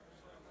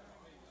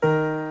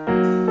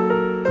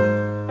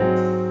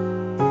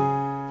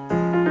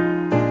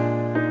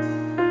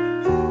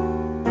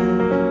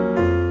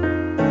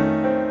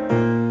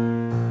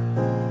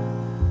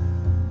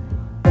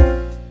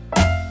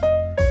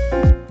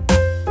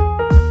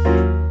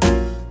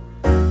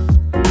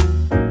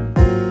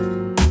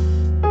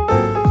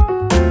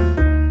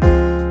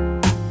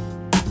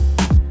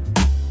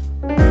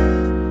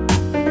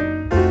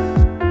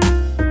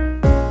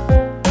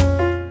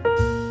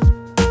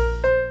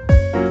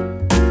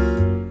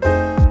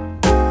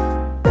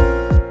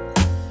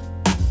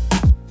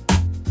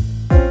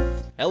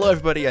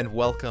everybody, and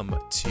welcome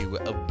to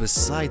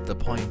Beside the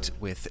Point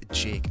with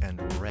Jake and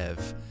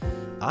Rev.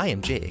 I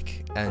am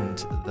Jake, and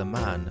the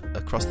man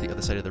across the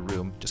other side of the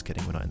room, just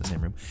kidding, we're not in the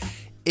same room,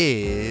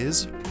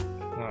 is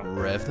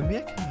Rev the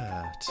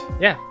Meerkat.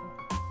 Yeah.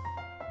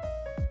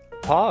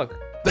 Pog.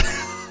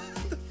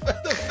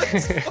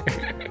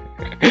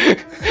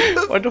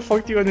 What the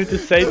fuck do you want me to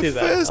say to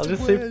that? I'll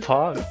just say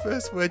Pog. The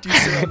first word you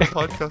say on the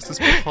podcast is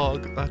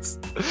Pog. That's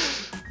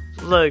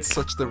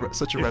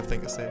such a Rev thing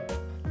to say.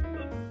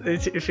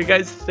 If you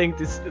guys think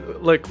this,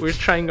 look, we're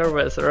trying our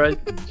best, alright?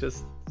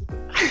 Just.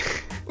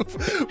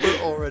 We're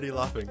already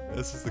laughing.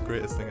 This is the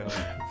greatest thing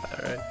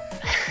ever.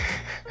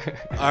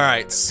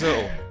 Alright,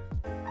 so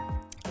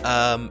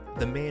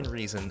the main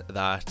reason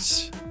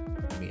that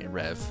me and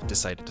Rev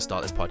decided to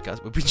start this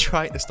podcast, we've been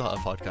trying to start a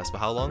podcast for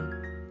how long?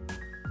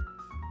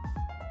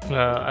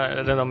 I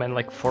don't know, man,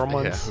 like 4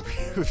 months.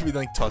 Yeah, we've been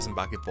like tossing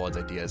back and forth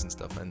ideas and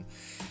stuff, and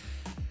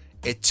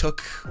it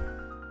took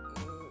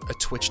a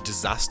Twitch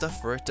disaster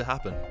for it to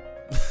happen.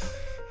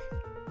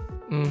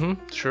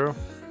 Sure.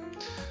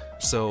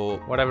 So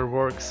whatever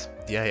works.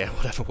 Yeah,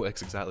 whatever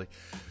works, exactly.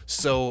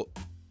 So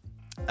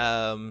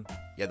the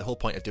whole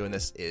point of doing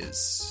this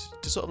is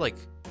to sort of like,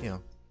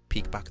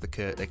 peek back the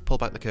curtain, like pull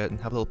back the curtain,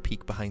 have a little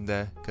peek behind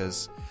there,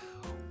 because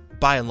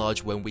by and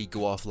large, when we go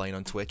offline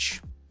on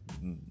Twitch,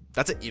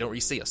 that's it. You don't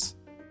really see us.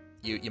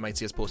 You might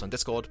see us post on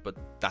Discord, but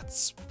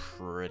that's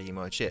pretty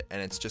much it.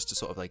 And it's just to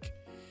sort of like,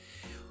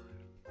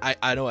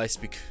 I know it's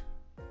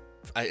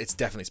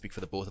definitely speak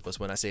for the both of us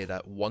when I say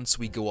that once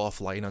we go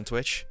offline on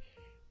Twitch,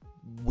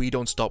 we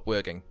don't stop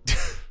working.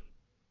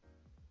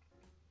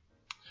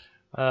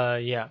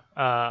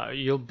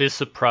 You'll be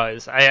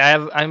surprised.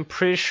 I'm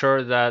pretty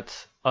sure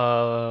that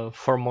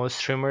for most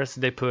streamers,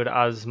 they put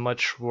as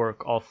much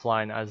work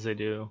offline as they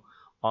do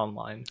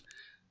online.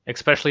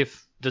 Especially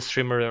if the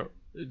streamer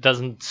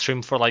doesn't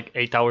stream for like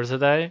 8 hours a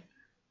day.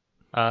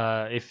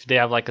 If they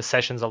have like a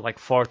sessions of like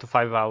 4 to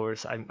 5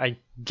 hours, I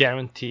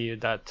guarantee you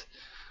that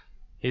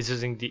he's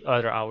using the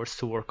other hours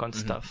to work on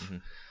stuff. Mm-hmm.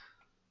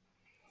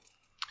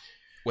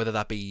 Whether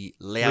that be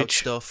layout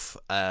stuff,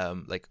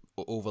 like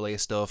overlay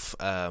stuff,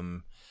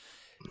 clips,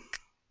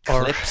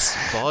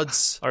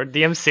 VODs, or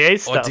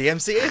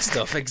DMCA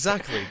stuff.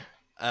 Exactly.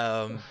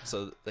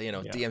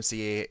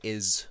 DMCA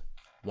is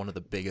one of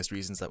the biggest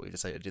reasons that we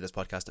decided to do this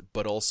podcast,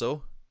 but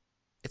also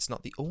it's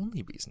not the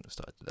only reason we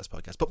started this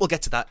podcast. But we'll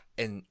get to that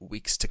in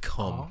weeks to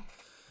come,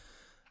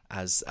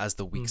 as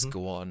the weeks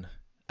go on.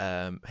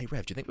 Hey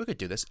Rev, do you think we could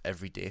do this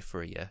every day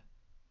for a year?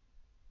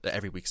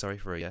 Every week,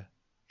 for a year.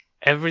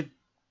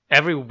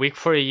 Every week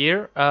for a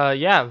year?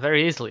 Yeah,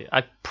 very easily.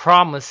 I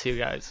promise you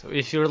guys.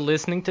 If you're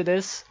listening to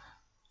this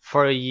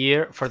for a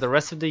year, for the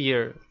rest of the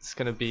year, it's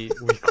gonna be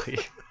weekly.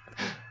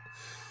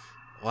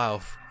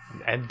 Wow.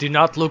 And do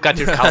not look at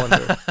your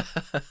calendar.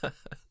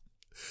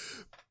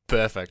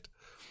 Perfect.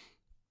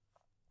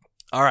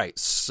 All right,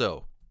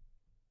 so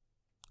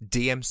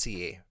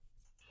DMCA.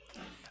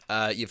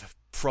 You've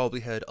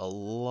probably heard a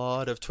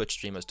lot of Twitch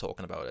streamers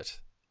talking about it.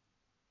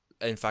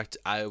 In fact,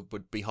 I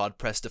would be hard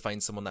pressed to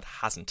find someone that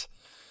hasn't.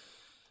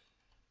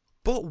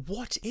 But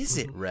what is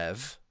it,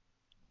 Rev?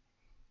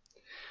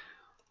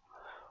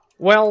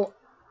 Well,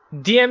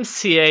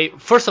 DMCA,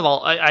 first of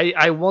all,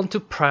 I want to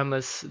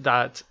premise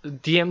that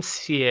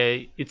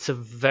DMCA, it's a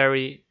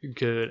very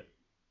good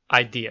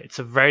idea. It's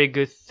a very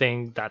good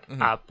thing that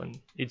happened.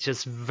 It's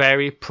just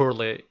very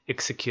poorly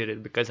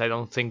executed, because I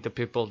don't think the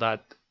people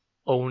that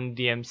own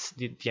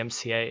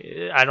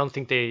DMCA, I don't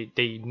think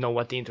they know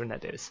what the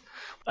internet is.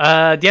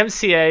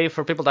 DMCA,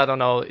 for people that don't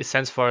know, it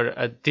stands for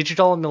a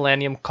Digital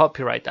Millennium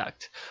Copyright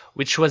Act,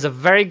 which was a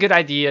very good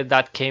idea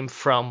that came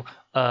from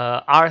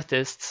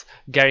artists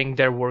getting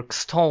their work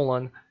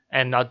stolen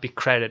and not be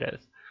credited.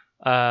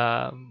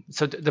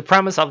 So the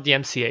premise of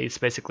DMCA is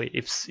basically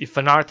if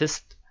an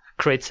artist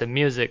creates a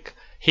music,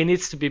 he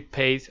needs to be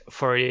paid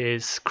for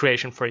his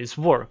creation, for his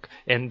work,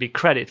 and be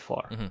credited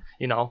for,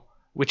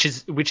 which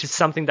is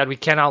something that we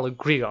can all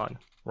agree on,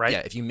 right? Yeah,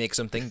 if you make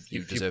something,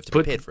 you deserve to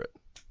be paid for it.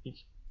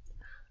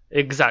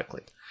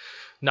 Exactly.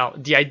 Now,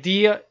 the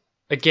idea,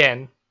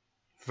 again,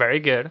 very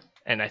good,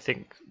 and I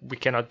think we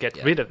cannot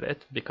get rid of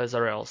it, because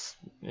or else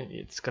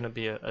it's going to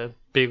be a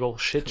big old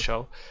shit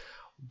show.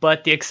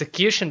 But the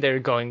execution they're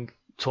going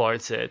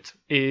towards it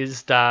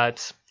is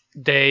that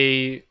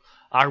they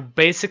are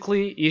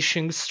basically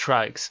issuing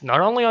strikes, not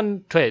only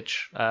on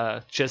Twitch,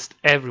 just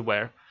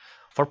everywhere,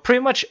 for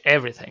pretty much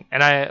everything.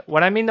 And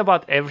what I mean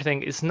about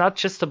everything is not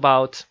just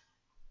about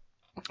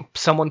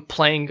someone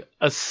playing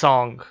a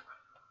song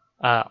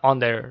on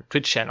their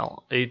Twitch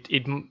channel. It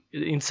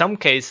in some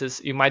cases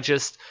you might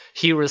just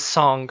hear a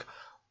song.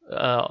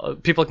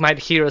 People might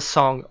hear a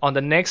song on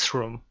the next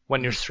room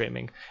when you're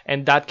streaming,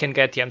 and that can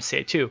get the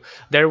MCA too.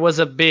 There was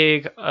a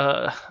big,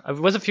 it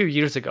was a few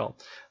years ago.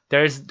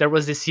 There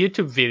was this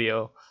YouTube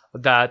video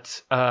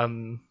that a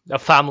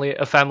family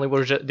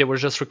they were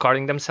just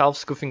recording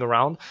themselves goofing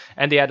around,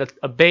 and they had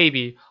a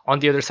baby on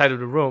the other side of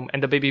the room,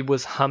 and the baby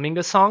was humming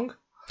a song.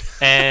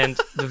 and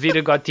the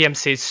video got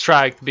DMCA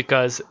striked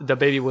because the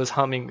baby was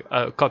humming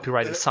a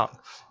copyrighted song.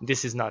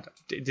 This is not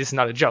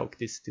a joke.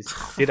 This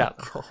did happen.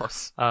 Of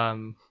course.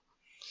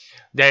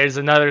 There's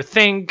another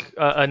thing,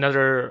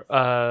 another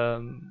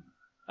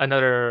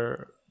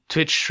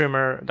Twitch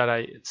streamer that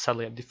I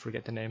did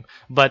forget the name,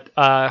 but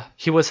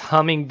he was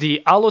humming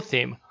the Halo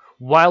theme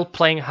while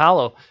playing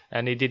Halo,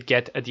 and he did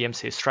get a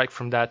DMCA strike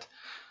from that.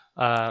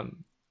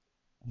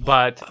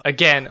 But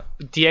again,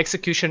 the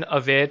execution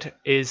of it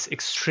is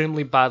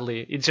extremely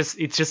badly. It's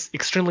just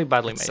extremely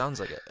badly made.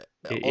 Sounds like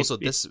it. Also,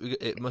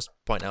 it must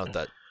point out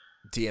that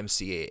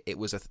DMCA it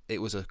was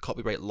a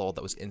copyright law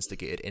that was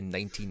instigated in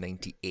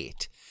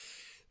 1998.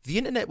 The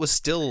internet was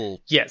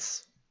still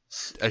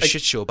a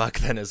shit show back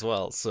then as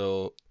well.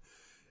 So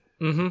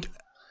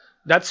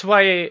that's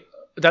why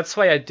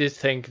I do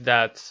think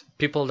that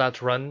people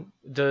that run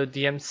the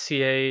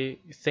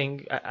DMCA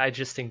thing, I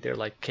just think they're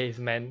like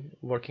cavemen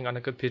working on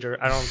a computer.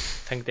 I don't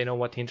think they know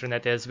what the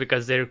internet is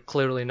because they're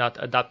clearly not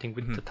adapting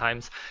with the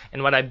times.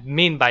 And what I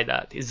mean by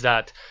that is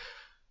that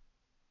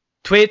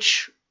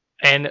Twitch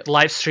and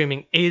live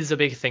streaming is a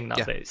big thing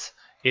nowadays.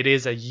 Yeah. It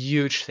is a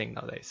huge thing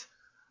nowadays.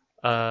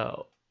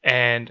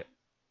 And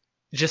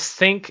just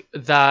think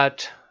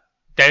that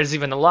there's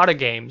even a lot of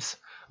games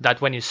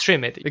that when you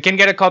stream it, you can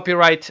get a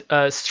copyright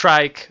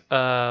strike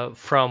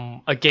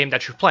from a game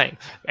that you're playing.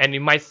 And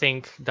you might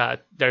think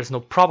that there's no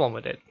problem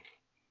with it.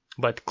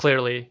 But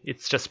clearly,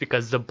 it's just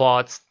because the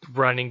bots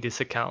running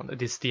this account,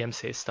 this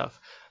DMCA stuff,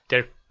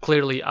 they're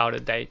clearly out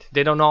of date.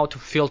 They don't know how to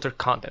filter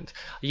content.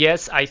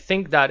 Yes, I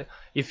think that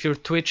if your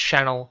Twitch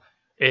channel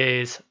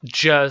is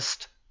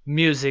just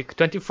music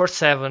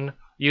 24/7,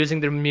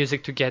 using their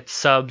music to get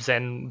subs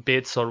and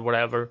bits or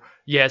whatever,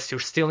 yes, you're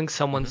stealing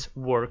someone's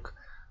work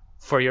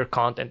for your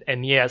content,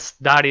 and yes,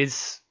 that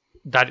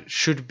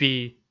should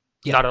be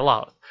not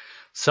allowed.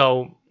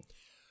 So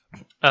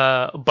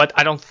but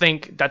I don't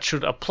think that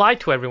should apply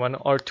to everyone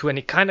or to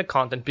any kind of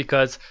content,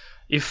 because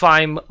if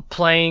I'm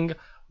playing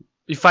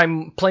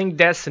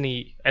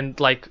Destiny and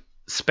like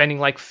spending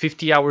like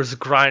 50 hours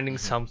grinding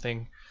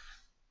something,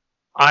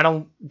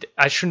 I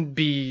shouldn't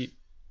be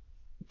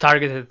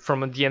targeted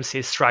from a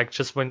DMCA strike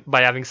just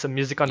by having some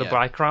music on the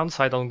background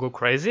so I don't go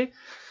crazy.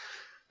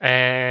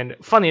 And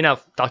funny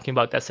enough, talking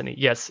about Destiny,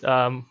 yes,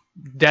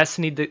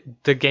 Destiny,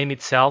 the game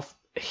itself,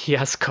 he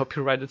has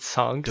copyrighted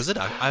songs. Does it?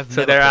 I've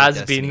so never there has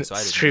Destiny, been so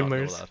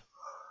streamers.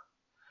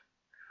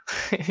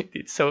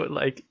 So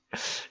like,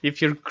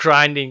 if you're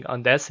grinding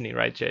on Destiny,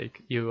 right,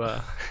 Jake, you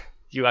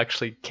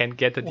actually can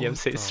get a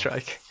DMCA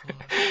strike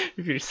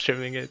if you're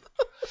streaming it.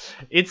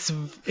 It's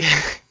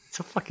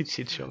a fucking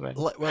shit show, man.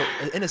 Well,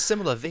 in a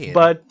similar vein,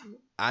 but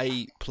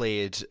I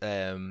played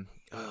I can't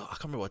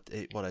remember what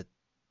I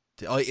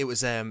did. Oh, it was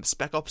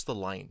Spec Ops: The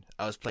Line.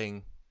 I was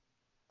playing.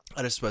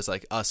 I just was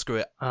like, screw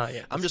it.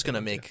 I'm just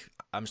gonna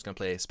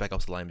play Spec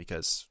Ops: The Line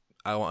because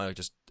I want to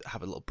just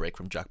have a little break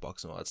from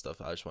Jackbox and all that stuff.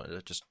 I just wanted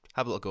to just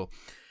have a little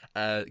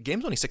go.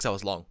 Game's only 6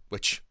 hours long,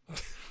 which I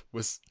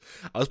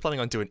was planning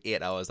on doing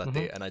 8 hours that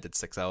day, and I did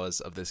 6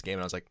 hours of this game,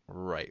 and I was like,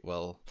 right,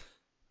 well,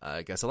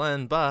 I guess I'll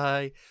end.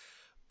 Bye.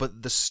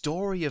 But the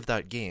story of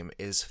that game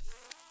is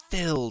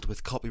filled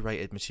with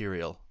copyrighted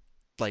material,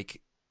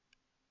 like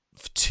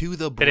to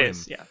the brim. It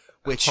is, yeah.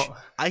 Which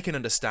I can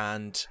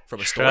understand from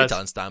a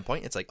storytelling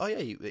standpoint. It's like, oh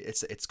yeah,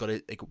 it's got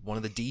like one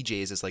of the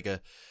DJs is like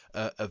a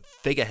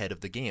figurehead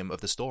of the game,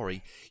 of the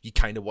story. You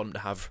kind of want them to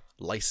have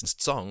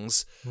licensed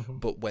songs,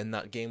 but when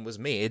that game was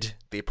made,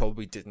 they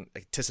probably didn't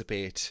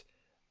anticipate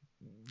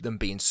them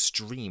being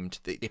streamed.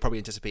 They probably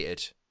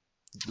anticipated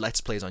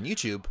Let's Plays on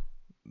YouTube,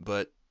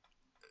 but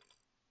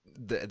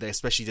they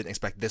especially didn't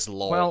expect this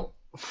law. Well,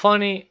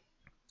 funny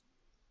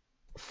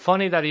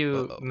that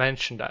you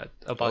mentioned that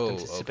about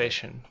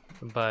anticipation. Okay.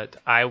 But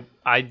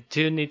I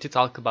do need to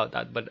talk about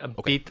that, but a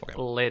bit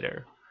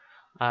later,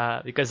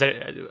 because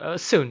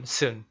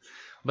soon.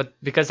 But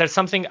because there's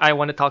something I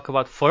want to talk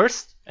about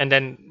first, and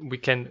then we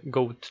can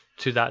go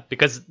to that,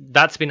 because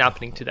that's been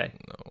happening today.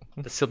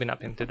 That's still been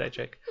happening today,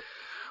 Jake.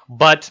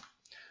 But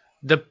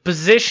the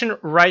position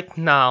right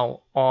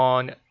now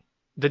on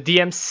the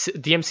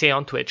DMCA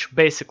on Twitch,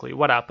 basically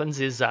what happens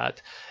is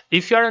that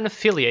if you are an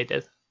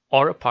affiliated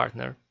or a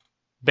partner,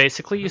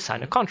 basically you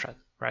sign a contract,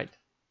 right?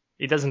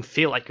 It doesn't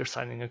feel like you're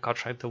signing a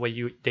contract the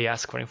way they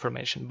ask for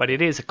information, but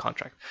it is a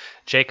contract.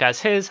 Jake has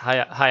his,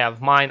 I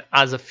have mine.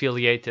 As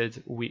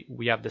affiliated,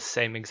 we have the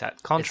same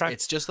exact contract.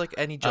 It's just like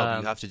any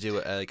job. You have to do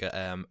like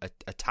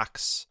a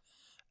tax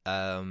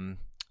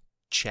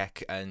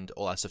check and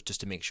all that stuff just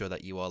to make sure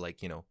that you are like,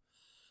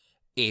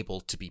 able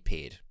to be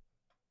paid.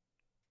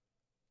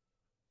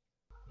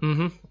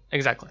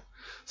 Exactly.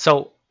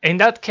 So in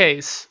that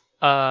case,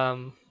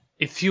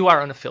 if you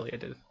are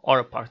unaffiliated or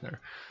a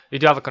partner, you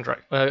do have a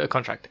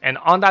contract, and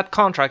on that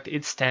contract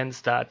it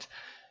stands that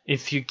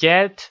if you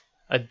get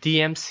a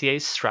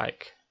DMCA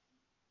strike,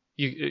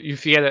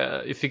 if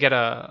you get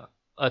a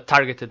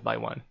targeted by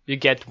one, you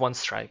get one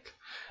strike.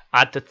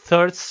 At the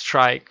third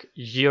strike,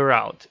 you're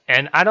out,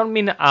 and I don't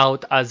mean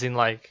out as in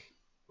like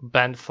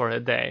banned for a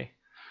day.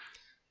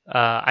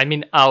 I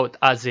mean out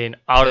as in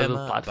out of the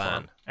Perma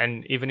platform. ban.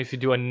 And even if you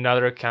do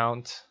another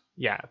account,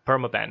 yeah,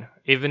 permaban.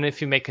 Even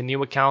if you make a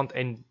new account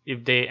and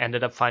if they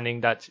ended up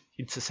finding that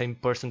it's the same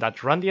person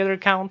that run the other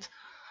account,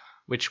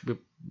 which would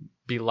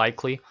be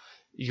likely,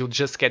 you'll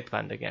just get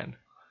banned again.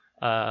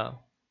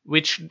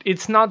 Which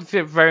it's not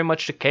very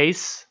much the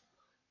case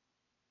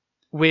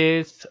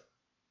with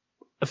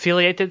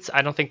affiliated.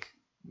 I don't think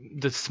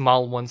the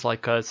small ones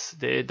like us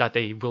that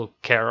they will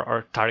care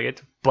or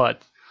target,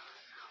 but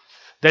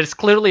there's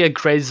clearly a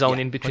gray zone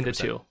in between 100%. the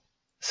two.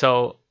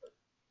 So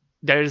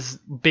there's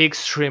big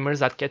streamers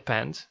that get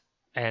banned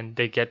and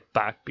they get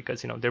back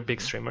because they're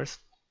big streamers,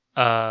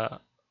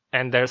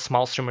 and there's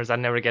small streamers that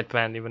never get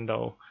banned even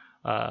though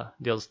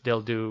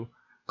they'll do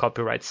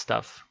copyright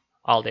stuff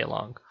all day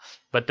long.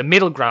 But the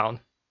middle ground,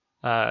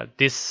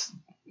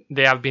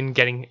 they have been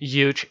getting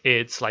huge.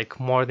 It's like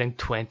more than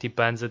 20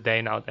 bans a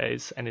day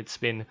nowadays, and it's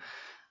been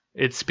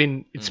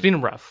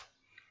rough,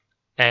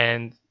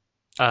 and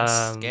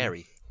That's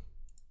scary.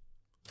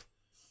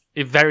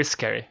 very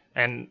scary.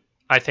 And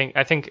I think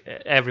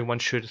everyone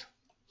should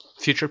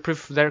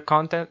future-proof their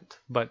content,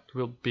 but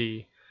we'll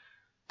be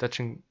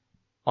touching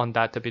on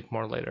that a bit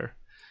more later.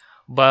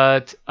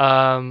 But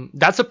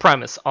that's a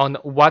premise on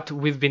what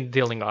we've been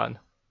dealing on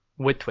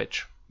with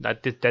Twitch.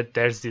 That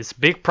there's this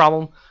big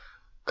problem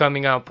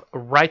coming up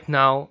right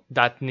now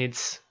that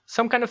needs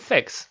some kind of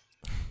fix.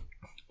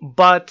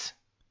 But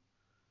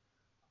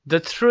the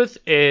truth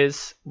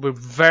is we're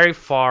very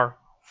far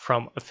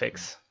from a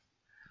fix.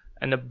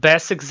 And the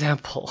best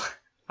example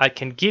I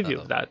can give you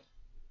of that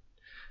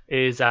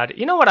is that,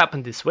 what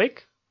happened this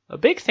week? A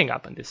big thing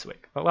happened this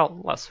week.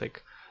 Well, last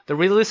week. The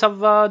release of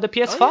the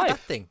PS5. Oh, yeah, that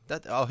thing.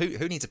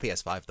 Who needs a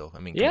PS5 though? I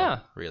mean, come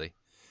on, really.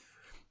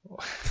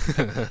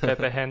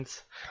 Pepe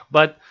hands.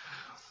 But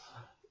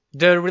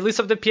the release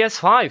of the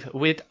PS5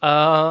 with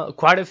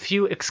quite a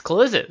few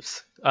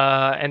exclusives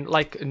and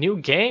like new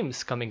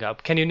games coming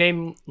up. Can you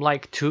name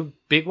like 2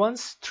 big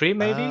ones? 3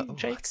 maybe,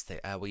 Jake?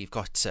 Well, you've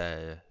got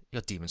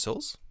Demon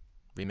Souls,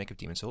 remake of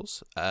Demon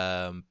Souls.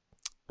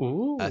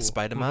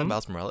 Spider-Man,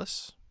 Miles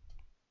Morales.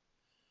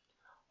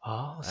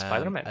 Oh,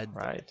 Spider-Man,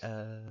 right.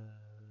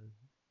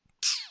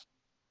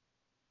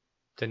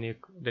 The new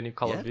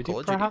Call of Duty,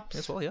 perhaps?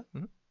 As well, yeah.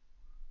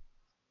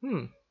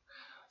 Mm-hmm.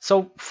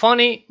 So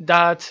funny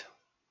that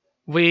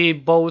we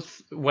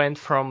both went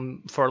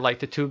for like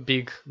the 2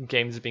 big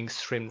games being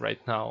streamed right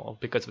now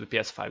because of the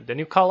PS5, the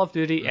new Call of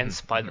Duty and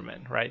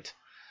Spider-Man, right?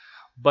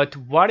 But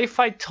what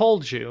if I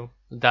told you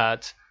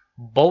that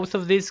both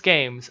of these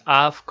games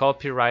have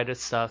copyrighted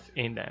stuff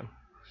in them,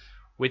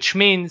 which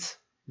means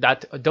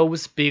that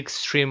those big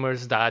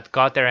streamers that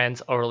got their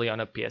hands early on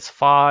a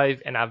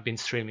PS5 and have been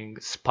streaming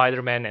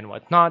Spider-Man and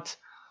whatnot,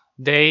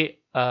 they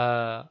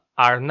are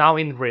now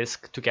in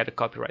risk to get a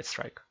copyright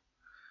strike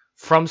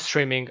from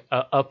streaming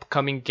an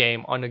upcoming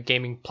game on a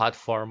gaming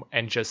platform,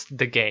 and just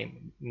the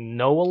game.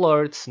 No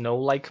alerts, no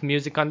like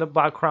music on the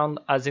background,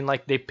 as in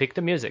like they picked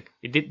the music.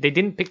 They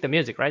didn't pick the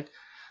music, right?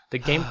 The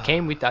game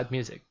came with that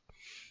music.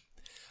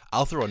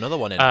 I'll throw another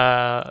one in.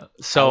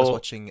 So I was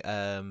watching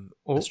a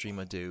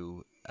streamer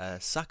do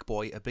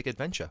Sackboy: A Big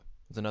Adventure.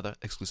 It's another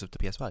exclusive to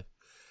PS5.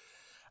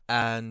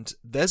 And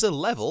there's a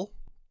level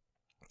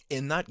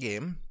in that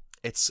game.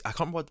 I can't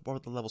remember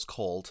what the level's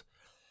called,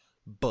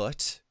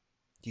 but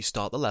you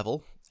start the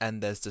level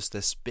and there's just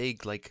this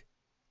big like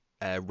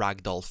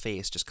ragdoll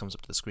face just comes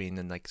up to the screen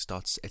and like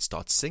starts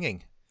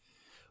singing.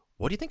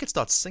 What do you think it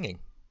starts singing?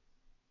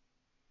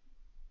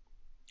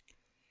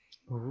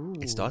 Ooh,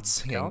 it starts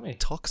singing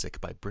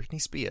 "Toxic" by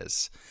Britney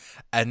Spears,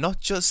 and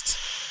not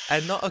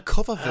a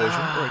cover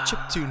version or a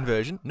chiptune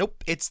version.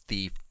 Nope, it's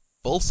the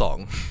full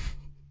song.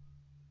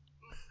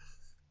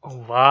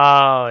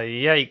 Wow,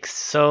 yikes!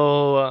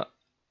 So,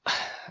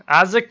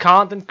 as a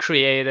content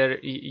creator,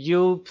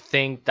 you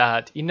think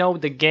that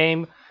the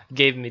game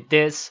gave me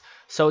this,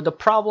 so the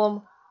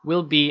problem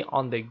will be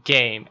on the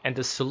game, and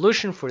the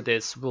solution for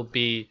this will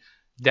be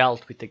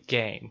dealt with the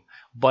game.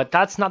 But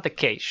that's not the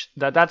case.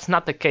 That's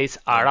not the case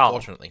at all.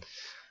 Unfortunately,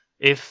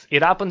 if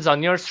it happens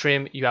on your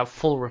stream, you have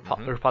full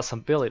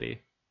responsibility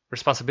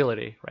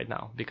right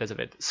now because of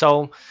it.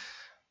 So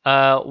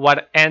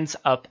what ends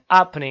up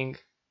happening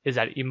is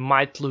that you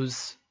might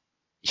lose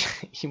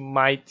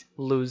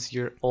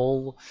your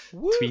whole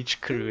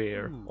Twitch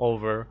career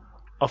over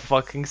a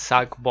fucking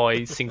sack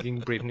boy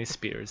singing Britney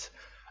Spears.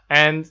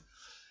 And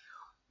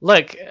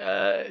look,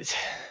 the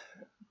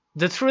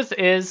truth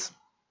is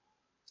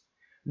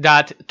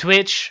that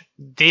Twitch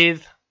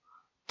did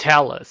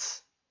tell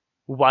us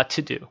what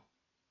to do.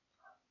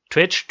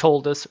 Twitch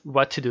told us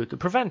what to do to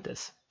prevent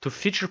this, to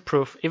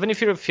future-proof, even if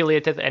you're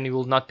affiliated and you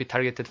will not be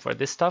targeted for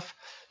this stuff,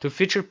 to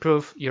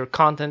future-proof your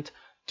content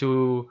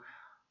to,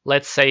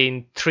 let's say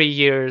in 3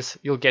 years,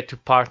 you'll get to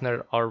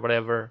partner or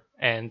whatever,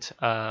 and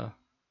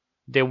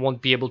they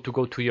won't be able to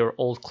go to your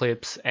old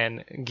clips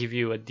and give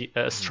you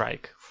a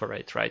strike for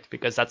it, right?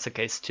 Because that's the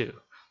case too.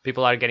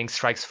 People are getting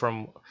strikes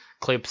from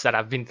clips that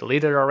have been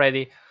deleted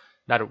already,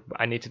 that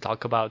I need to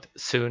talk about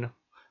soon,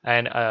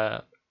 and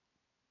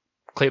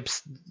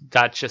clips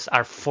that just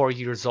are 4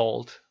 years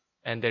old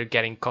and they're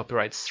getting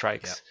copyright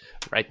strikes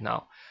right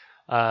now,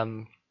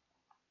 and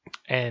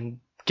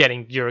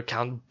getting your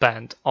account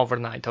banned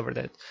overnight over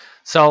that.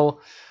 So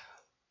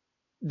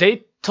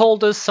they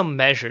told us some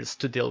measures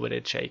to deal with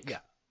it, Jake. Yeah.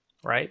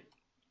 Right?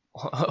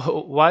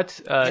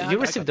 What? You I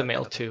received the got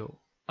mail that. too.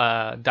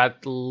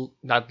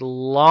 That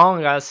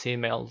long ass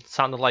email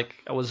sounded like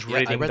I was I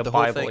reading read the the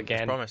whole Bible thing, I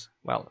again. promise.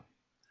 Well,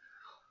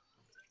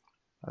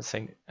 I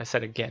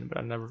said again, but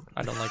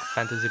I don't like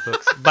fantasy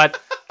books. But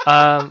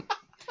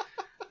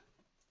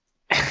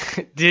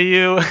do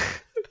you?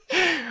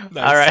 Nice.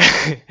 All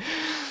right.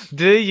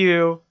 Do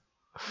you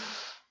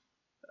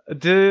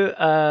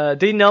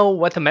know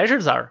what the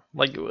measures are?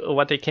 Like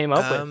what they came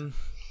up with?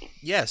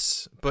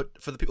 Yes, but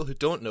for the people who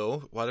don't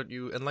know, why don't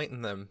you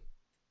enlighten them?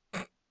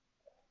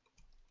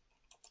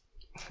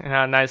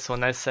 Yeah, nice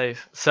one, nice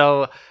save.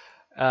 So,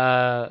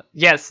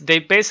 yes, they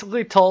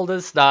basically told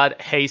us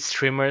that, hey,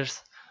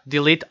 streamers,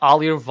 delete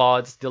all your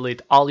VODs,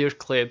 delete all your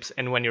clips,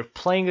 and when you're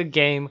playing a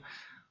game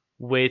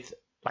with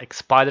like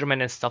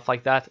Spider-Man and stuff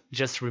like that,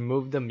 just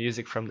remove the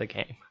music from the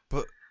game.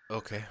 But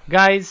okay,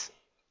 Guys,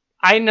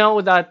 I know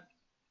that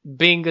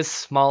being a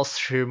small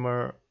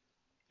streamer,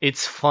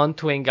 it's fun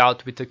to hang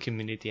out with the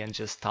community and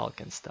just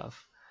talk and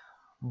stuff.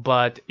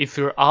 But if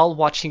you're all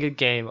watching a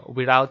game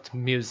without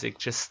music,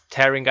 just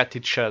staring at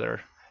each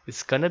other,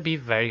 it's gonna be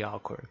very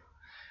awkward.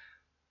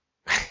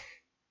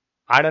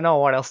 I don't know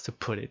what else to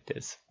put it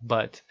this,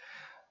 but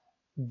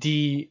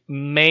the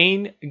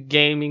main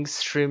gaming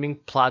streaming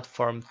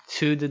platform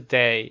to the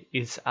day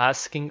is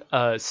asking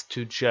us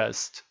to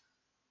just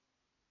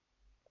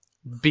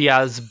be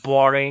as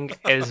boring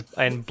as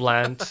and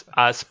bland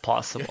as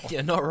possible.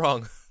 you're not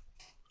wrong.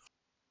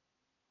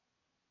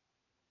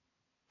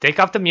 Take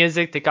off the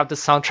music, take off the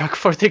soundtrack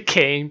for the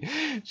game.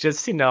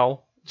 Just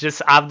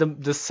just have the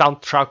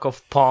soundtrack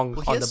of Pong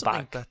on the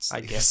back. That's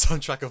I the guess.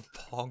 soundtrack of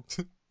Pong.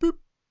 Boop,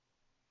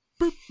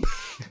 boop.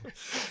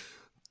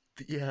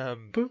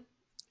 Boop.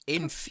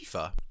 In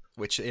FIFA,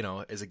 which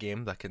is a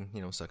game that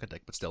can suck a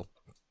dick, but still,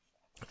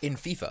 in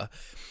FIFA,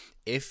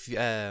 if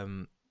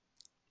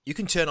you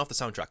can turn off the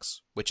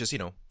soundtracks, which is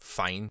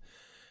fine.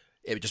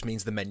 It just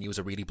means the menus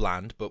are really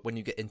bland. But when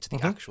you get into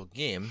the actual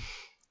game,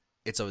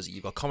 it's obviously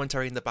you've got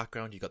commentary in the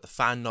background, you've got the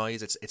fan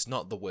noise. It's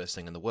not the worst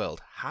thing in the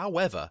world.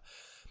 However,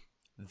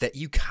 that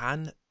you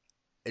can,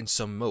 in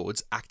some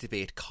modes,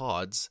 activate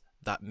cards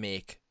that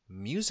make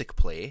music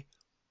play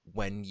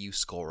when you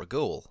score a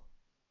goal.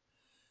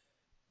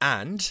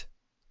 And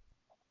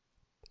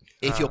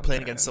if you're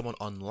playing against someone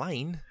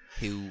online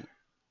who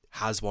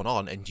has one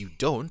on and you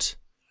don't,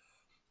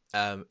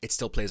 it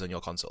still plays on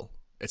your console.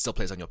 It still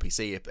plays on your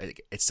PC.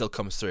 It still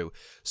comes through.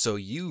 So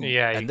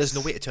and there's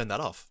no way to turn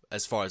that off,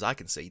 as far as I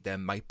can see. There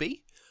might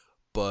be,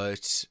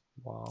 but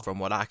from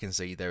what I can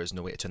see, there is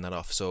no way to turn that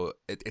off. So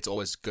it's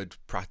always good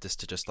practice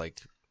to just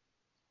like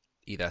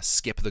either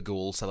skip the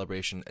goal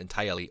celebration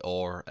entirely,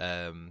 or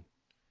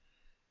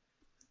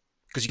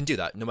because you can do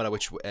that no matter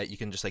which. You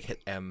can just like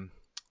hit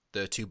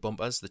the two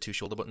bumpers, the two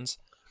shoulder buttons,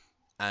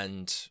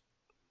 and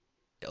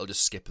it'll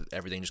just skip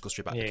everything, just go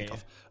straight back to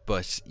kickoff.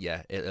 But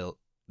yeah,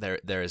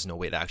 there is no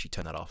way to actually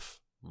turn that off,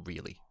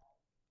 really,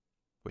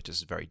 which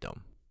is very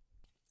dumb.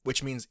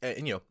 Which means,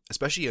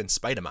 especially in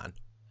Spider-Man,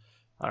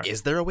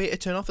 is there a way to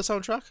turn off the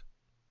soundtrack?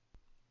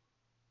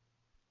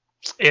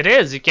 It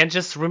is. You can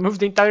just remove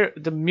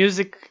the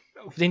music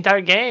of the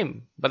entire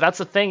game. But that's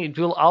the thing. It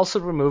will also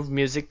remove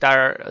music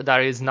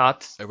that is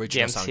not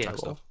original GMCable, soundtrack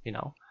stuff.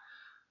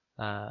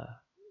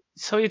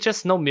 So you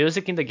just no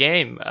music in the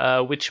game,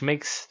 which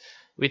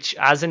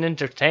as an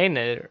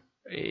entertainer,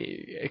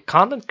 a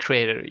content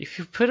creator, if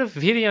you put a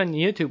video on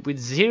YouTube with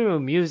zero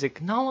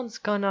music, no one's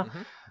gonna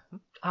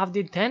have the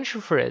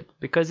attention for it,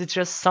 because it's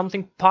just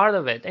something part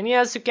of it. And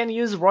yes, you can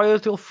use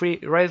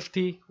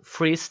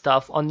royalty-free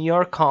stuff on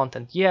your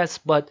content, yes,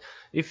 but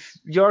if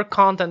your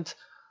content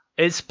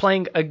is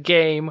playing a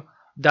game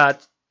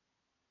that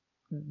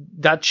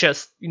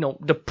just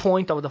the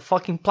point of the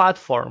fucking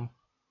platform,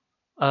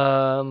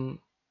 and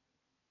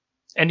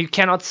you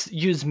cannot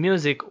use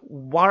music,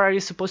 what are you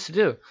supposed to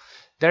do?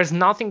 There's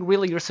nothing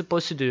really you're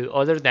supposed to do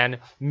other than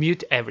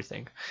mute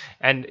everything.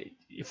 And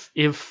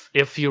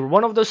if you're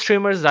one of those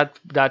streamers that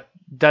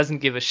doesn't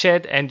give a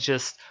shit and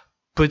just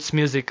puts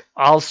music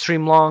all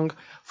stream long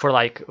for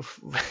like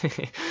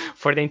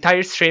for the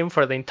entire stream,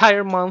 for the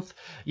entire month,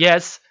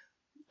 yes,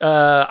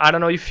 I don't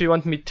know if you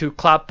want me to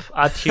clap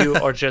at you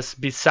or just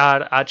be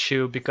sad at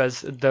you, because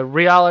the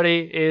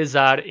reality is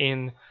that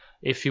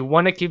if you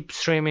want to keep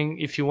streaming,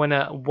 if you want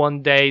to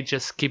one day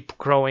just keep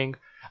growing,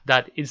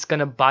 that it's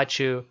gonna bite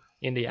you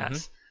in the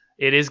ass.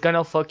 It is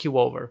gonna fuck you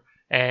over.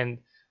 And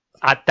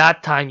at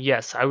that time,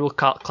 yes, I will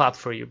clap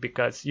for you,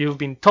 because you've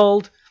been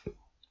told,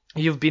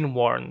 you've been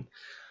warned.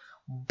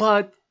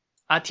 But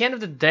at the end of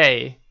the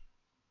day,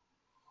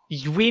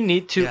 we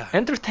need to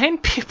entertain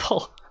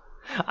people.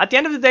 At the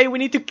end of the day, we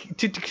need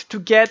to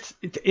get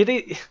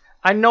it.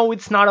 I know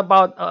it's not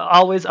about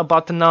always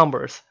about the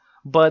numbers,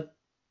 but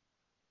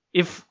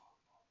if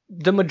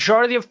the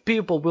majority of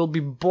people will be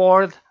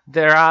bored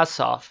their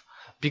ass off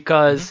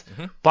because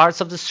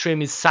parts of the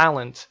stream is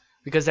silent,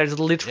 because there's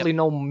literally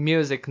no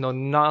music, no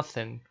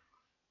nothing,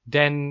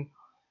 then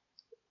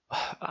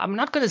I'm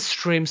not gonna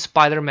stream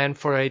Spider-Man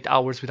for 8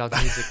 hours without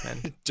music,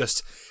 man.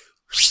 Just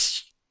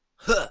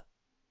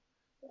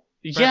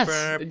Yes,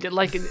 burp.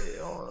 like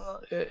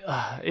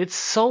it's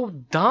so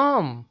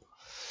dumb.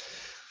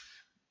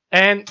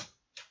 And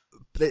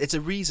it's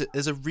a reason.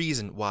 There's a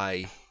reason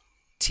why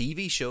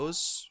TV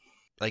shows,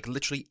 like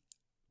literally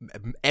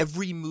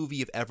every movie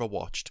you've ever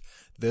watched,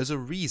 there's a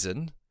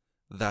reason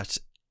that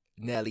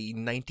nearly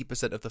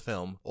 90% of the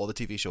film or the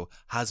TV show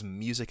has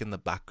music in the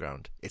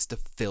background. It's to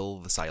fill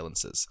the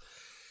silences.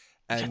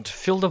 And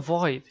fill the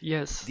void,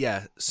 yes.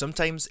 yeah,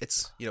 sometimes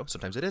it's,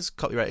 sometimes it is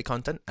copyrighted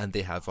content and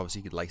they have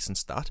obviously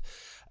licensed that.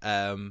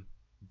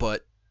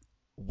 But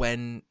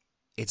when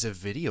it's a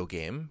video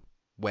game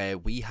where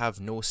we have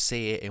no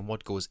say in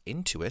what goes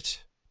into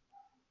it,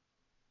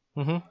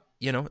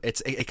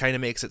 it kind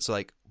of makes it so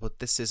like, but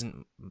this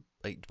isn't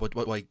like what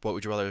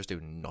would you rather us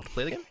do? Not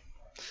play the game?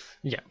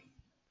 Yeah.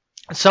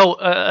 So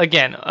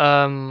again,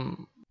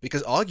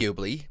 because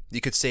arguably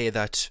you could say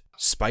that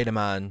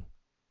Spider-Man,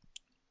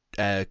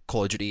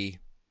 Call of Duty,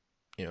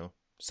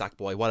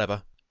 Sackboy,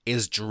 whatever,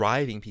 is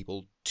driving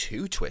people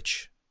to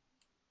Twitch,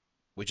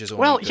 which is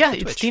only good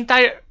for Twitch.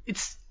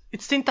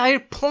 It's the entire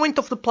point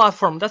of the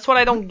platform. That's what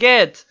I don't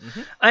get.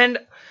 And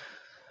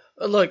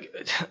look,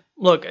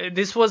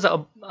 this was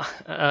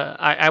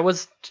I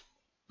was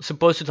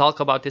supposed to talk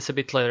about this a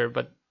bit later,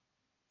 but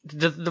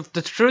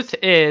the truth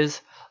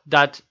is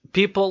that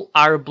people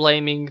are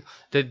blaming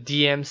the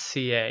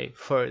DMCA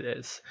for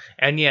this,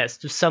 and yes,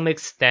 to some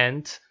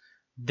extent,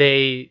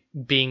 they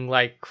being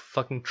like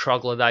fucking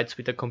troglodytes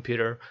with a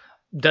computer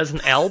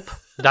doesn't help.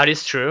 That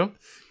is true.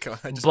 Can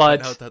I just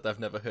point out that I've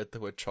never heard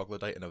the word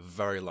troglodyte in a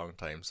very long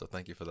time, so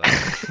thank you for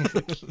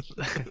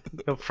that.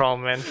 No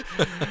problem, man.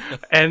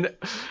 And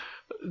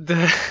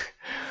the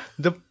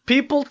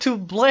people to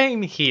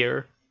blame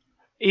here,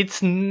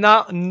 it's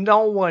not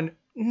no one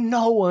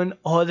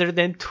other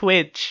than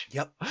Twitch.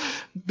 Yep.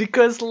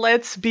 Because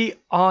let's be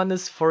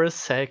honest for a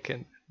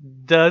second.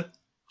 The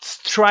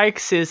strike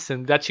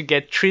system that you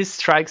get 3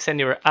 strikes and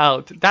you're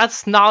out,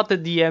 that's not the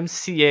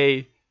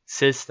DMCA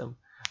system.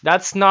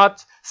 That's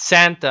not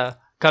Santa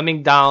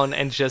coming down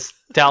and just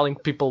telling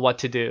people what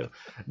to do.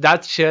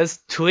 That's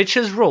just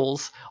Twitch's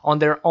rules on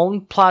their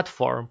own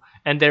platform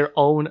and their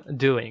own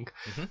doing.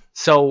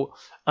 So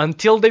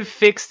until they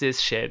fix this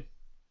shit,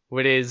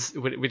 which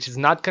is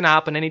not gonna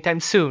happen anytime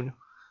soon,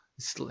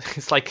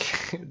 it's like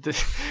the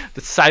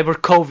cyber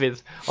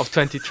COVID of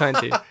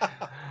 2020.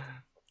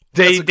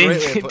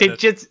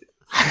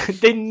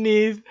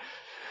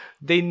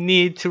 They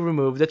need to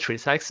remove the 3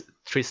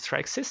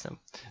 strike system,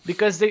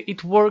 because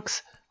it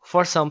works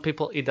for some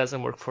people, it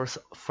doesn't work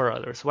for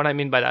others. What I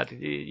mean by that,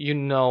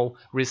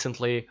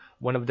 recently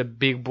one of the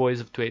big boys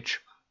of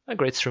Twitch, a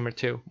great streamer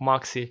too,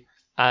 Moxie,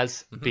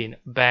 has been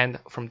banned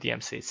from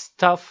DMCA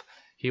stuff.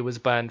 He was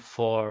banned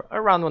for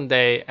around 1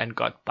 day and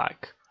got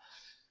back.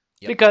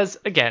 Yep. Because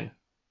again,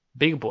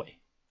 big boy.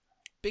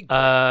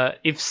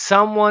 If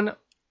someone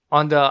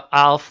on the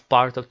half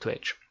part of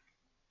Twitch,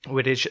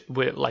 with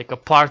like a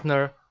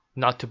partner,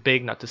 not too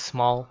big, not too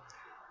small,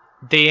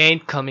 they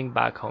ain't coming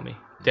back, homie.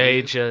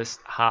 They just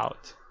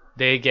out.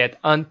 They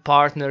get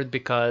unpartnered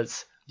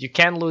because you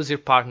can't lose your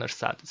partner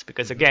status.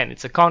 Because again,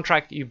 it's a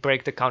contract. You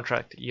break the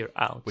contract, you're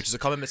out. Which is a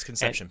common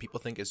misconception. People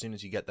think as soon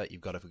as you get that,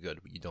 you've got it for good,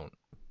 but you don't.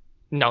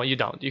 No, you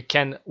don't. You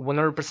can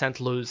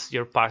 100% lose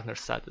your partner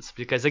status.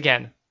 Because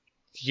again,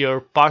 your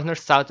partner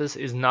status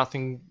is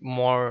nothing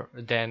more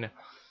than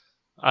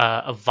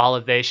a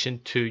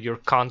validation to your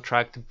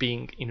contract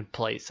being in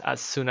place.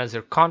 As soon as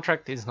your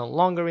contract is no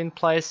longer in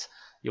place,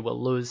 you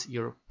will lose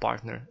your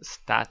partner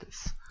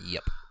status.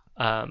 Yep.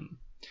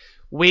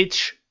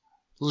 Which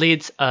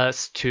leads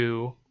us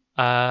to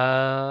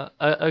a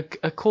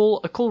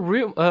cool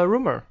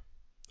rumor.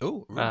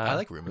 Oh, I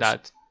like rumors.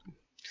 That,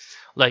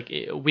 like,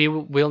 we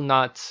will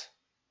not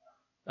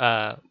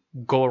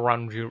go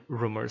around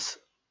rumors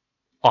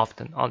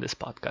often on this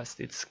podcast.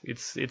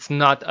 It's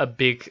not a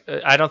big.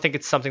 I don't think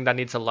it's something that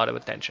needs a lot of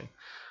attention,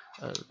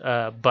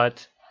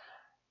 but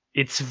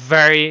it's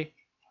very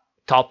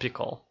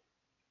topical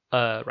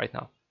right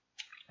now,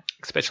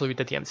 especially with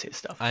the DMCA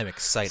stuff. I'm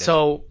excited.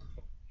 So,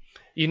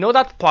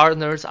 that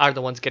partners are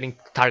the ones getting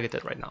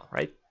targeted right now,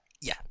 right?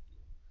 Yeah.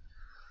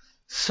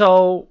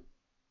 So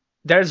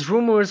there's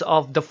rumors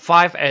of the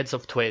 5 heads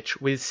of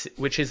Twitch,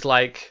 which is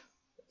like,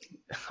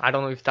 I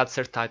don't know if that's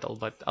their title,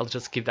 but I'll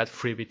just give that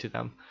freebie to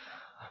them.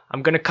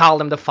 I'm gonna call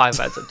them the 5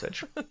 heads of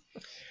Twitch.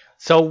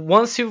 So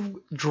once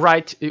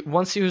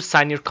you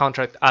sign your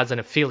contract as an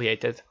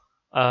affiliated,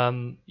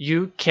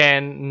 you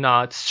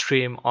cannot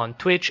stream on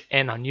Twitch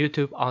and on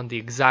YouTube on the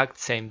exact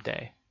same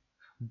day,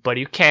 but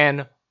you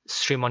can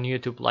stream on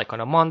YouTube like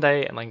on a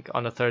Monday and like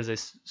on a Thursday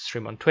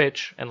stream on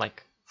Twitch and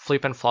like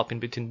flip and flop in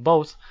between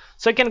both.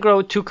 So you can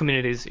grow 2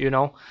 communities,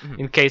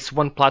 in case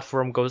one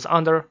platform goes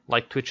under,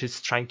 like Twitch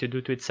is trying to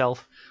do to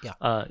itself.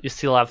 Yeah. You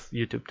still have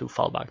YouTube to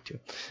fall back to,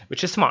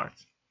 which is smart.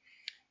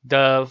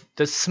 The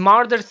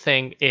smarter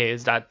thing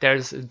is that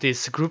there's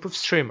this group of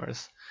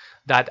streamers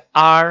that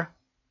are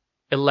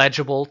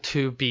eligible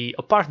to be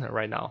a partner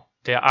right now.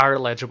 They are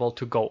eligible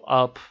to go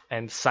up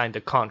and sign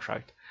the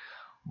contract,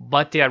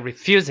 but they are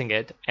refusing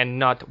it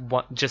and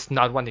just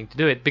not wanting to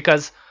do it,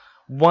 because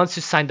once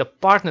you sign the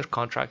partner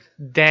contract,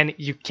 then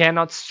you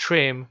cannot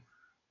stream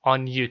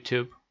on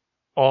YouTube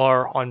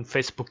or on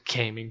Facebook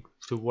Gaming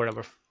to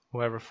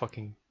whoever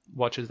fucking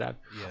watches that.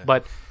 Yeah.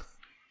 But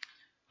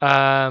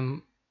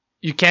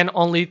you can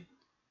only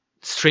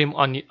stream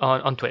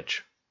on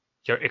Twitch.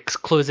 You're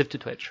exclusive to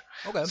Twitch.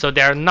 Okay. So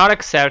they're not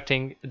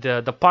accepting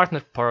the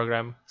partner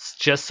program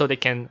just so they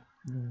can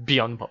be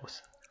on both.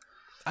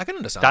 I can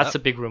understand That's that.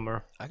 a big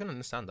rumor. I can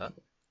understand that.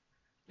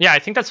 Yeah, I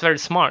think that's very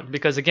smart,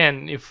 because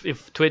again,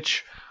 if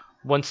Twitch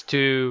wants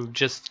to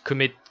just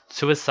commit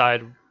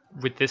suicide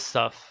with this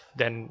stuff,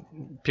 then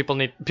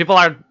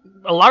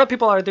a lot of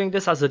people are doing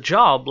this as a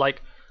job.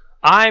 Like,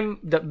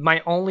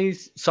 my only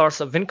source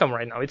of income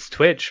right now, it's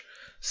Twitch.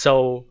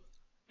 So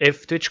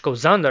if Twitch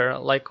goes under,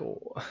 like,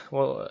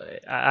 well,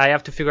 I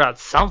have to figure out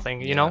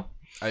something, you know?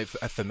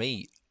 For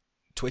me,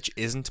 Twitch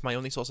isn't my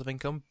only source of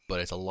income,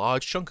 but it's a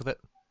large chunk of it.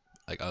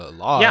 Like, a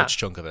large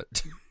chunk of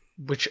it.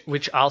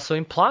 Which also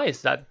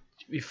implies that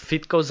if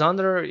it goes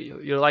under,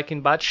 you're like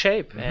in bad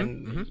shape.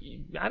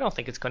 And I don't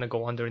think it's going to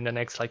go under in the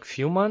next like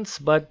few months,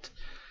 but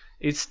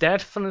it's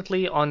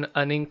definitely on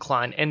an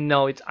incline. And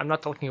no, I'm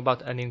not talking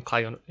about an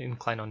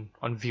incline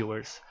on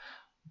viewers.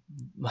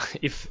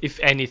 If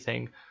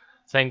anything,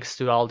 thanks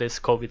to all this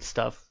COVID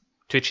stuff,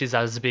 Twitch is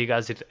as big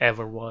as it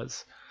ever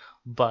was.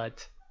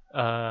 But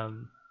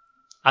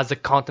as a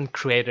content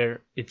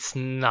creator, it's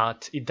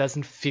not. It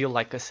doesn't feel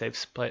like a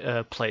safe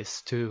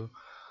place to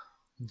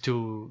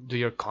do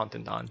your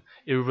content on.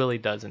 It really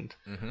doesn't.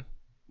 I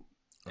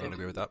don't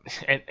agree with that.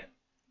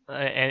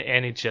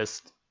 And it's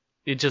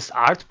just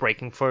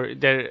heartbreaking for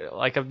there.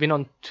 Like, I've been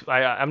on.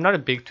 I'm not a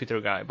big Twitter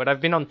guy, but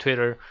I've been on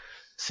Twitter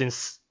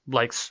since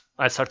like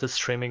I started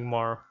streaming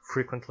more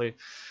frequently,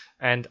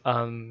 and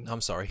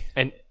I'm sorry.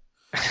 And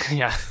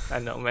yeah, I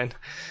know, man.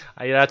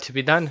 I had to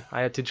be done.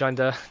 I had to join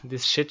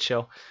this shit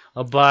show,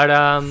 but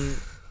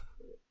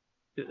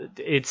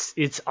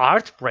it's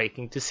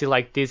heartbreaking to see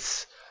like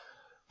this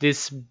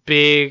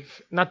big,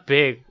 not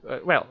big.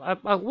 Well,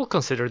 I will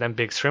consider them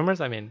big streamers.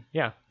 I mean,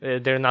 yeah,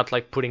 they're not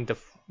like putting the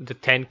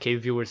 10K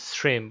viewers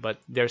stream, but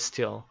they're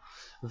still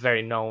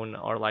very known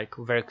or like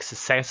very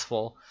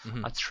successful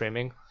at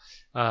streaming.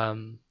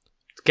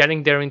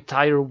 Getting their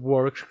entire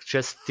work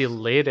just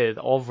deleted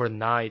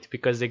overnight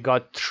because they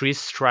got 3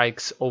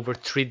 strikes over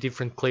 3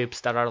 different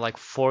clips that are like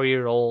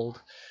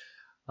 4-year-old.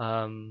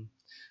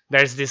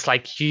 There's this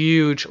like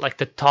huge, like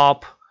the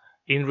top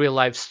in real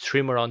life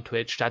streamer on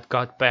Twitch that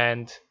got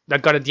banned,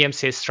 that got a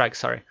DMCA strike,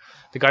 sorry.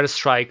 They got a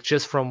strike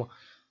just from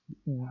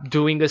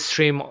doing a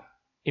stream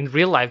in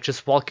real life,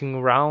 just walking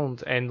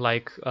around, and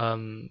like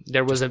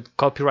there was a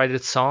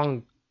copyrighted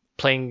song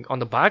playing on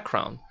the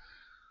background.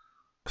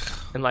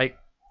 And like,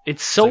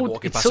 it's so like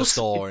walking past a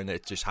store and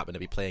it just happened to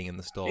be playing in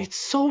the store. It's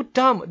so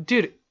dumb,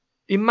 dude.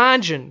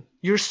 Imagine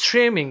you're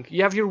streaming,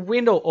 you have your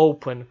window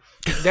open.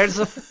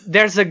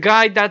 There's a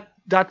guy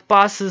that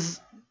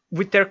passes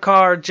with their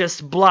car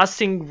just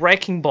blasting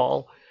Wrecking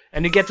Ball,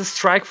 and you get a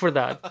strike for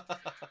that.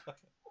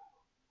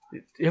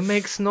 It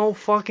makes no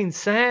fucking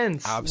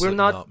sense. Absolutely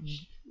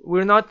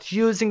We're not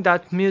using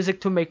that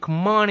music to make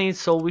money,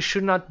 so we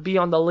should not be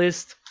on the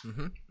list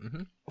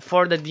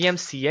for the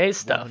DMCA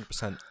stuff.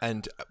 100%.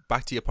 And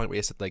back to your point where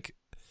you said like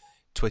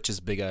Twitch is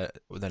bigger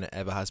than it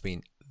ever has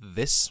been.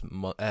 This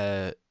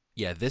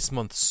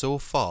month so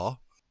far,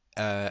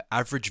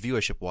 average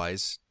viewership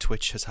wise,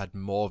 Twitch has had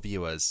more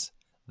viewers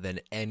than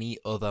any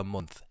other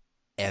month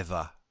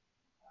ever,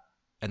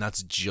 and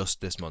that's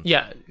just this month.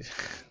 Yeah,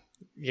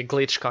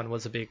 GlitchCon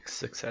was a big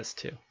success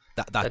too.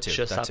 That happened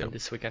too.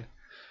 this weekend.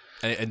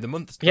 And the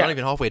month's not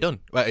even halfway done.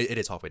 Well, it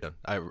is halfway done.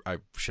 I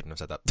shouldn't have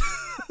said that.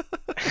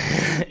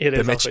 It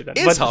is halfway done.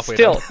 But halfway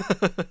done.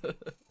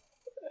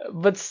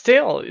 But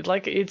still,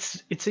 like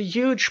it's a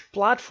huge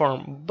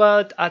platform.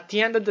 But at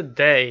the end of the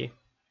day,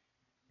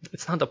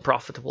 it's not a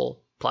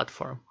profitable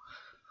platform.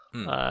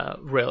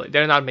 Really,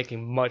 they're not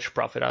making much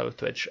profit out of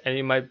Twitch. And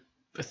you might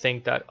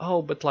think that,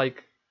 oh, but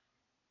like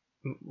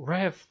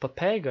Rev,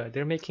 Papega,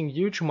 they're making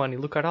huge money.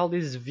 Look at all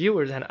these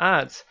viewers and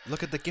ads.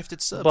 Look at the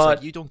gifted subs. But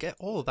like, you don't get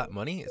all of that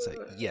money. It's like,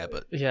 yeah,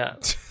 but yeah.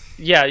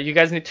 You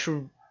guys need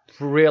to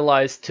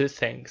realize 2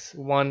 things.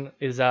 One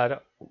is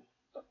that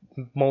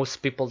most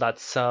people that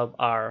sub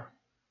are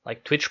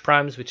like Twitch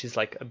Primes, which is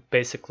like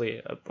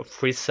basically a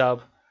free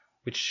sub,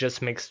 which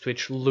just makes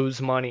Twitch lose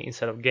money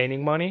instead of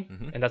gaining money,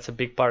 and that's a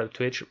big part of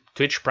Twitch.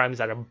 Twitch Primes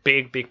are a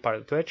big part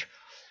of Twitch,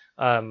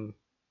 and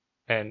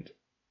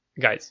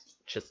guys,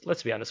 just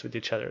let's be honest with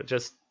each other.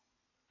 Just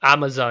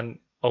Amazon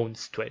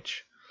owns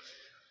Twitch.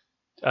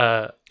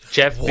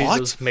 Jeff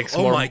Bezos makes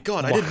more. Oh my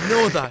god, I didn't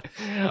know that.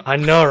 I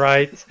know,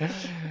 right?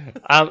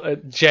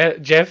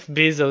 Jeff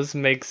Bezos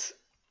makes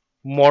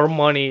more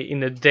money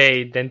in a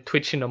day than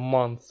Twitch in a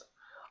month.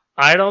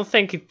 I don't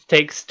think it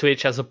takes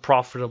Twitch as a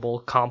profitable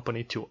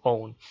company to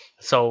own.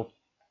 So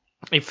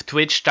if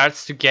Twitch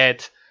starts to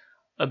get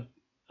a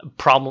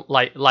problem,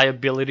 like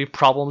liability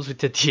problems with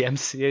the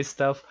DMCA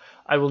stuff,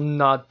 I will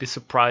not be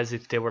surprised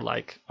if they were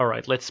like, all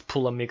right, let's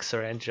pull a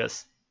Mixer and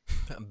just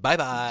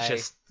bye.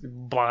 Just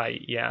buy,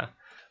 yeah.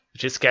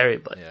 Which is scary,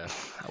 but Yeah.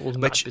 I will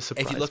not be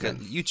surprised. If you look at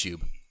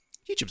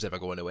YouTube's never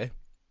going away.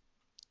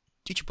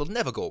 YouTube will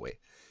never go away.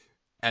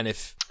 And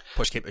if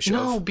push came to shove...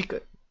 No,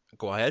 because...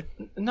 Go ahead.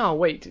 No,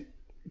 wait.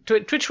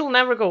 Twitch will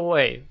never go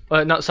away.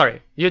 No,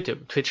 sorry.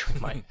 YouTube. Twitch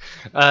might.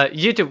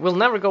 YouTube will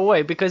never go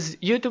away because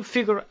YouTube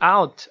figured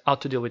out how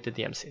to deal with the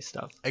DMC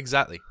stuff.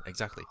 Exactly.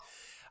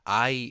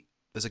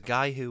 There's a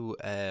guy who,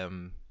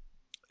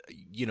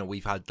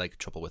 we've had, like,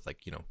 trouble with, like,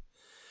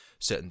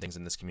 certain things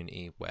in this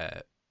community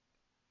where,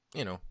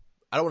 I don't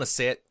want to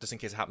say it just in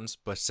case it happens,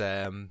 but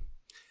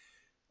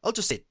I'll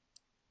just say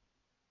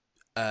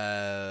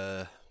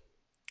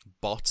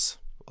bots.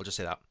 I'll just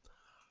say that.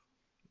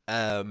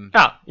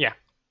 Yeah.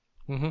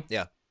 Mm-hmm.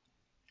 Yeah.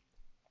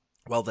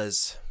 Well, there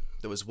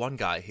was one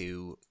guy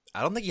who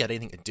I don't think he had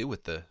anything to do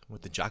with the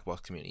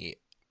Jackbox community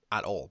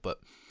at all, but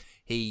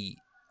he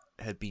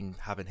had been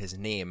having his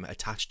name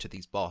attached to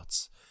these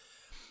bots,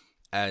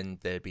 and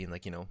they'd been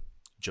like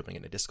jumping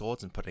into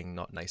Discords and putting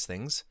not nice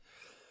things.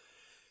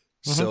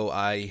 Mm-hmm. So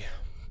I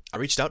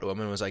reached out to him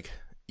and was like,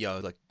 "Yo,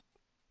 like,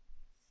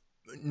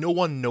 no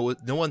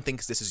one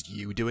thinks this is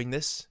you doing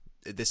this.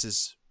 This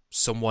is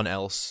someone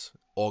else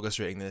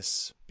orchestrating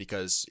this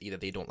because either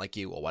they don't like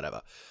you or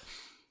whatever."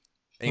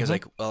 And he was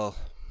like, "Well,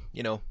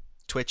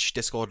 Twitch,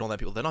 Discord, and all that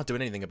people, they're not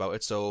doing anything about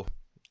it. So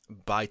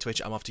by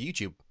Twitch, I'm off to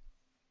YouTube."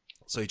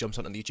 So he jumps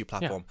onto the YouTube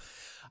platform.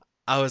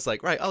 Yeah. I was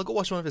like, right, I'll go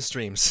watch one of his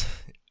streams.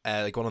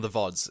 Like one of the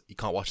VODs. You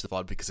can't watch the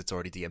VOD because it's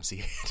already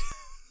DMCA'd.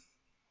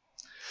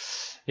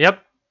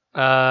 Yep.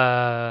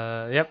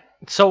 Yep.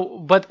 So,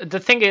 but the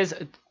thing is,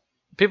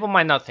 people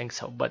might not think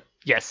so, but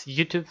yes,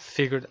 YouTube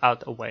figured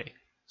out a way.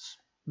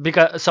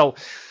 So,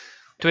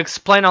 to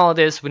explain all of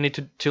this, we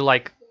need to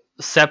like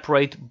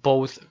separate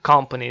both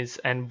companies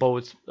and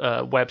both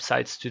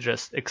websites to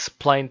just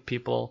explain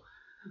people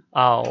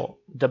how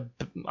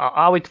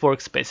it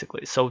works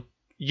basically. So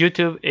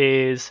YouTube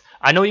is,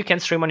 I know you can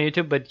stream on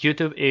YouTube, but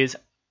YouTube is,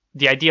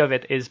 the idea of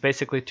it is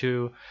basically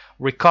to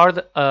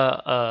record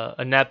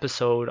an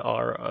episode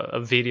or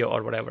a video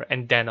or whatever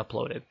and then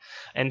upload it.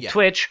 And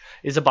Twitch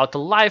is about the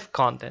live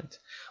content,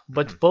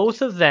 but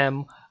both of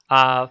them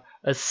are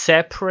a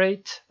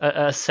separate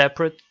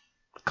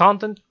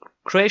content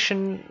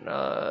creation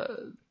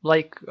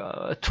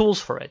tools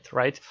for it,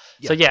 right?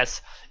 Yeah. So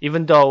yes,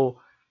 even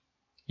though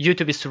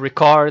YouTube is to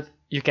record,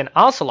 you can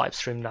also live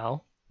stream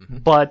now,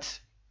 but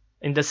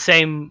in the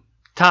same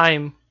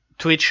time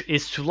Twitch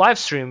is to live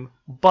stream,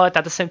 but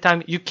at the same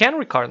time you can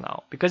record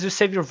now because you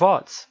save your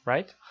VODs,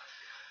 right?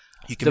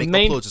 You can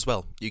make uploads as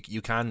well.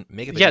 You can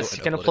make a video. Yes,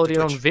 you can upload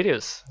your own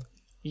videos.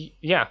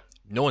 Yeah.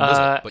 No one does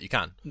it, but you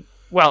can.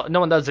 Well, no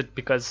one does it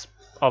because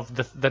of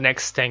the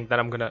next thing that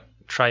I'm gonna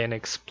try and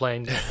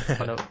explain.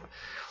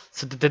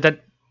 So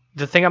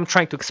the thing I'm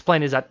trying to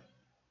explain is that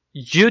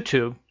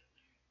YouTube,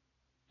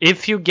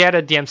 if you get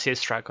a DMCA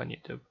strike on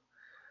YouTube,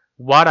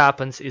 what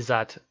happens is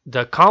that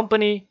the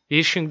company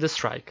issuing the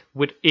strike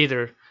would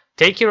either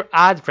take your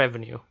ad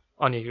revenue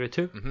on your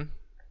YouTube,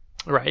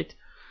 right,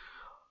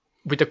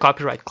 with a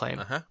copyright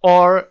claim,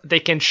 or they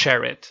can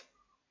share it.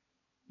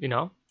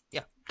 Yeah.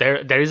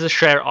 There is a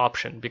share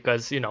option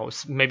because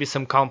maybe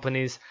some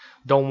companies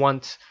don't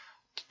want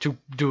to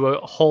do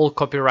a whole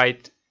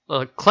copyright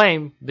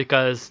claim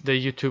because the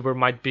YouTuber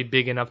might be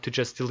big enough to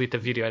just delete the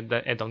video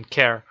and don't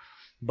care.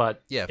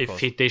 But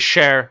if they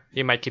share,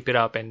 they might keep it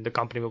up and the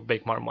company will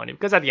make more money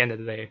because at the end of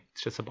the day,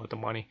 it's just about the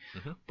money.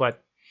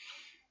 But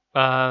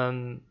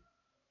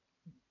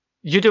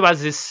YouTube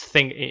has this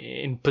thing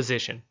in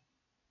position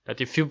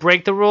that if you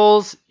break the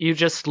rules, you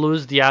just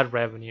lose the ad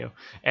revenue.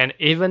 And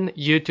even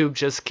YouTube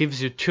just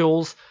gives you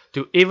tools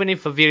to, even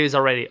if a video is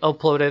already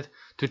uploaded,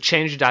 to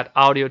change that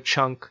audio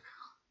chunk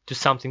to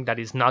something that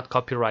is not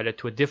copyrighted,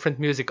 to a different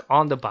music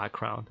on the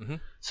background,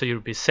 so you'll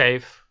be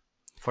safe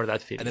for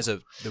that video. And there's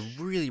the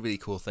really, really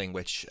cool thing,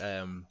 which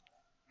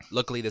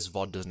luckily this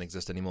VOD doesn't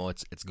exist anymore.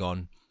 It's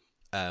gone.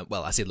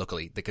 Well, I say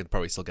luckily, they could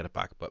probably still get it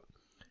back, but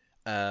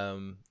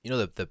the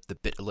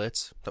bit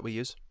alerts that we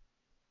use?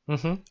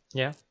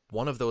 Yeah.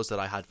 One of those that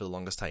I had for the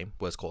longest time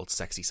was called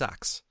Sexy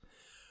Sax,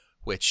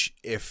 which,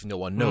 if no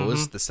one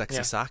knows, the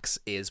Sexy Sax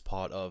is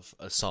part of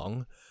a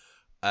song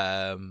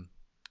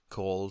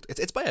called,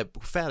 it's by a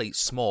fairly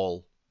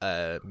small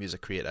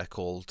music creator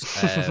called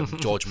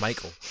George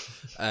Michael.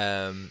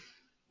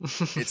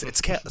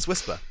 It's Careless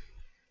Whisper.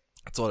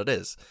 That's all it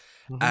is.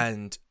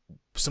 And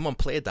someone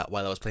played that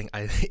while I was playing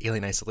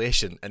Alien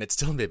Isolation, and it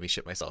still made me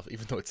shit myself,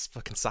 even though it's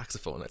fucking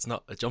saxophone. It's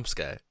not a jump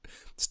scare.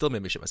 It still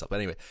made me shit myself. But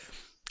anyway,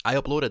 I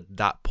uploaded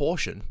that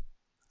portion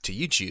to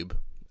YouTube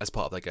as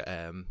part of like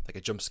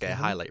a jump scare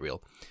highlight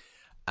reel,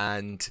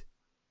 and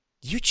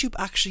YouTube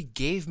actually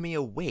gave me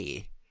a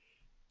way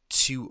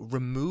to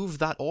remove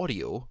that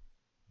audio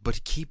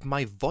but keep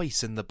my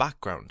voice in the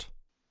background.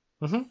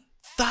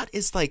 that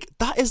is like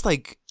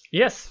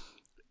Yes.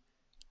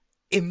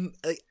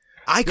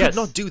 I could Yes.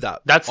 not do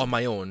that That's- on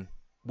my own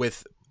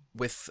with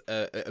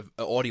a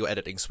audio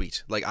editing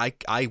suite. Like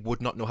I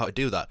would not know how to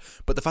do that.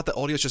 But the fact that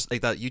audio is just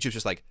like that, YouTube's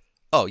just like,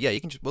 oh yeah,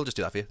 we'll just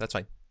do that for you. That's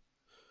fine.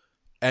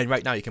 And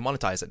right now you can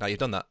monetize it. Now you've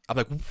done that. I'm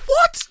like,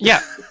 what?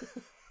 Yeah.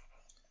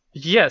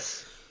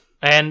 Yes.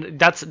 And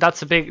that's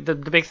the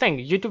big thing.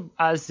 YouTube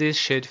has this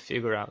shit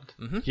figured out.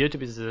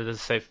 YouTube is the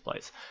safe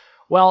place.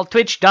 Well,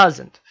 Twitch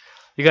doesn't.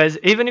 Because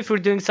even if you're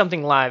doing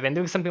something live, and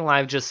doing something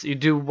live, just you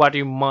do what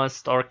you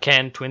must or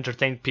can to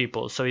entertain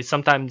people. So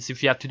sometimes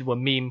if you have to do a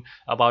meme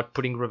about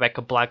putting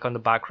Rebecca Black on the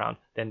background,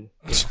 then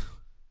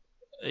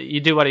you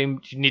do what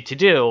you need to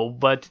do.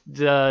 But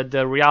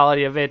the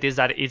reality of it is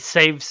that it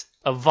saves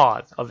a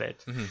VOD of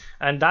it.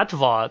 And that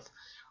VOD,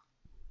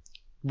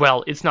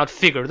 well, it's not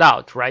figured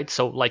out, right?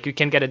 So like you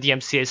can get a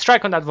DMCA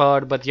strike on that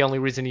VOD, but the only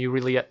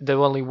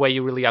way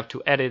you really have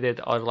to edit it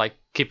or like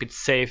keep it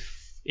safe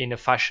in a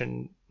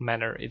fashion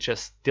manner, it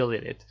just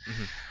delete it.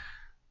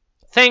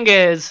 Thing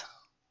is,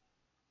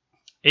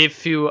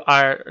 if you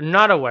are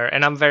not aware,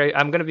 and I'm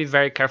going to be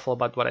very careful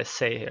about what I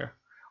say here,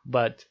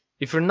 but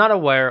if you're not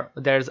aware,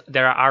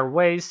 there are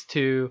ways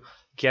to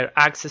get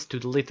access to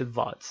deleted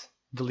VODs,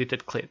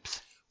 deleted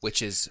clips,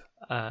 which is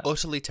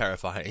utterly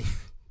terrifying.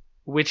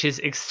 Which is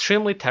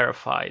extremely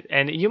terrifying.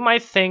 And you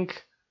might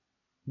think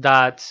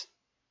that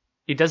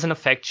it doesn't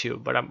affect you,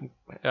 but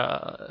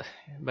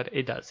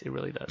it does. It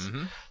really does.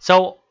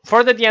 So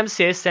for the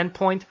DMCA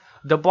standpoint,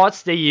 the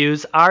bots they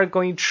use are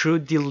going through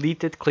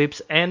deleted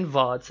clips and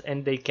VODs,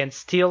 and they can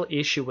still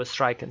issue a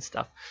strike and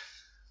stuff,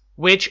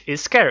 which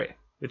is scary.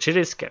 Which it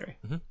is scary.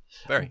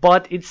 Very.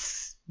 But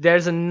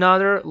there's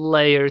another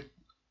layer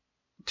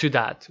to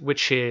that,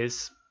 which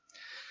is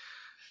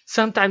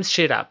sometimes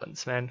shit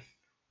happens, man.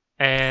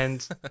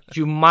 And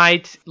you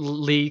might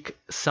leak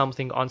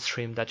something on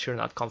stream that you're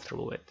not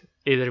comfortable with.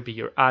 Either be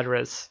your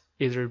address,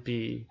 either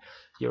be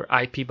your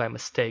IP by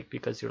mistake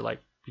because you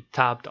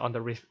tapped on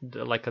the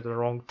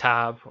wrong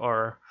tab,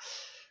 or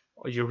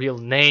your real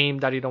name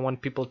that you don't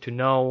want people to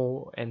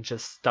know, and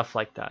just stuff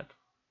like that.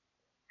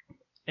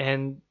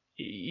 And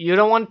you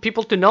don't want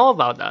people to know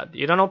about that.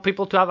 You don't want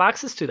people to have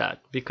access to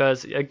that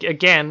because,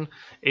 again,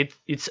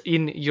 it's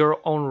in your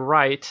own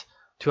right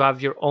to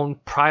have your own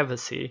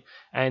privacy,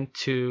 and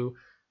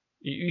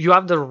you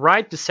have the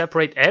right to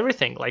separate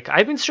everything. Like,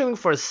 I've been streaming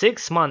for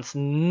 6 months.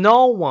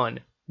 No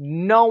one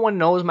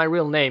knows my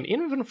real name.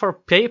 Even for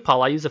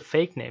PayPal, I use a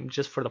fake name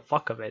just for the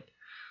fuck of it.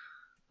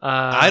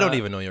 I don't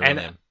even know your real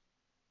name.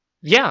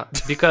 Yeah,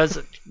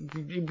 because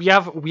we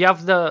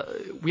have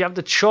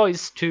the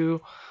choice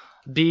to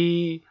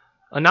be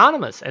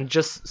anonymous and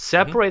just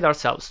separate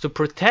ourselves, to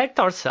protect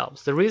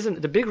ourselves. The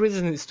big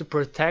reason is to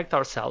protect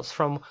ourselves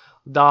from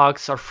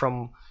dogs or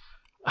from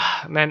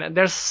man,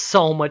 there's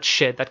so much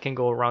shit that can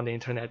go around the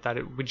internet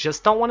that we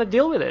just don't want to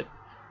deal with it.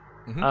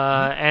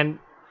 And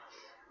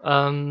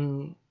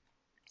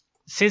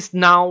since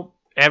now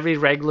every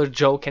regular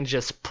Joe can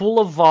just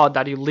pull a VOD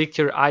that you leaked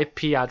your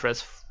IP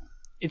address,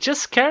 it's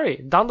just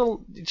scary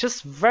it's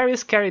just very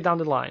scary down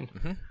the line.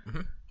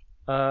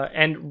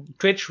 And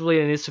Twitch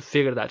really needs to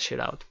figure that shit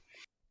out.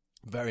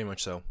 Very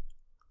much so.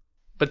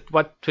 But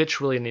what Twitch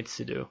really needs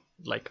to do,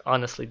 like,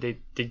 honestly,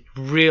 they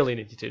really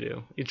need to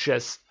do, it's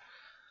just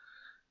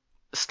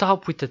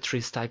stop with the three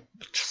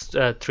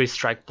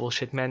strike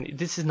bullshit, man.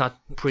 This is not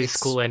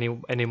preschool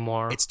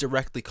anymore. It's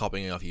directly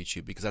copying off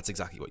YouTube, because that's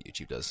exactly what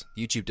YouTube does.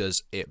 YouTube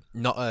does it,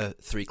 not a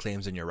 3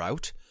 claims and you're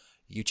out.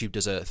 YouTube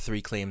does a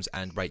 3 claims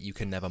and, right, you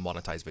can never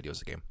monetize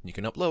videos again. You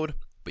can upload,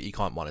 but you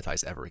can't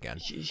monetize ever again.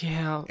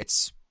 Yeah.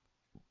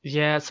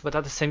 Yes, but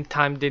at the same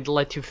time, they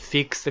let you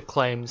fix the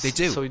claims. They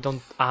do. So you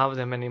don't have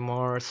them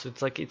anymore. So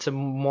it's like, it's a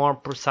more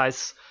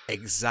precise...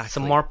 Exactly. It's a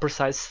more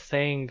precise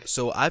thing.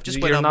 So I've just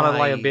You're not a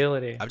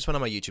liability. I've just went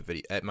on my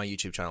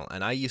YouTube channel,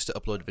 and I used to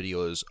upload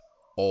videos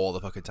all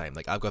the fucking time.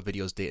 Like, I've got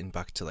videos dating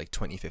back to like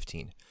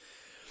 2015,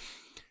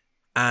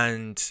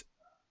 and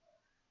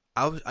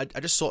I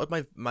just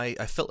sorted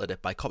I filtered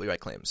it by copyright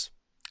claims,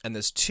 and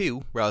there's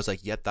 2 where I was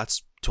like, yep,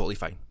 that's totally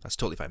fine. That's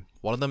totally fine.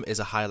 One of them is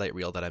a highlight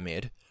reel that I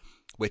made,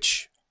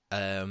 which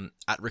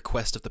at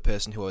request of the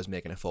person who I was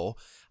making it for,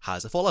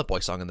 has a Fall Out Boy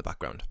song in the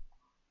background.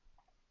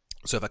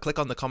 So if I click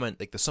on the comment,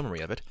 like the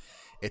summary of it,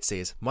 it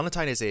says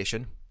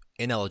monetization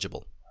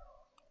ineligible.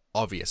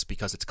 Obvious,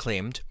 because it's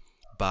claimed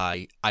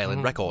by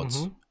Island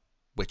Records,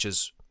 which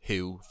is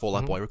who Fall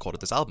Out Boy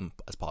recorded this album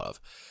as part of.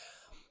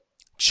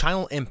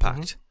 Channel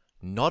impact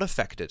not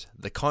affected.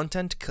 The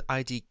content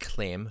ID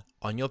claim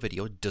on your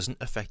video doesn't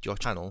affect your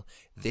channel.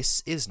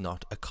 This is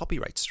not a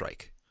copyright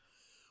strike,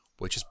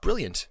 which is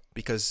brilliant,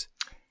 because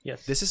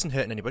yes, this isn't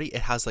hurting anybody.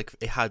 It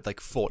had like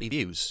 40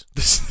 views.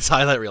 This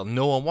highlight reel,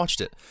 no one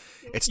watched it.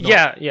 It's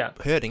not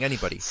hurting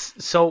anybody.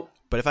 So,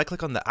 but if I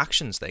click on the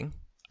actions thing,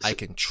 I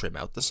can trim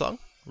out the song,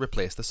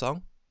 replace the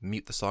song,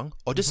 mute the song,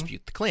 or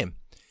dispute the claim,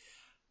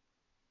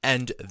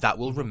 and that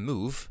will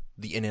remove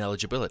the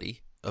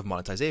ineligibility of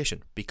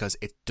monetization, because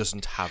it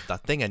doesn't have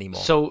that thing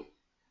anymore. So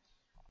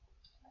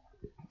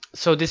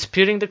So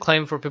disputing the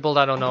claim, for people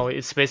that don't know,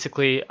 it's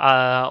basically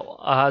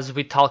as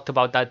we talked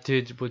about, that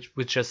dude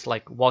with just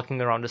like walking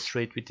around the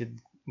street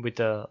with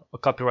a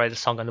copyrighted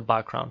song on the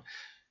background.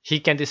 He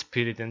can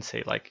dispute it and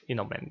say like,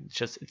 man,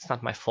 it's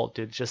not my fault,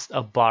 dude. Just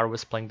a bar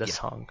was playing the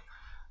song,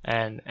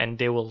 and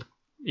they will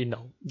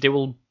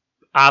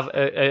have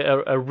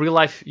a real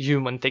life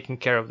human taking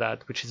care of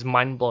that, which is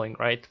mind blowing,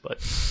 right?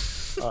 But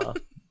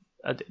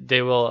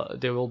they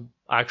will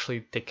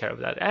actually take care of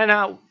that.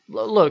 And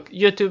look,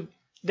 YouTube,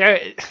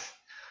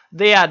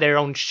 they had their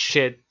own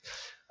shit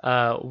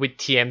with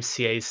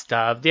TMCA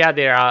stuff. They had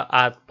their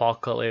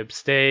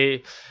apocalypse.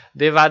 They've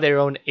had their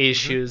own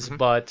issues,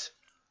 but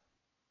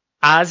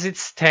as it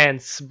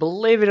stands,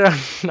 believe it or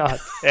not,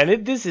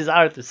 and this is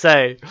hard to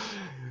say,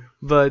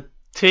 but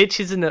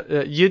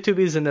YouTube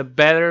is in a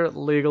better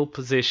legal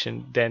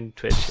position than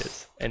Twitch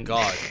is. And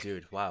God,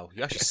 dude, wow,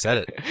 you actually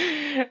said it.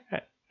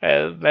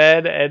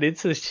 Man, and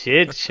it's a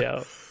shit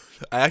show.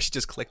 I actually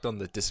just clicked on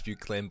the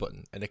dispute claim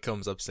button, and it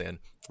comes up saying,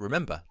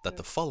 "Remember that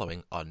the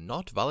following are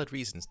not valid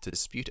reasons to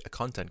dispute a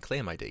content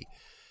claim ID.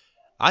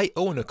 I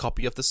own a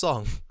copy of the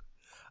song.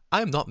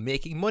 I am not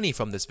making money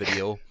from this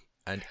video,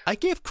 and I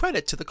gave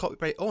credit to the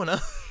copyright owner."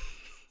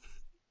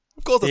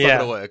 Of course, that's not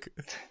gonna work.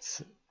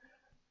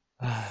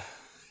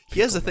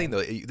 Here's the thing,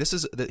 though.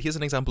 Here's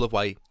an example of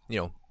why,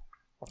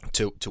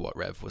 to what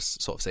Rev was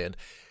sort of saying,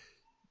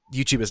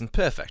 YouTube isn't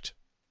perfect.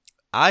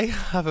 I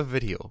have a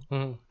video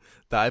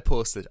that I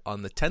posted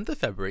on the 10th of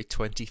February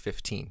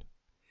 2015.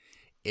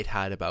 It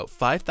had about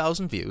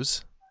 5,000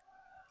 views,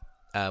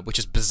 which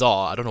is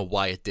bizarre. I don't know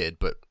why it did,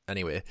 but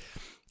anyway,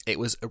 it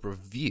was a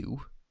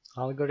review.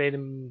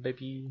 Algorithm,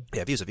 baby.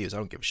 Yeah, views are views. I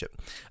don't give a shit.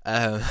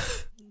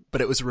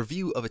 But it was a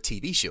review of a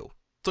TV show.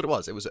 That's what it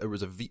was. It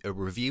was a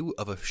review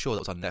of a show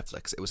that was on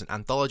Netflix. It was an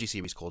anthology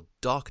series called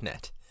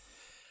Darknet.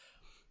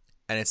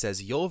 And it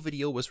says, your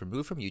video was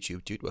removed from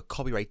YouTube due to a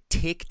copyright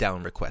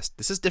takedown request.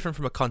 This is different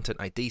from a content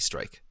ID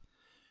strike.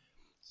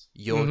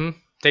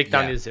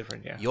 Takedown is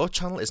different, yeah. Your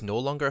channel is no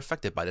longer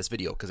affected by this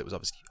video because it was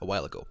obviously a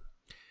while ago.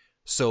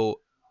 So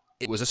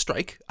it was a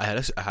strike. I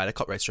had a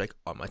copyright strike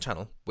on my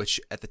channel,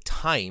 which at the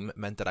time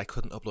meant that I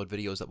couldn't upload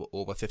videos that were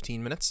over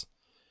 15 minutes,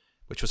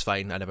 which was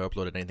fine. I never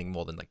uploaded anything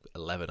more than like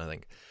 11, I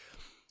think.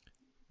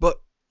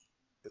 But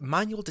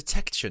manual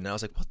detection, I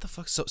was like, what the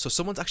fuck? So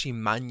someone's actually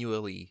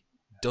manually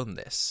done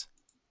this.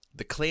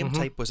 The claim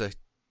type was a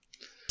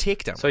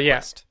takedown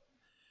request.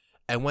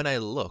 Yeah. And when I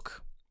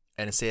look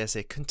and I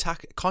say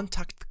contact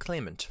the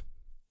claimant,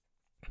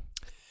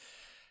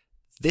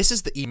 this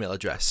is the email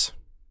address.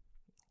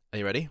 Are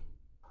you ready?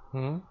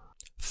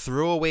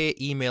 Throwaway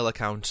email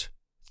account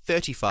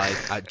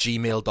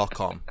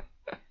 35@gmail.com.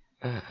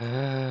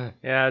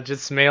 Yeah,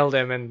 just mail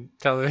them and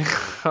tell them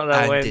how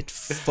that went. And it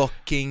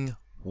fucking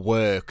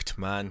worked,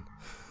 man.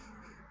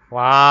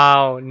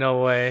 Wow,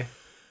 no way.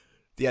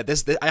 Yeah,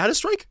 I had a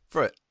strike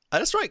for it. I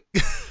had a strike.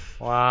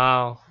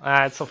 Wow,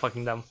 it's so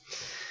fucking dumb.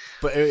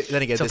 But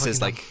then again, this is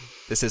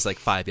like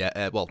 5 years,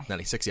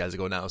 nearly 6 years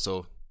ago now.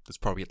 So it's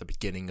probably at the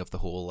beginning of the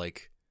whole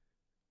like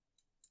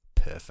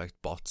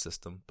perfect bot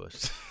system.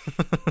 But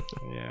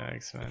yeah,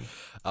 thanks, man.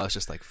 I was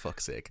just like,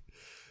 fuck's sake.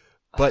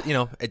 But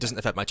it doesn't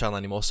affect my channel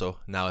anymore. So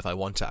now, if I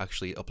want to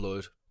actually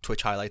upload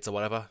Twitch highlights or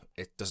whatever,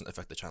 it doesn't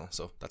affect the channel.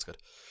 So that's good.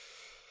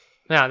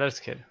 Yeah, that's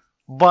good.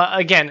 But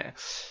again,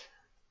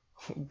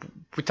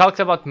 we talked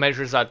about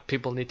measures that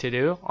people need to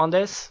do on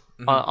this,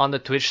 on the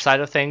Twitch side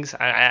of things,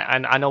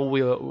 and I know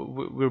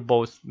we're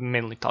both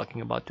mainly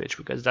talking about Twitch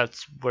because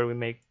that's where we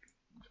make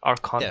our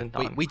content.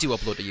 Yeah, we do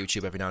upload to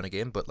YouTube every now and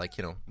again, but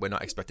we're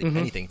not expecting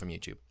anything from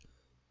YouTube.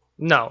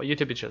 No,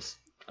 YouTube is just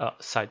a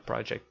side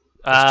project.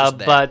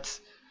 But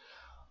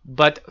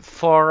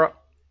for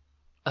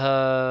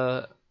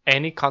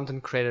any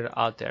content creator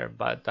out there,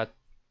 but that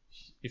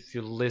if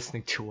you're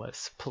listening to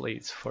us,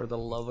 please, for the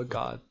love of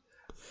God,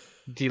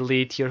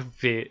 delete your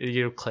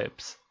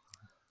clips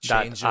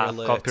that have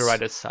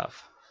copyrighted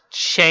stuff.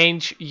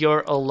 Change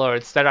your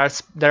alerts.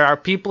 There are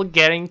people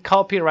getting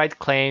copyright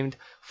claimed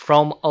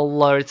from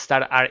alerts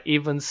that are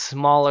even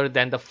smaller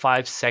than the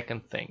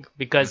 5-second thing,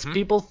 because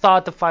people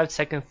thought the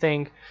 5-second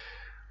thing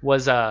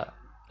was a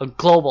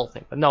global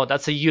thing, but no,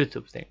 that's a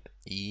YouTube thing.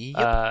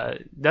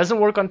 Yep. Doesn't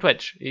work on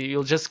Twitch.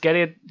 You'll just get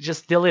it,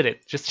 just delete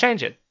it, just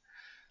change it.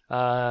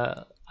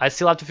 I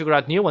still have to figure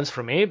out new ones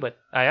for me, but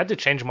I had to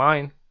change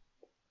mine.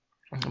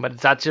 But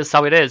that's just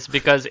how it is,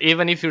 because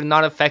even if you're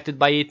not affected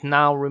by it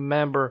now,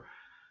 remember,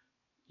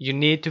 you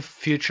need to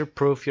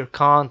future-proof your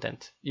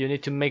content. You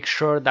need to make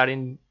sure that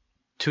in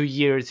 2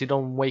 years you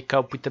don't wake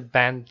up with a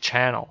banned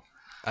channel.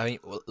 I mean,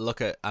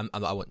 look at, I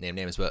won't name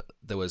names, but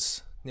there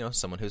was,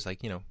 someone who's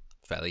like,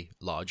 fairly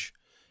large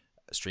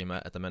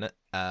streamer at the minute,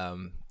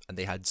 and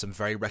they had some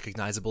very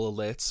recognizable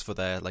alerts for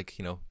their,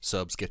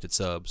 subs, gifted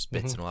subs,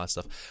 bits, and all that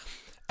stuff.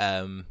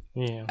 And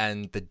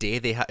the day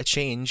they had to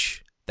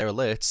change their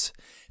alerts,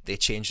 they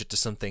changed it to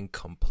something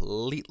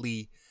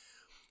completely,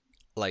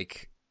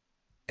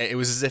 it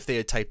was as if they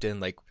had typed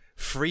in,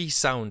 free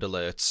sound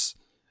alerts,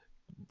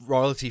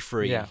 royalty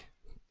free,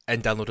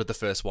 and downloaded the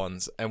first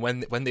ones. And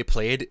when they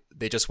played,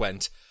 they just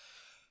went,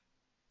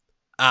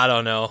 I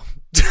don't know.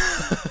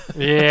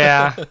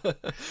 Yeah.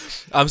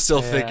 I'm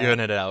still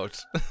figuring it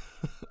out.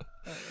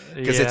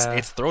 Because Yeah.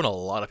 it's thrown a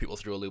lot of people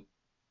through a loop.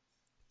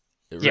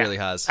 It really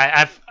has.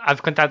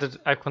 I've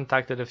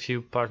contacted a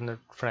few partner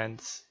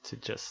friends to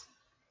just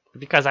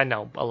because I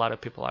know a lot of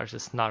people are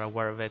just not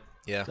aware of it.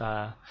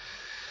 Yeah.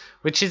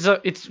 Which is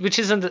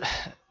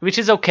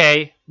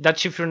okay.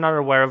 That's if you're not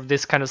aware of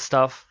this kind of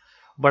stuff.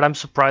 But I'm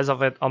surprised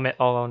of it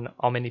on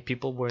how many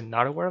people were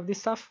not aware of this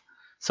stuff.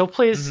 So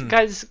please,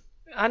 guys,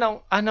 I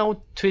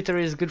know Twitter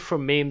is good for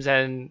memes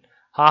and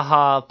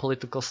haha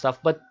political stuff,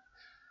 but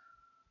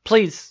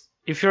please,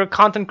 if you're a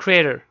content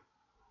creator,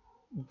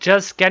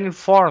 just get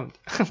informed.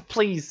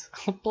 Please,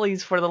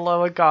 for the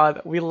love of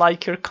God, we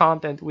like your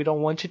content. We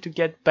don't want you to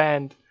get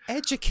banned.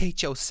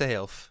 Educate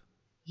yourself.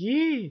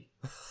 Yee.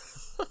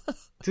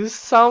 Do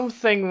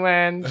something,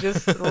 man.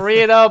 Just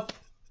read up.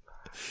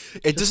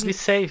 It Just doesn't be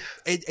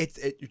safe.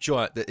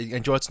 Joe,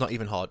 it's not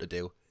even hard to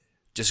do.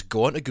 Just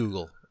go onto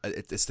Google.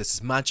 It's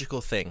this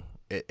magical thing.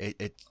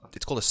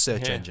 It's called a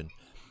search engine.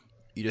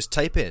 You just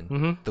type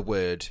in the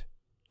word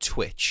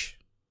Twitch,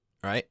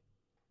 right?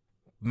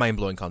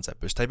 Mind-blowing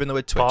concept. Just type in the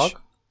word Twitch,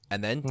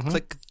 and then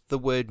click the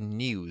word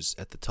news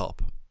at the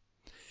top.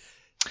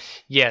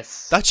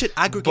 Yes. That shit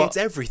aggregates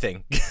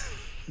everything.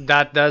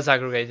 That does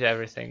aggregate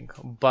everything,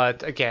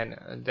 but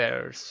again,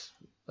 there's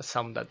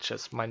some that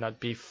just might not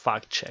be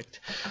fact-checked.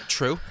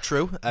 True.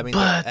 I mean,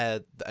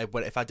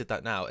 if I did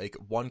that now,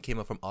 one came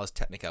up from Ars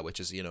Technica, which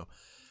is,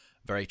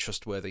 very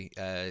trustworthy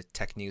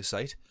tech news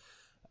site.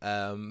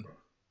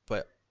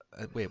 But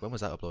wait, when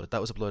was that uploaded?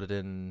 That was uploaded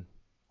in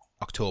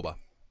October.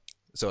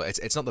 So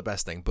it's not the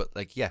best thing, but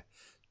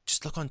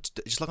just look on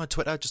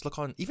Twitter, just look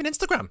on even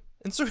Instagram.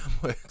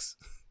 Instagram works.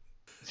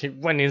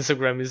 When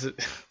Instagram is,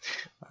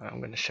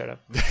 I'm gonna shut up.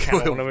 I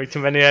don't want to make too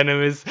many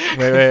enemies.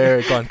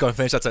 Wait, go on,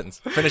 finish that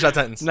sentence.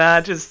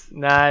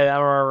 I'm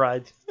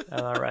alright.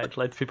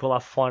 Let people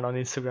have fun on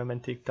Instagram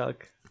and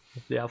TikTok.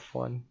 If they have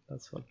fun,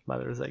 that's what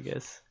matters, I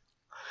guess.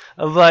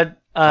 But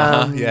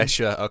yeah,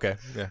 sure, okay,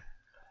 yeah.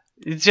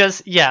 It's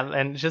just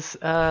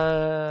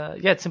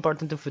it's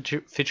important to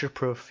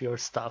feature-proof your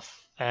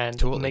stuff and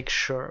make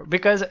sure,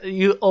 because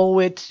you owe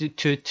it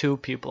to two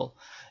people.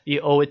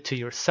 You owe it to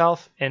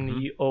yourself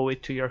and you owe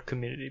it to your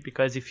community,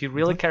 because if you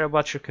really care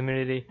about your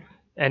community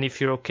and if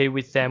you're okay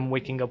with them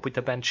waking up with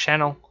a banned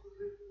channel,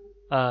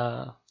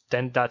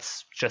 then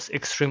that's just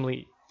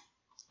extremely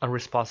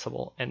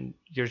irresponsible and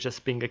you're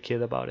just being a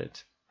kid about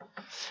it.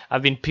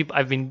 I've been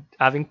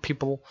having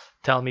people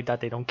tell me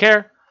that they don't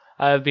care.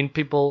 I've been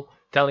people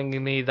telling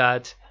me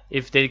that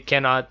if they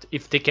can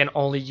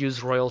only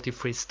use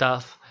royalty-free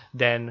stuff,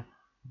 then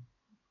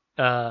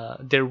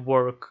their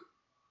work,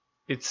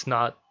 it's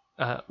not.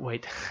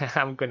 Wait,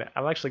 I'm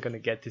actually gonna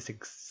get this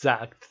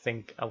exact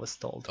thing I was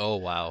told. Oh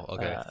wow,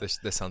 okay, this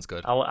sounds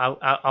good.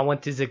 I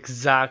want this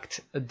exact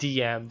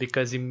DM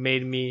because it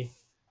made me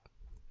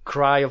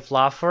cry of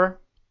laughter,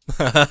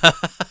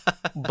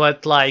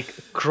 but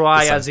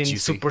cry as in juicy.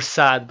 Super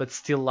sad, but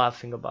still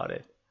laughing about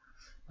it.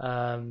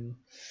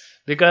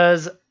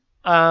 Because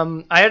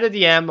I had a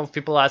DM of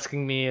people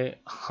asking me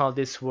how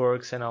this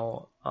works and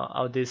how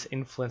this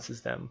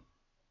influences them.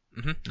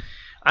 Mm-hmm.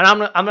 And I'm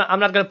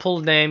not gonna pull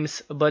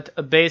names,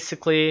 but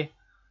basically,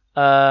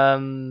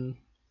 they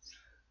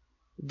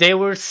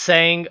were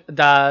saying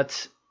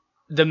that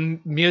the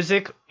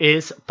music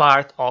is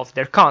part of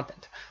their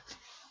content,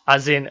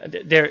 as in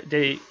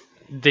they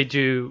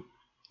do.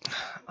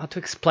 How to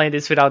explain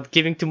this without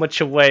giving too much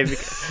away?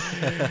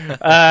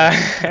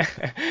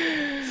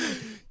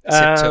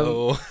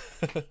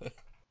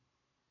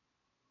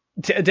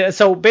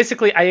 So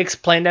basically, I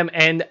explained them,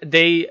 and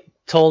they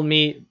told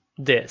me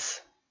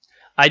this.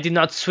 I did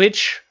not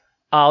switch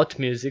out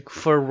music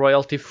for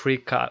royalty-free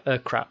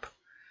crap.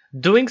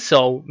 Doing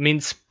so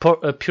means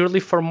purely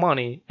for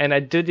money, and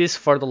I do this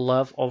for the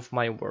love of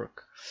my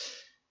work.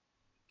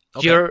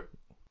 Okay. You're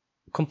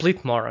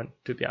complete moron,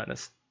 to be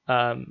honest.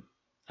 I'm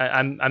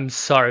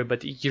sorry,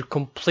 but you're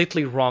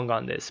completely wrong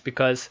on this,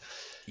 because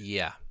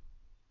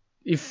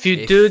if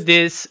you do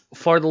this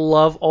for the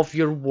love of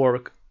your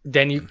work,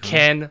 then you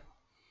can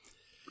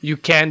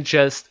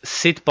just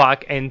sit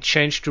back and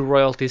change to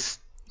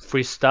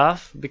royalties-free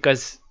stuff,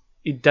 because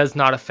it does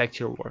not affect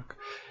your work.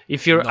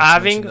 If you're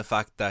having the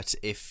fact that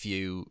if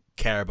you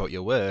care about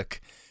your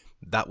work,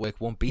 that work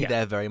won't be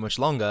there very much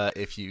longer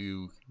if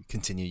you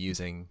continue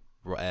using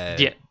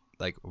royalty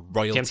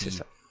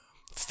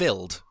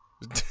filled.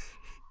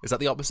 Is that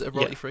the opposite of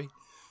royalty free?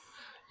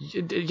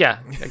 Yeah,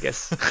 I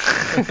guess.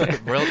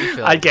 Royalty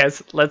filled. I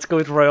guess let's go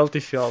with royalty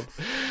filled.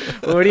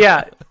 But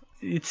yeah,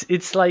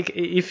 it's like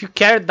if you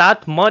care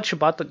that much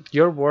about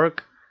your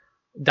work,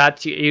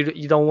 that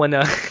you don't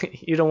wanna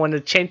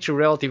change to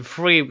royalty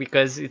free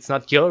because it's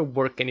not your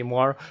work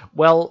anymore.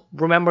 Well,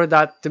 remember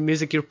that the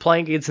music you're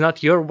playing, it's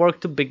not your work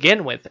to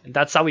begin with.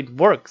 That's how it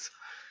works.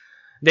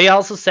 They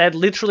also said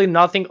literally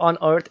nothing on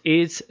earth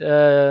is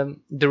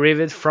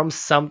derived from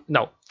some.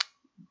 No.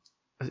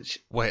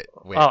 Wait.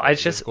 Oh, I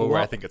just. Go where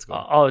I think it's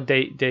going. Oh,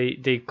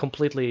 they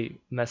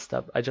completely messed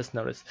up. I just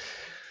noticed.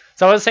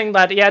 So I was saying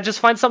that, yeah, just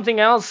find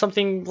something else,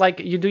 something like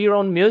you do your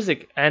own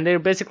music. And they're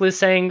basically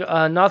saying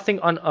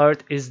nothing on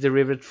earth is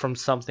derived from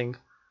something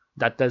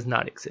that does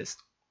not exist.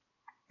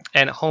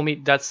 And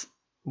homie, that's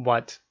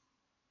what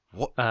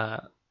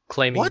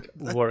claiming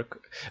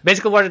work.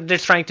 Basically, what they're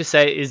trying to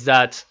say is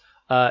that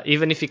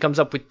even if he comes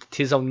up with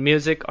his own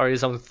music or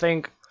his own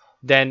thing,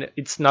 then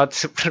it's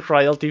not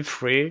royalty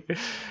free.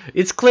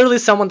 It's clearly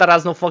someone that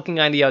has no fucking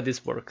idea how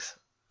this works.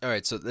 All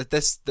right, so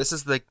this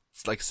is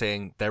like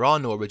saying there are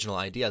no original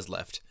ideas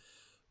left,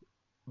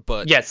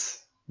 but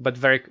yes, but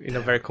in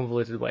a very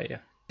convoluted way. Yeah.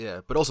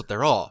 Yeah, but also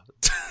there are.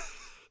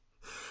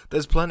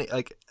 There's plenty.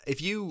 Like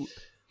if you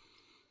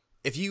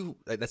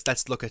like,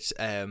 let's look at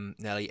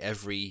nearly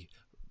every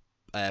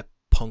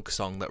punk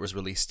song that was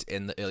released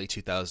in the early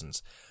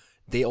 2000s.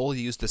 They all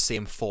use the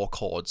same 4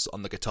 chords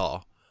on the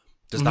guitar.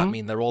 Does that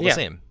mean they're all the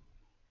same?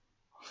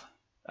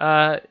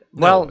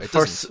 Well,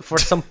 for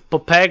some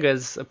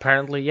Popegas,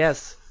 apparently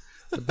yes.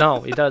 But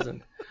no, it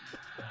doesn't.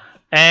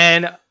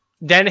 And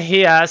then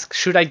he asked,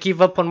 should I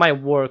give up on my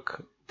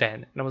work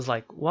then? And I was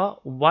like, well,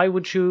 why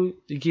would you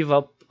give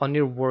up on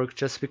your work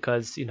just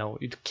because, you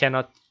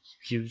cannot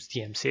use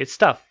DMCA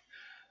stuff?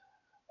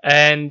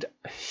 And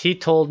he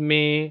told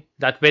me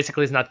that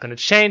basically he's not going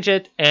to change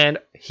it. And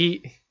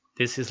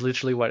this is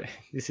literally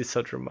this is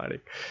so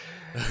dramatic.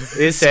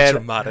 He said,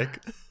 dramatic.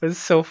 It's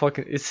so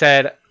fucking, it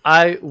said,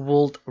 I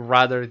would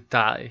rather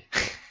die.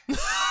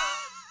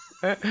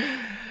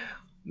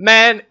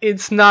 Man,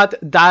 it's not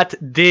that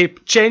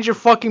deep. Change your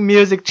fucking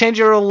music, change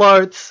your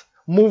alerts,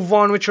 move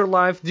on with your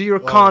life, do your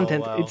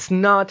content. Wow. It's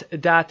not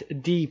that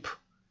deep.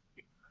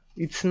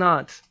 It's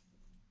not.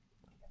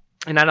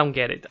 And I don't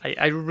get it.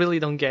 I really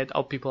don't get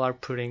how people are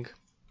putting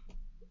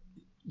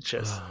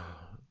just...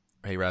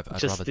 Hey Rev,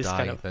 I'd rather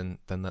die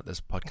than let this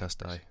podcast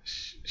die.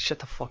 Shut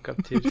the fuck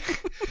up, dude.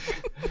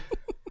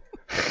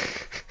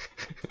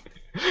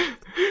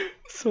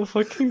 So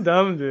fucking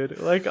dumb, dude.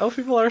 Like, how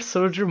people are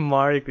so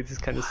dramatic with this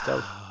kind of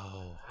stuff.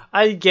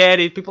 I get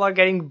it. People are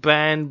getting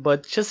banned,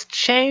 but just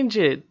change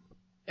it.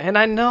 And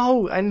I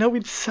know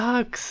it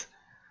sucks.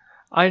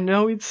 I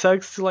know it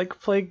sucks to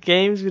like play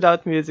games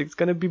without music. It's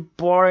gonna be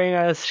boring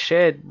as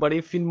shit. But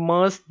if it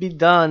must be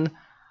done,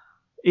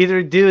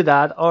 either do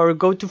that or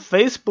go to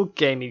Facebook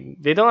gaming.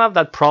 They don't have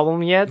that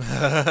problem yet.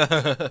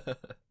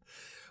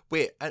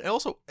 Wait, and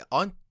also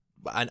I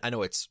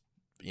know it's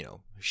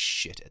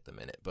shit at the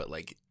minute, but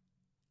like,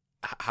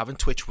 haven't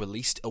Twitch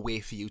released a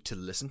way for you to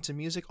listen to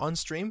music on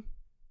stream?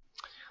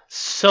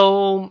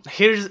 So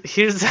here's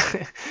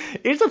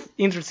an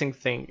interesting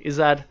thing is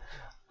that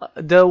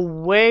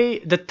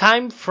the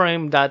time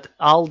frame that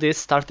all this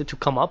started to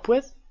come up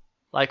with,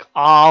 like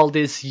all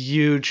this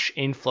huge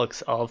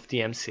influx of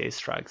DMCA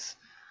strikes,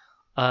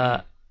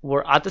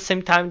 were at the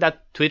same time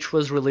that Twitch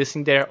was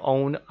releasing their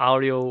own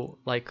audio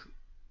like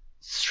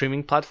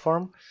streaming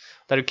platform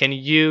that you can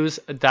use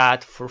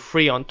that for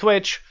free on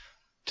Twitch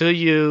to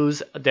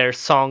use their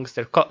songs,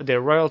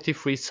 their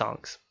royalty-free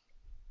songs.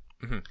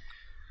 Mm-hmm.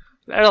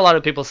 There are a lot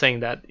of people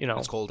saying that,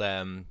 It's called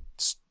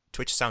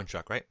Twitch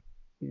Soundtrack, right?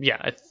 Yeah,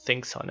 I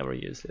think so. I never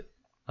used it.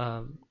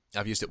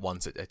 I've used it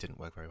once. It didn't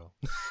work very well.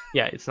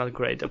 Yeah, it's not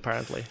great,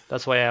 apparently.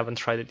 That's why I haven't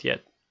tried it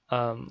yet.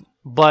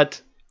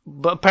 But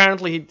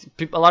apparently,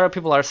 a lot of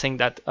people are saying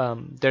that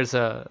there's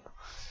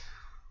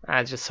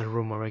just a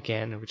rumor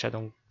again, which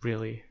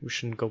we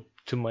shouldn't go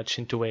too much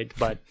into it,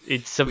 but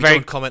it's we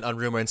don't comment on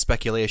rumor and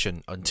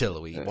speculation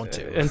until we want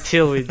to.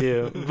 Until we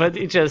do. But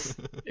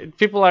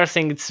people are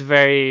saying it's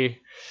the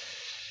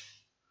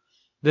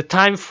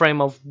time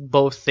frame of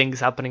both things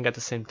happening at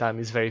the same time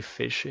is very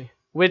fishy,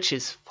 which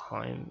is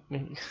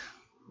fine.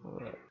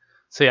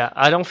 So yeah,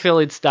 I don't feel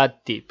it's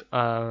that deep.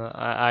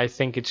 I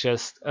think it's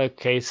just a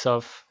case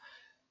of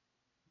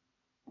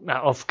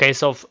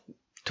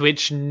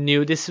Twitch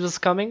knew this was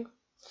coming.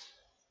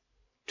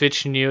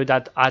 Twitch knew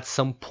that at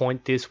some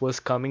point this was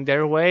coming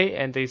their way,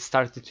 and they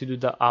started to do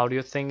the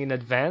audio thing in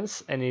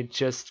advance, and it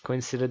just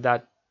coincided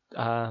that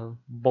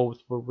both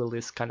were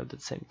released kind of at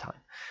the same time.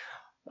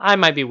 I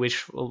might be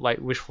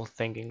wishful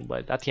thinking,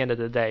 but at the end of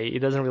the day, it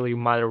doesn't really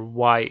matter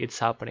why it's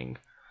happening.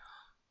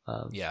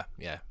 Yeah.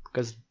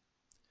 Because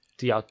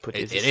the output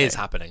it is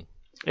happening.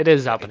 It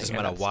is happening. It doesn't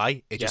matter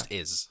why. It just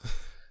is.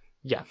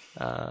 Yeah,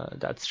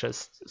 that's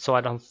just so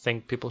I don't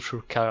think people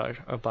should care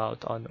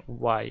about on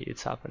why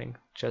it's happening,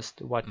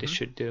 just what they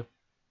should do.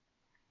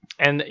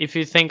 And if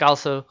you think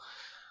also,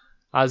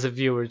 as a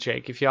viewer,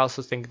 Jake, if you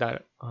also think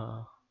that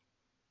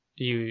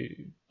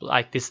you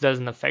like this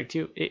doesn't affect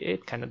you,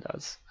 it kind of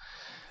does.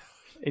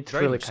 It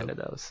very really kind of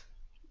does.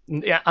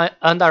 Yeah,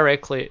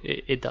 indirectly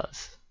it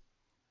does.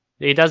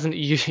 It doesn't.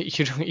 You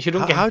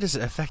don't get. How does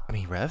it affect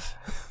me, Rev?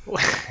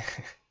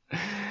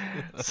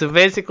 So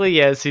basically,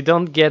 yes, you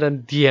don't get a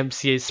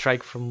DMCA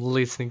strike from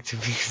listening to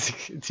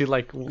music, to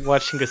like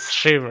watching a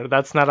streamer.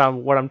 That's not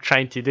what I'm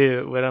trying to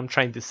do, what I'm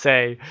trying to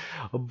say.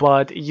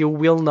 But you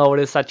will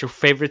notice that your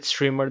favorite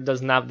streamer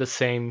doesn't have the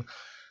same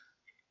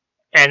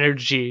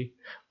energy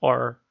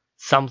or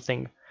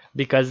something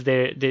because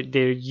they're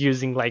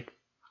using like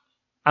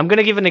I'm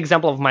gonna give an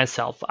example of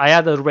myself. I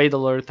had a raid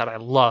alert that I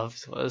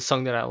loved, a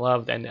song that I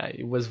loved, and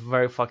it was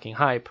very fucking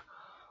hype.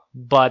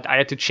 But I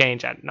had to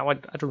change it. Now I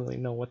don't really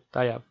know what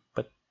I have,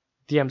 but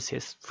DMC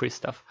is free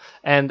stuff,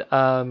 and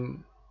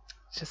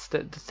just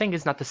the thing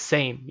is not the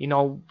same. You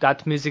know,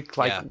 that music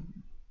like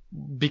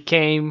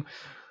became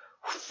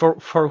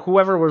for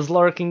whoever was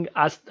lurking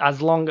as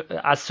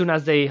soon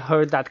as they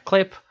heard that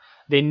clip,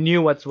 they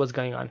knew what was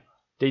going on.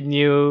 They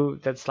knew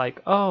that's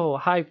like, oh,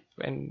 hype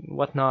and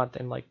whatnot,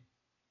 and like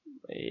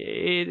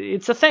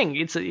it's a thing.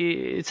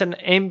 It's an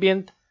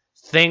ambient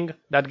thing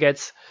that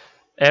gets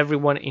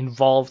everyone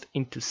involved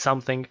into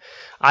something.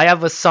 I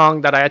have a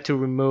song that I had to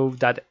remove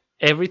that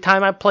every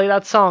time I play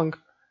that song,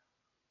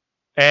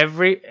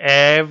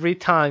 every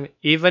time,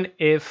 even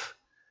if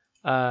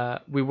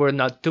we were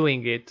not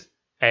doing it,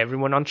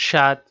 everyone on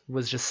chat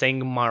was just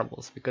saying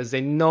Marbles because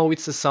they know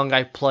it's a song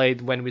I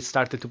played when we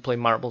started to play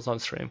Marbles on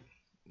stream.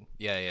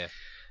 Yeah.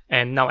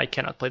 And now I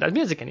cannot play that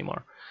music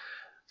anymore.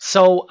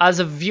 So as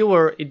a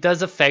viewer, it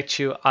does affect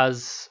you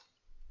as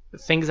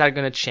things are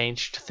going to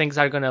change. Things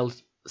are going to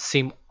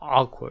seem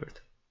awkward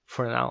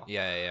for now.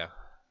 Yeah.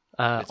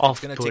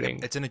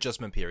 Off-putting. It's an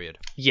adjustment period.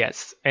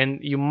 Yes, and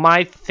you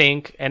might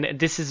think, and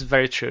this is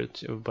very true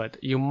too, but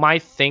you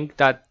might think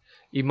that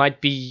it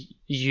might be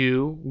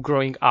you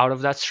growing out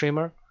of that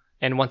streamer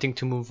and wanting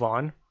to move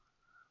on,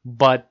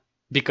 but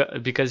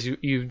because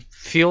you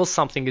feel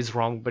something is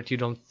wrong, but you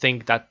don't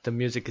think that the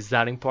music is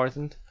that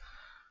important,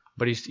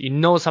 but you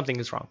know something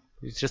is wrong.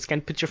 You just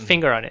can't put your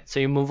finger on it, so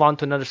you move on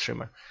to another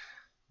streamer.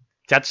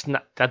 That's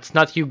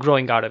not you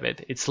growing out of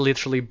it. It's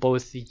literally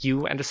both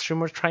you and the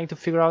streamer trying to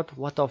figure out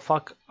what the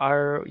fuck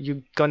are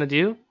you gonna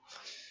do,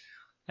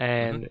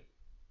 and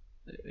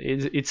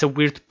it's a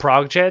weird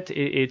project.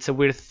 It's a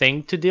weird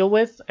thing to deal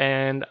with,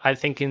 and I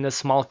think in a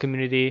small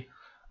community,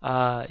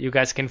 you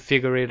guys can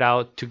figure it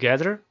out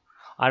together.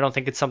 I don't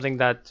think it's something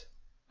that,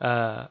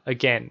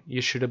 again,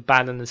 you should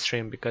abandon the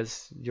stream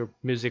because your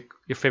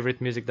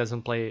favorite music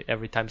doesn't play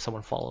every time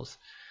someone follows.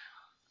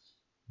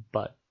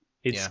 But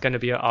it's going to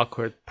be an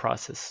awkward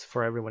process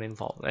for everyone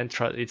involved, and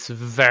it's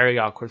very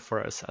awkward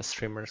for us as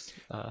streamers.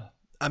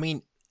 I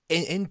mean,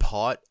 in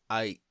part,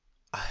 I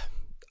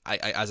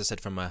as I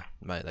said from my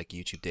like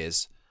YouTube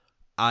days,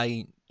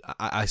 I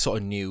sort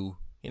of knew,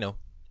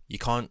 you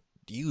can't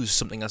use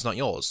something that's not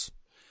yours.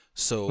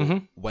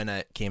 So when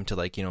it came to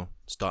like,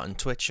 starting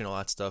Twitch and all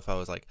that stuff, I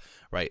was like,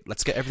 right,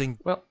 let's get everything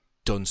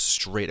done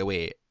straight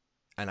away.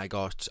 And I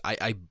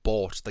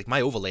bought, like,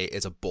 my overlay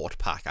is a bought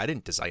pack. I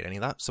didn't design any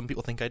of that. Some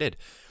people think I did.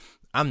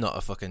 I'm not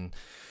a fucking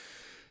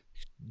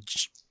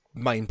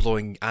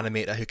mind-blowing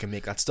animator who can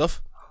make that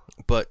stuff.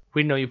 But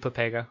we know you,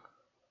 Pepega.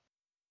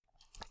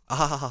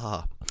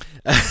 I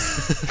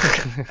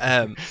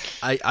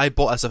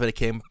bought that stuff and it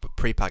came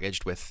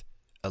pre-packaged with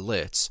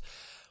alerts.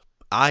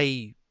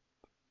 I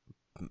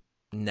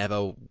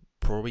never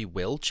probably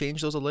will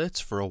change those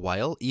alerts for a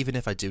while. Even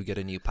if I do get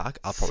a new pack,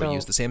 I'll probably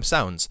use the same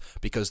sounds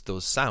because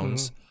those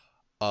sounds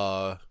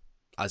are,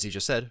 as you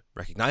just said,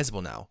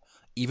 recognizable now.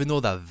 Even though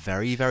they're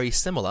very, very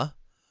similar,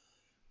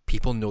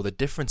 people know the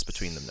difference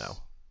between them now.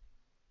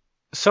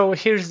 So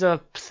here's the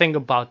thing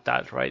about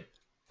that, right?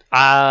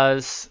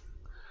 When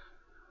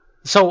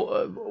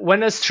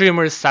a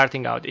streamer is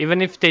starting out,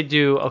 even if they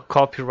do a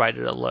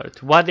copyrighted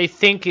alert, what they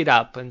think it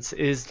happens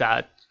is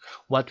that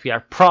what we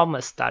are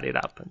promised that it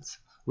happens,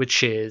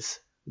 which is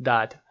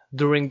that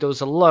during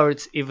those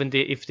alerts, even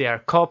if they are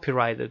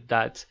copyrighted,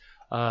 that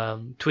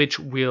Twitch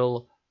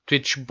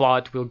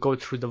bot will go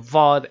through the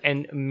VOD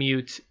and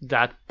mute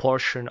that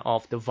portion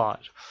of the VOD,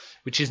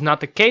 which is not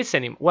the case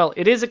anymore. Well,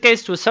 it is a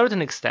case to a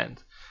certain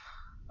extent,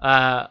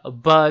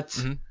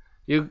 but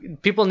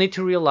people need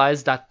to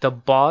realize that the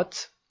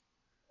bot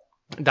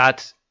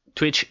that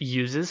Twitch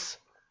uses,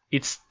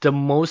 it's the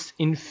most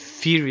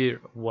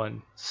inferior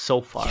one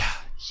so far. Yeah.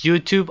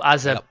 YouTube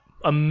has an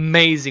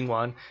amazing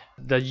one.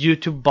 The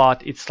YouTube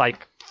bot, it's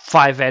like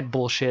 5-head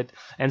bullshit,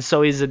 and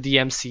so is the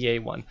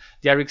DMCA one.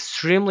 They are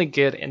extremely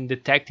good in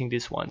detecting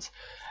these ones.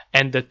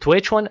 And the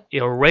Twitch one,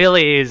 it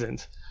really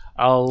isn't.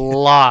 A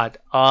lot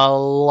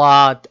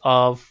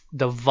of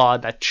the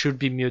VOD that should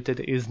be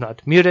muted is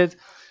not muted.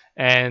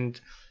 And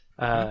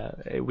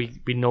we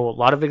know a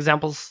lot of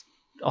examples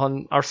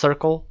on our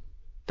circle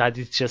that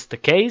it's just the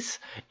case.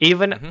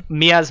 Even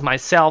me as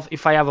myself,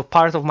 if I have a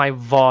part of my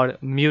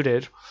VOD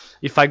muted,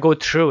 if I go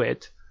through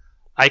it,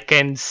 I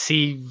can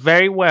see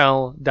very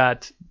well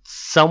that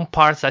some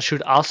parts that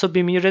should also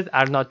be muted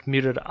are not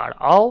muted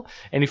at all.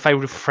 And if I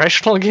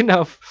refresh long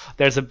enough,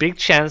 there's a big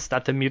chance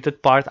that the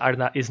muted part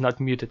is not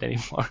muted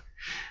anymore.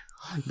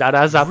 That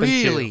has happened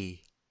too.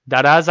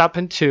 That has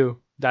happened too.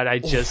 That I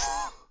just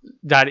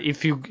that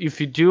if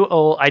you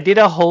do I did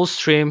a whole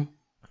stream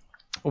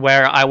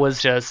where I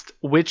was just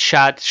with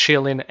chat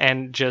chilling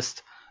and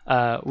just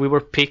we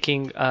were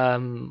picking a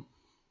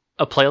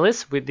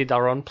playlist. We did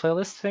our own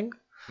playlist thing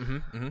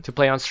to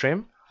play on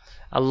stream.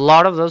 A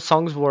lot of those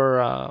songs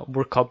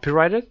were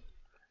copyrighted,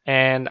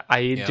 and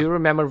I do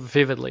remember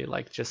vividly,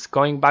 like just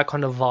going back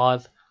on the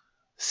VOD,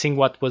 seeing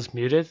what was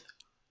muted.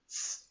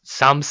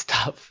 Some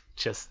stuff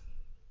just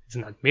it's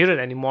not muted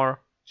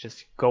anymore.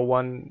 Just go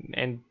on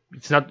and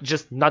it's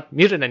not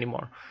muted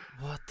anymore.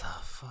 What the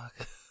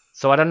fuck?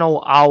 So I don't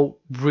know how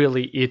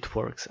really it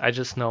works. I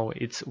just know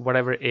it's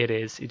whatever it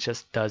is, it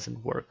just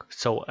doesn't work.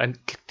 So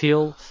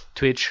until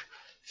Twitch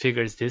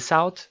figures this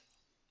out,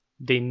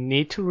 they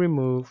need to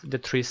remove the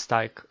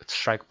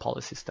three-strike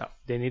policy stuff.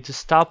 They need to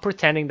stop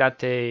pretending that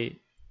they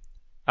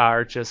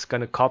are just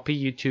gonna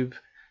copy YouTube,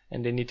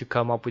 and they need to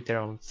come up with their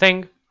own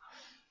thing.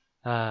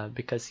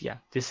 Because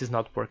this is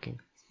not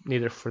working,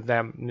 neither for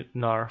them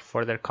nor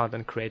for their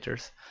content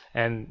creators.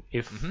 And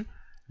if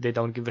they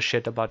don't give a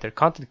shit about their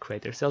content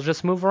creators, they'll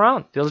just move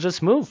around. They'll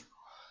just move.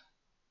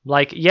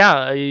 Like,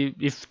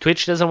 if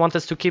Twitch doesn't want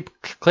us to keep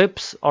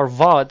clips or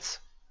VODs,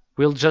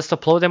 we'll just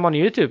upload them on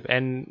YouTube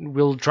and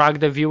we'll drag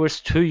the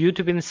viewers to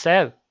YouTube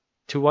instead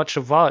to watch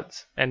the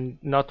VODs and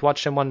not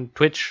watch them on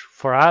Twitch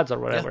for ads or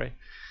whatever. Yeah.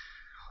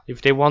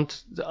 If they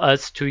want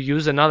us to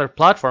use another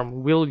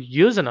platform, we'll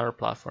use another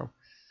platform.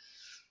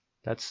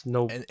 That's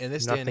in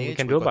this day and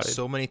age, we've got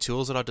so many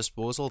tools at our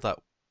disposal that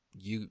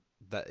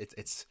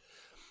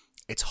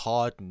it's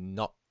hard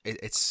not.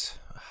 It's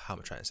how am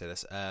I trying to say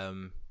this?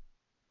 That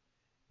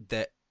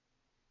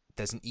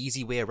there's an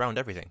easy way around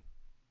everything.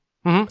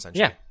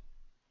 Essentially.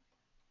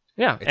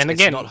 Yeah.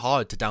 It's not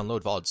hard to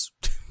download VODs.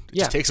 It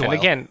just takes a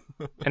while.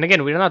 And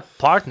again, we're not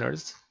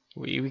partners.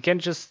 We can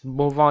just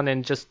move on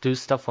and just do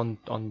stuff on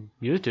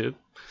YouTube,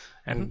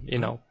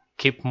 and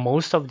keep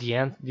most of the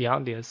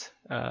audience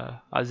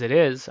as it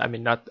is. I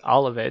mean, not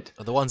all of it.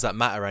 The ones that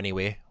matter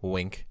anyway.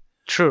 Wink.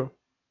 True,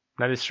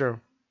 that is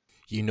true.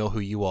 You know who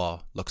you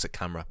are. Looks at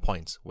camera,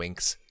 points,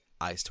 winks,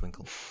 eyes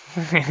twinkle.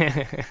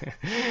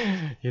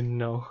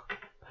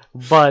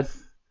 But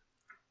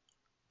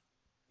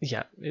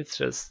yeah, it's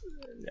just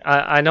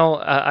I know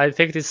I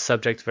take this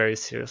subject very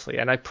seriously,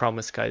 and I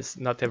promise, guys,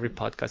 not every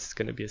podcast is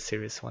going to be a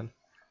serious one.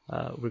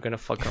 We're going to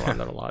fuck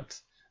around a lot.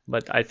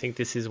 But I think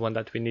this is one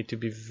that we need to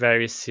be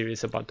very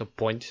serious about the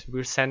point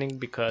we're sending,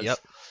 because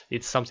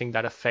it's something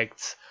that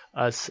affects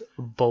us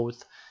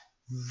both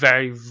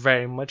very,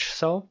 very much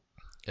so.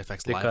 It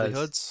affects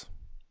livelihoods.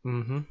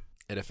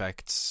 It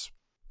affects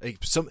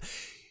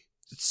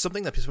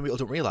something that some people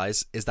don't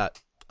realize is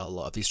that a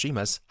lot of these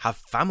streamers have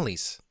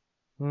families.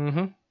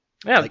 Yeah,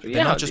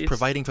 they're not just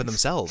providing for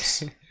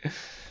themselves.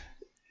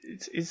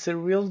 It's a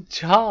real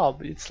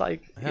job. It's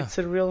like it's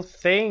a real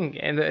thing.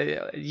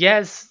 And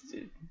yes,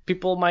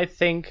 people might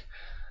think,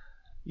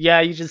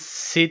 you just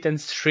sit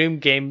and stream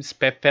games,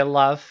 Pepe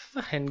laugh,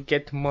 and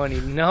get money.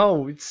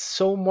 No, it's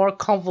so more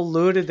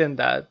convoluted than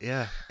that.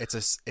 Yeah,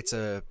 it's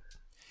a.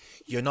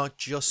 You're not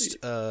just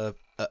a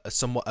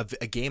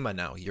gamer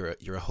now. You're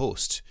a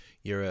host.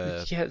 You're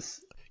a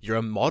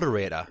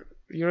moderator.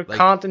 You're a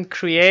content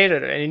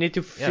creator, and you need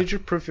to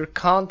future-proof your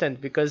content,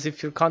 because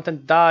if your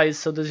content dies,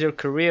 so does your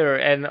career.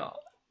 And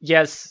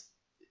yes,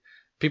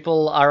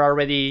 people are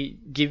already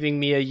giving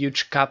me a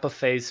huge kappa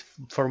face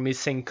for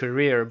missing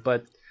career,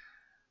 but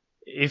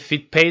if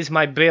it pays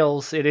my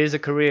bills, it is a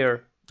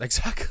career.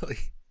 Exactly.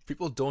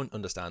 People don't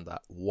understand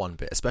that one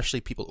bit,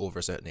 especially people over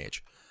a certain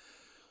age.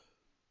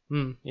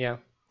 Yeah.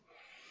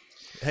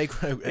 Hey,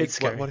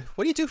 what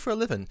do you do for a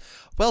living?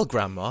 Well,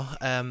 Grandma,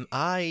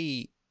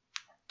 I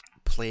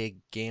play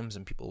games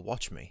and people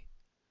watch me.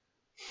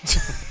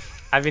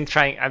 I've been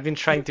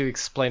trying to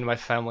explain to my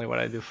family what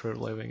I do for a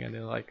living, and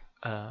they're like,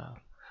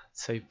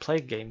 so you play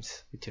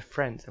games with your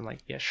friends? I'm like,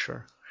 yeah,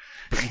 sure.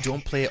 But you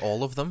don't play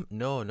all of them?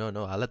 No.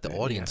 I let the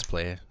audience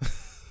play.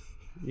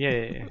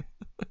 Yeah.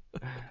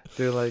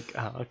 They're like,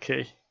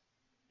 okay.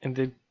 And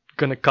they're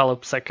gonna call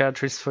up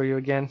psychiatrists for you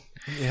again?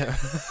 Yeah.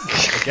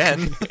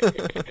 Again?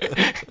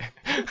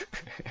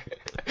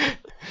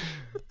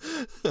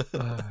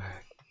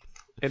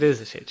 It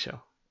is a shit show.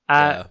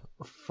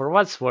 For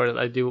what's worth,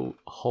 I do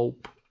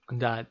hope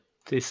that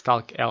this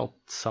talk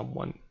helped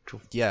someone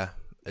to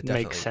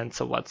make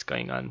sense of what's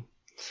going on.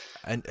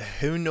 And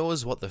who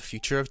knows what the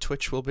future of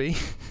Twitch will be?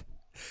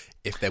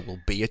 If there will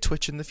be a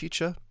Twitch in the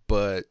future,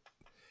 but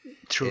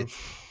true.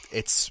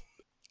 It's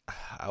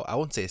I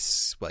won't say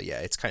it's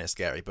kind of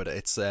scary, but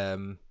it's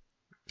kind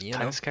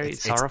of scary.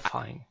 It's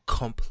horrifying.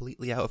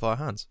 Completely out of our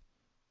hands.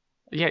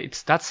 Yeah,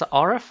 that's the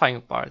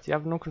horrifying part. You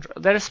have no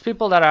control. There's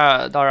people that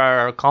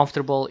are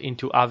comfortable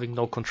into having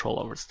no control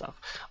over stuff.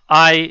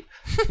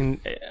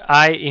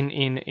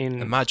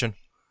 Imagine.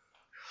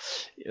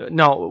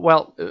 No,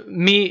 well,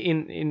 me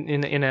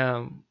in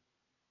a.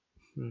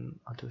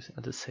 I'll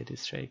just say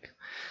this, Jake.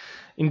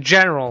 In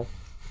general,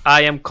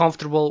 I am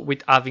comfortable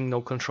with having no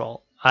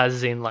control.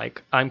 As in,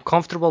 like, I'm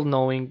comfortable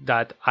knowing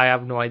that I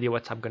have no idea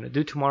what I'm gonna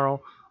do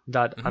tomorrow.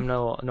 That I'm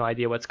no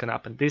idea what's gonna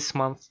happen this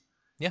month.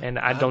 Yeah, and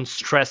I don't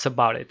stress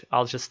about it.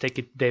 I'll just take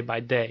it day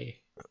by day,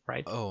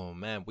 right? Oh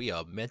man, we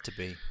are meant to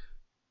be.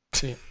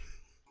 Yeah.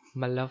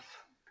 My love.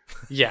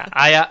 Yeah,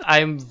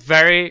 I'm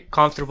very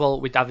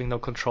comfortable with having no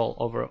control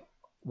over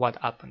what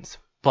happens.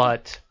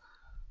 But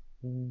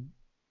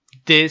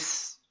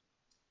this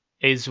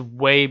is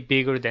way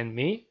bigger than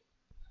me.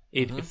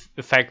 It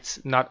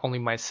affects not only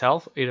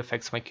myself, it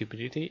affects my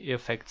community, it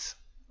affects,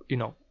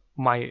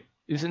 my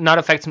it's not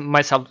affects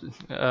myself.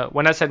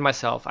 When I said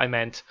myself, I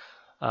meant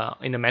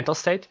in a mental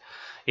state.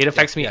 It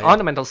affects me on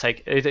the mental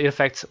state. It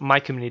affects my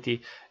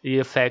community. It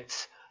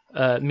affects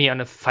me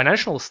on a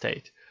financial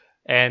state,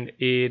 and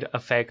it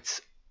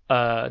affects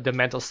the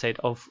mental state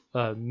of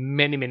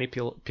many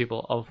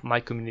people of my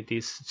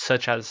communities,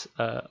 such as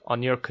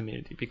on your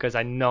community, because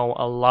I know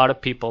a lot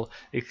of people,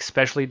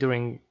 especially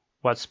during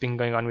what's been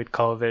going on with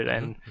COVID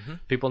and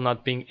people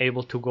not being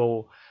able to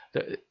go.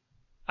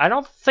 I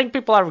don't think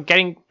people are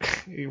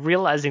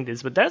realizing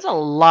this, but there's a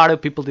lot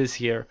of people this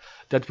year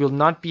that will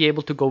not be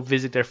able to go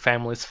visit their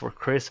families for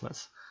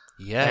Christmas.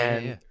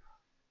 Yeah.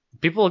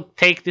 People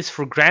take this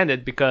for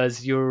granted because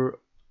if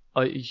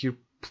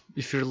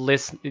you're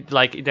listening,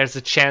 like there's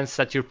a chance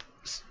that you're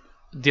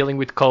dealing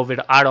with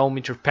COVID at home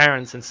with your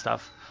parents and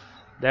stuff.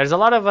 There's a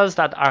lot of us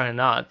that are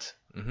not.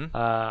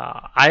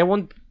 I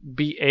won't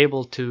be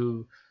able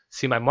to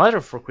see my mother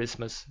for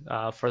Christmas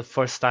for the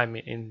first time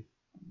in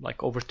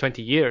like over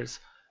 20 years,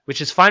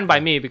 which is fine by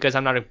me because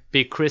I'm not a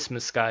big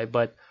Christmas guy,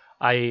 but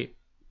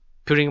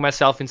putting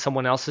myself in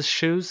someone else's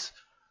shoes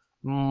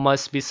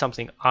must be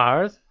something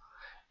hard.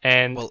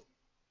 And well,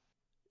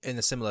 in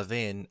a similar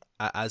vein,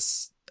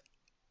 as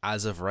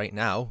of right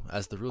now,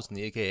 as the rules in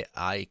the UK,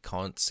 I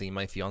can't see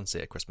my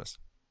fiance at Christmas.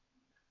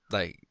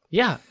 Like,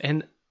 yeah,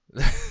 and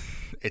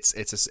it's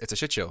a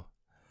shit show.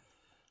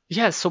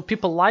 Yeah, so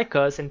people like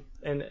us and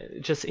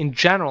just in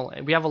general,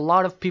 we have a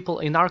lot of people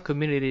in our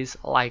communities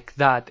like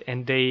that,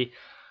 and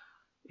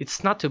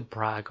it's not to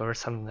brag or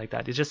something like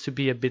that. It's just to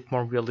be a bit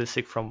more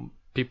realistic from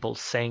people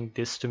saying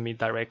this to me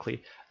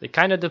directly. They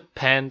kind of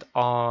depend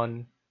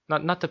on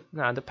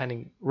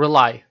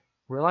rely.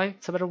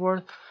 It's a better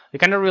word. They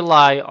kind of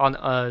rely on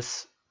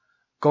us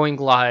going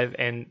live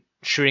and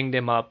cheering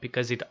them up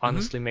because it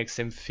honestly makes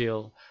them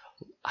feel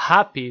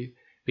happy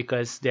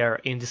because they're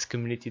in this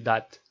community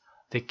that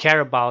they care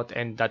about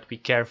and that we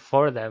care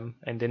for them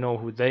and they know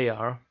who they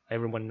are.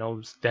 Everyone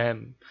knows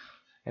them.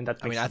 And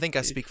that I think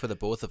I speak for the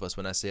both of us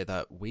when I say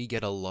that we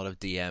get a lot of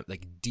deep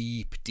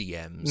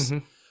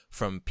DMs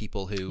from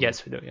people who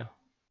yes, we do, yeah,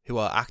 who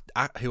are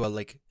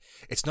like,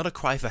 it's not a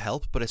cry for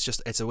help, but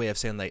it's a way of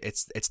saying like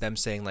it's them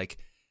saying like,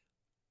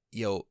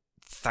 yo,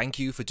 thank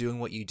you for doing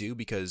what you do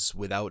because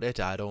without it,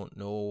 I don't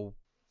know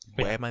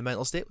where my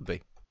mental state would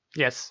be.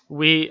 Yes,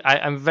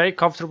 I'm very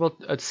comfortable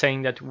at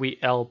saying that we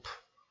help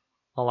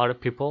a lot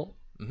of people,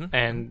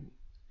 and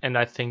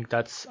I think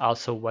that's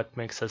also what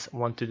makes us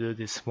want to do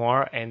this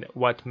more, and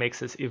what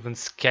makes us even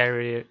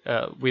scarier,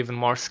 even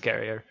more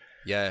scarier.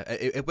 Yeah,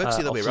 it works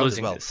the other way around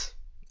as well.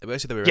 It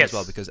works the other way around as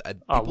well because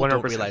people 100%.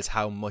 Don't realize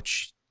how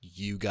much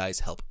you guys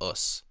help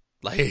us.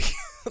 Like,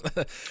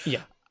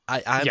 yeah,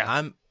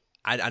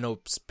 I know,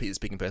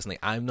 speaking personally,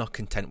 I'm not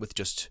content with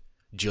just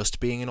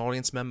being an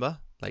audience member.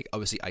 Like,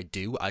 obviously, I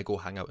go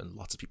hang out in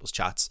lots of people's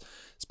chats,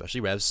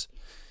 especially Revs.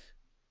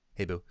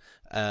 Hey, boo.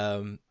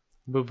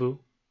 Boo boo.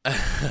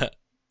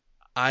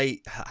 I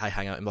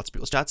hang out in lots of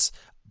people's chats,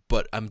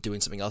 but I'm doing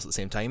something else at the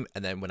same time.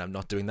 And then when I'm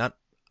not doing that,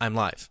 I'm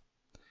live.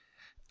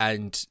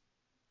 And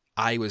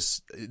I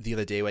was the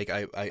other day, like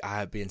I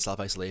have been in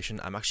self-isolation.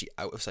 I'm actually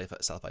out of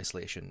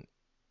self-isolation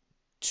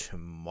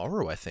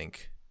tomorrow, I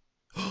think.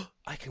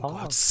 I can go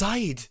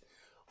outside.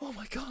 Oh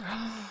my god.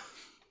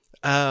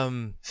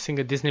 Sing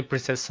a Disney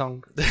princess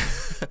song.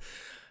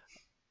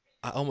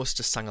 I almost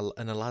just sang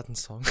an Aladdin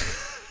song.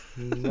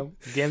 No,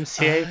 the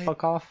MCA,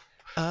 fuck off.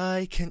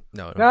 I can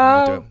no.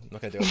 I'm not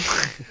gonna do it.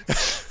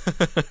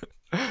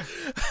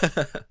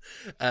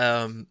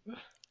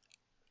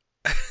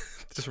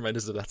 Just remind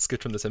us of that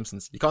skit from The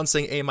Simpsons. You can't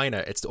sing A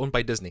minor; it's owned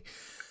by Disney.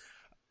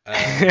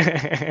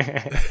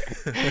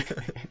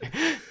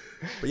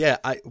 But yeah,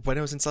 when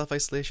I was in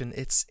self-isolation,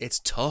 it's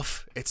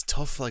tough. It's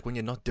tough. Like when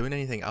you're not doing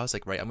anything, I was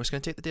like, right, I'm just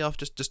gonna take the day off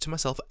just to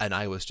myself, and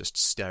I was just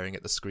staring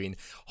at the screen,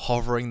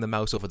 hovering the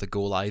mouse over the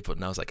go live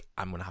button. I was like,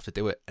 I'm gonna have to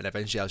do it, and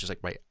eventually I was just like,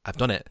 right, I've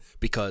done it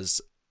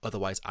because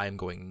otherwise I am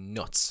going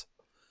nuts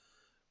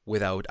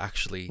without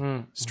actually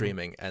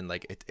streaming, and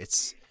like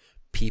it's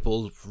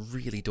people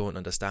really don't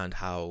understand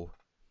how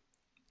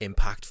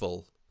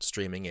impactful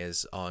streaming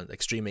is on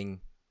like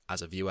streaming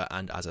as a viewer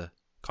and as a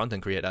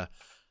content creator.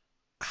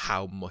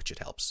 How much it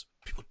helps.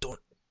 People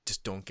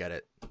don't get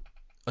it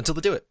until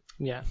they do it.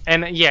 Yeah,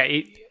 and yeah,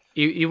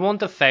 it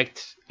won't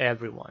affect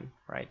everyone,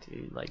 right?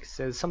 Like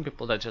there's some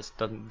people that just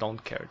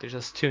don't care. They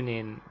just tune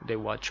in, they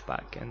watch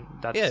back, and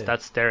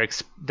that's their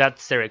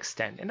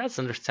extent, and that's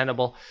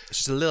understandable. It's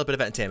just a little bit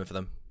of entertainment for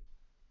them.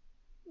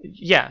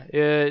 Yeah,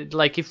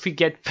 like if we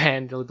get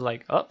banned, they'll be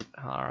like, oh,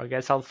 I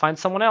guess I'll find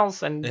someone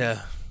else and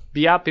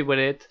be happy with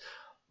it.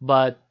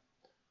 But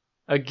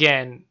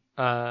again,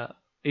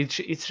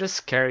 it's just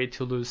scary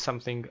to lose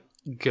something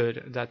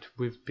good that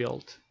we've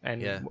built.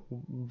 And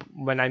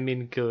when I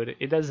mean good,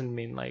 it doesn't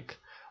mean like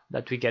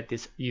that we get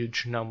these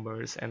huge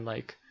numbers and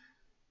like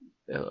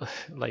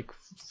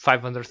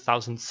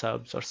 500,000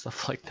 subs or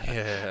stuff like that.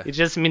 Yeah. It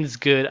just means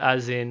good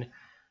as in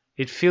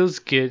it feels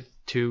good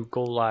to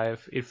go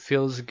live, it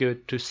feels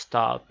good to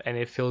stop, and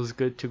it feels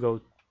good to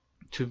go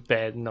to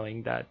bed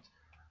knowing that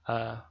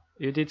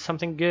You did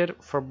something good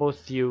for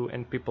both you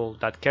and people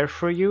that care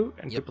for you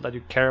and people that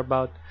you care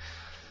about.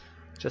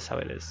 Just how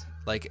it is.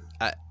 Like,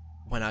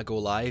 when I go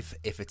live,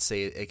 if it's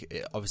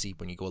obviously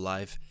when you go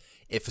live,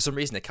 if for some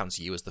reason it counts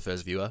you as the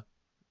first viewer,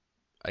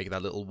 like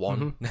that little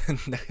one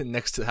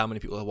next to how many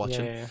people are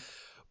watching, Yeah.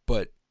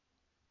 but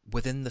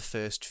within the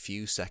first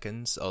few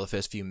seconds or the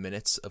first few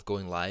minutes of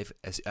going live,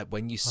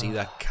 when you see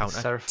that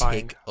counter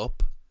tick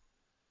up,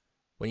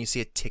 when you see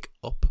it tick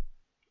up,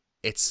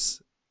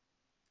 it's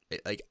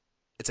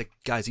like,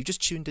 guys, you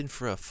just tuned in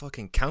for a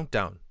fucking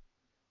countdown.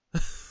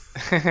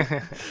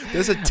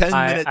 There's a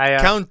 10-minute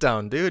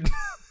countdown, dude.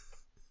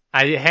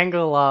 I hang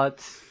a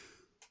lot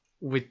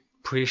with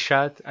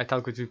pre-chat. I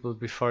talk with people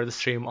before the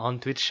stream on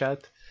Twitch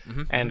chat,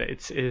 and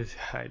it's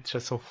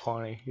just so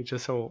funny. It's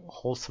just so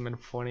wholesome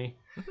and funny,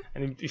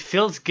 and it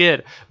feels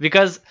good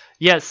because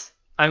yes,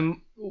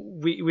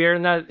 we are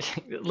not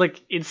like,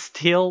 it's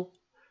still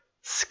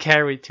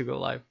scary to go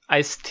live.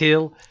 I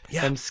still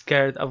am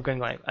scared of going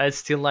live. I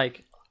still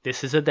like,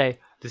 this is the day.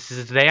 This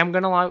is the day I'm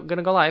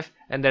gonna go live,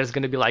 and there's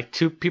gonna be like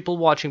 2 people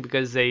watching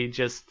because they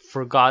just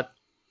forgot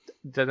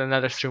that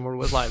another streamer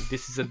was live.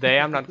 This is the day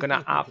I'm not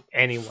gonna up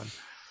anyone.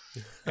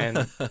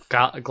 And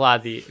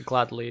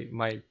gladly,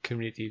 my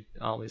community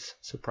always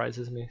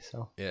surprises me.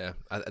 So yeah,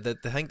 I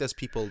think there's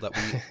people that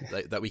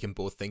we that we can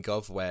both think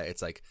of where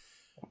it's like,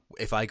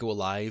 if I go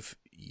live,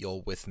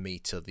 you're with me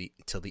till the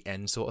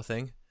end, sort of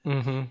thing.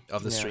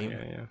 Of the stream,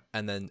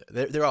 and then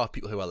there are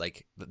people who are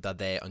like, they're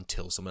there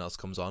until someone else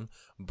comes on,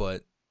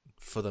 but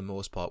for the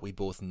most part, we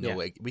both know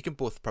it. We can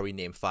both probably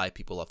name 5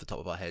 people off the top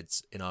of our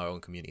heads in our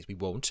own communities. We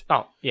won't.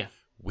 Oh yeah,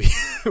 we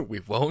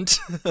won't.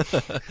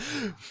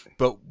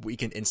 But we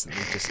can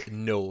instantly just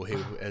know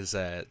who is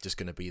just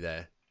going to be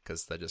there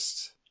because they're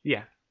just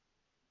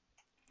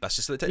That's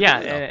just the type.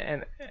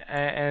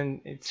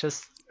 And it's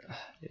just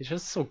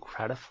so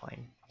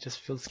gratifying. It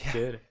just feels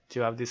good to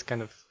have these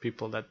kind of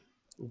people that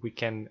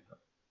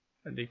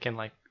they can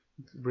like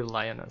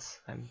rely on us,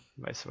 and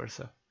vice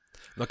versa.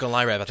 I'm not gonna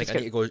lie, Rev, I think I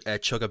need to go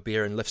chug a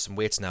beer and lift some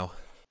weights now.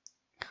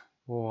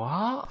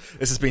 What?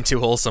 This has been too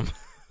wholesome.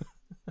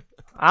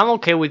 I'm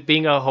okay with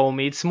being a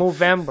homie. It's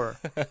Movember.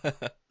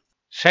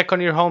 Check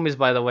on your homies,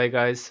 by the way,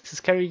 guys. It's a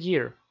scary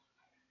year.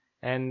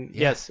 And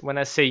yes, when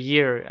I say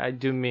year, I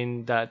do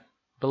mean that,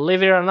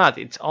 believe it or not,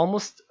 it's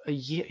almost a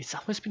year. It's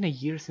almost been a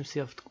year since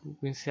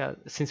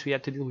we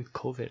had to deal with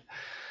COVID.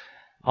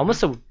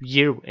 Almost a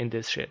year in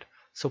this shit.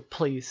 So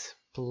please,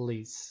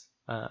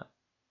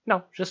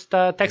 just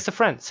text a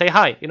friend. Say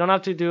hi. You don't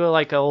have to do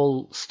like a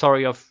whole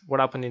story of what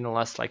happened in the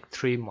last like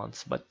 3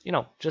 months, but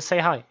just say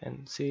hi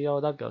and see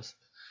how that goes.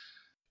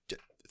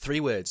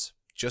 3 words.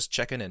 Just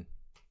checking in.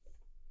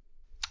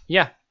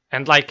 Yeah,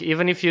 and like,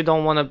 even if you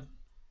don't want to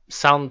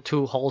sound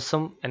too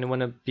wholesome and you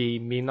want to be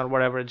mean or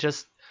whatever,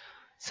 just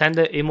send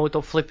the emote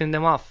of flipping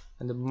them off,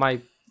 and it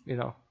might,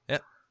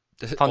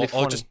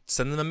 or just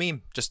send them a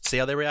meme. Just see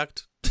how they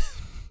react.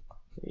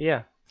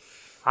 Yeah,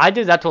 I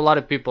do that to a lot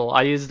of people.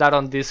 I use that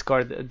on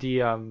Discord,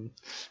 the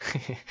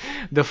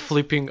the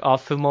flipping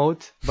off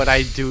emote, but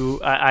I do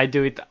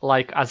it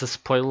like as a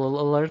spoiler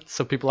alert,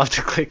 so people have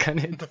to click on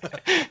it.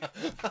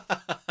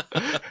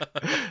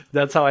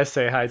 That's how I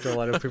say hi to a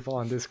lot of people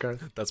on Discord.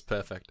 That's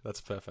perfect.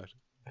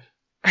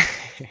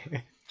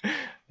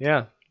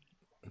 Yeah.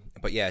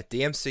 But yeah,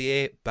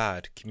 DMCA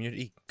bad,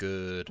 community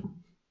good.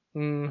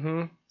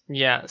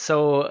 Yeah.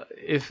 So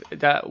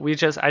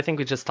I think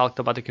we just talked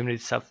about the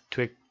community stuff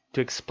to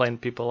explain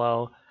people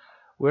how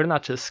we're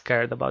not just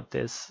scared about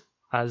this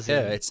as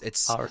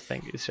it's our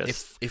thing. It's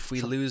just if we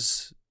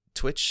lose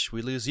Twitch,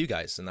 we lose you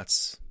guys, and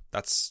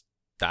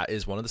that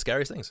is one of the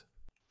scariest things.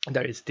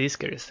 That is the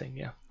scariest thing.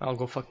 Yeah, I'll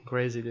go fucking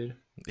crazy, dude.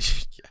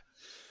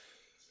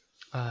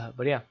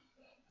 But yeah.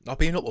 Not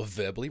being able to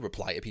verbally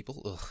reply to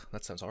people, ugh,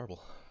 that sounds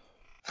horrible.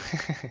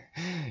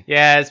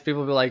 Yes,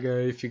 people be like,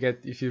 if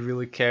you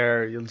really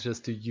care, you'll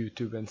just do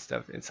YouTube and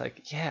stuff. It's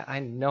like, yeah, I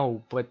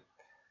know, but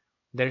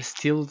there's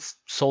still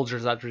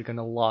soldiers that are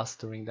gonna lose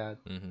during that.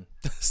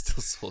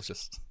 Still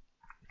soldiers.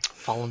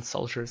 Fallen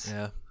soldiers.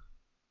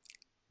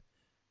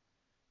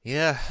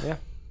 Yeah.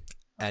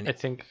 And I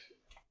think.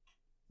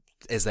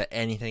 Is there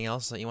anything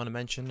else that you want to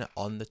mention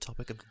on the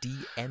topic of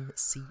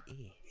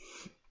DMCA?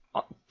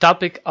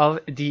 Topic of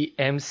the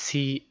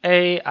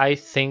MCA, I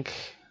think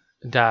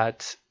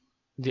that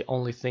the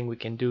only thing we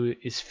can do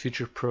is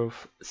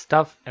future-proof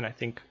stuff, and I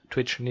think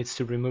Twitch needs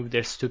to remove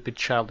their stupid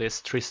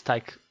childish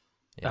 3-strike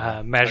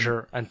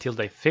measure until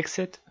they fix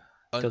it.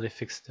 Until they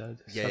fix the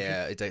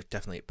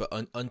definitely.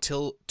 But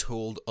until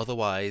told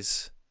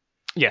otherwise,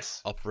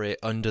 yes, operate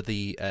under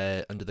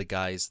the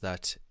guise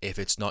that if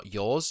it's not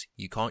yours,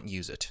 you can't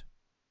use it.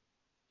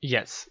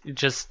 Yes,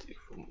 just.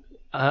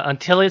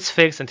 Until it's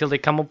fixed, until they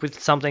come up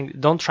with something,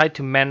 don't try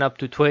to man up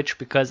to Twitch,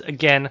 because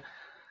again,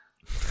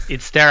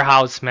 it's their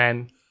house,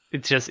 man.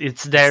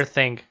 It's their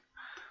thing.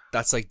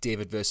 That's like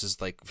David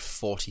versus like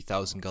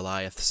 40,000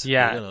 Goliaths.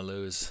 Yeah. You're gonna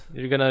lose.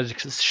 You're gonna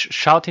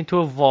shout into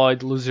a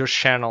void, lose your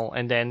channel,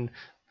 and then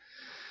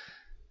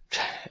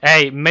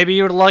Hey, maybe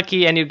you're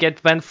lucky and you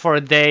get banned for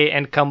a day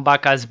and come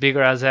back as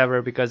bigger as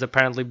ever, because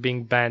apparently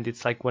being banned,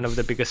 it's like one of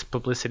the biggest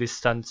publicity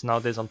stunts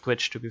nowadays on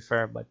Twitch, to be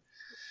fair. But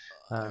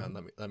Hang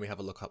on, let me have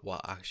a look at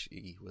what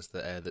actually was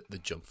the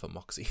jump for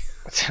Moxie.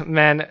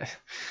 man,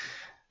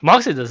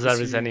 Moxie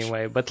deserves it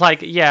anyway. But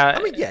like, yeah,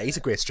 I mean, yeah, he's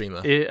a great streamer.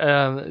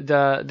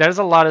 There's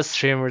a lot of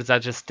streamers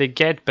that just they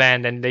get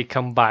banned and they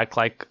come back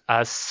like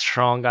as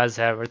strong as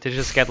ever. They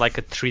just get like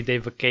a 3-day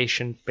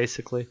vacation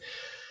basically.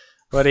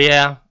 But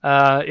yeah,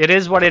 it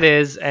is what it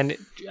is, and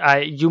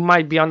you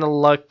might be on the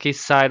lucky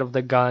side of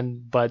the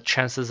gun, but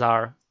chances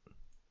are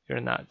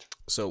you're not.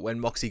 So when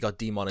Moxie got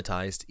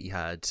demonetized, he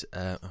had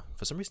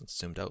for some reason it's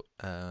zoomed out.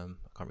 I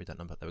can't read that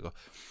number. There we go.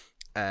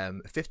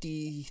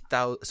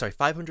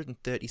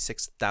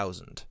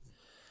 536,000.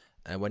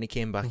 And when he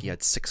came back, he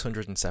had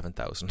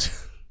 607,000.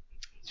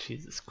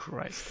 Jesus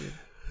Christ, dude.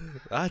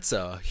 That's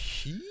a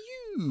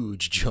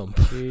huge jump.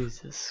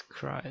 Jesus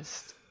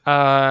Christ.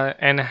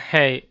 And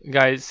hey,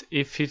 guys,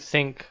 if you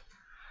think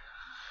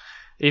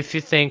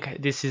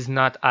this is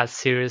not as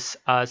serious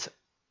as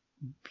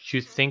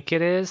you think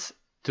it is,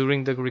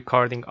 during the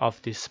recording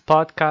of this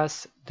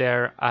podcast,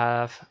 there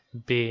have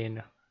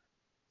been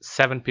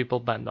 7 people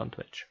banned on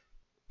Twitch.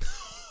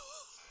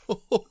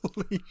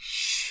 Holy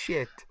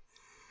shit.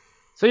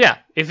 So yeah,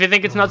 if you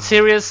think it's not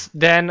serious,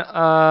 then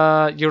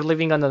you're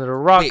living under a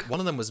rock. Wait, one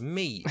of them was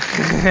me.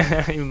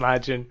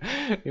 Imagine,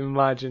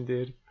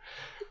 dude.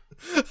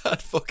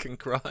 I'd fucking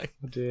cry.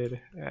 Dude.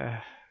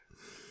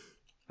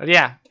 But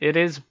yeah, it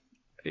is.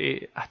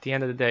 At the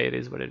end of the day, it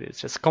is what it is.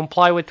 Just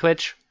comply with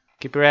Twitch.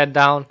 Keep your head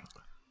down.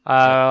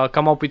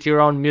 Come up with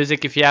your own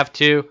music if you have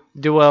to.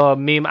 Do a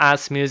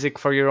meme-ass music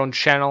for your own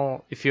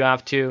channel if you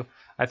have to.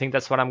 I think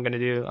that's what I'm going to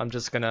do. I'm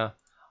just going to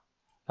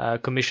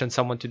commission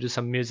someone to do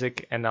some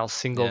music, and I'll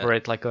sing over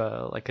it like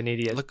an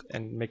idiot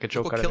and make a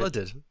joke out of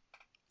it.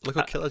 Look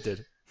what Killer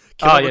did.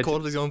 Killer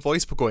recorded his own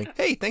voice but going,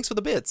 hey, thanks for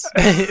the bits.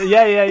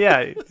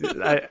 yeah.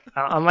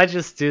 I might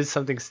just do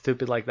something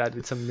stupid like that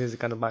with some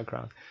music on the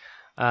background.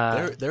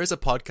 There is a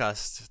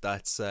podcast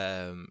that's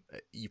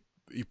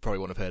you probably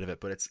won't have heard of it,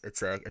 but it's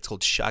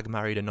called Shag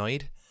Married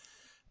Annoyed.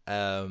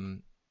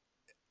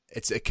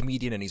 It's a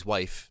comedian and his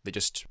wife. They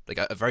just like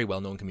a very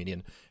well known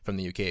comedian from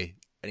the UK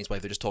and his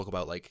wife. They just talk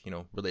about like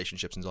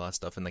relationships and all that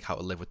stuff and like how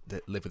to live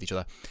with each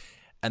other.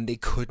 And they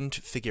couldn't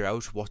figure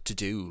out what to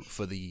do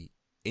for the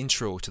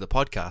intro to the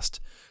podcast,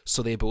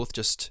 so they both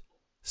just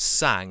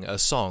sang a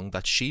song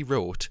that she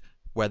wrote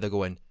where they're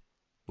going,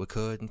 we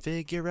couldn't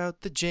figure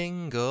out the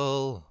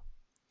jingle,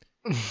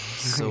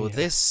 so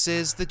this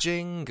is the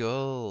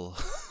jingle.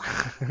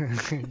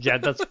 Yeah,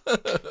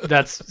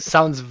 that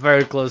sounds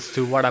very close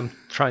to what I'm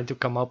trying to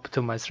come up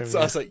to my stream. So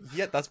I was like,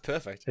 yeah, that's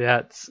perfect.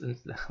 Yeah,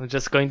 I'm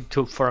just going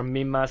for a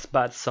meme-ass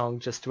bad song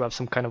just to have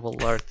some kind of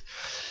alert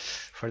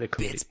for the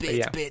community.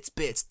 Bits.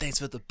 Thanks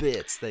for the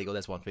bits. There you go.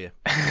 That's one for you.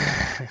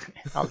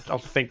 I'll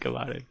think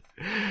about it.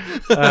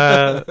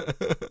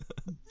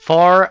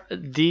 For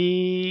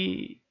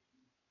the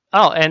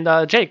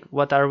Jake,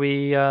 what are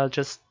we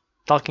just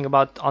talking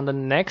about on the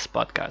next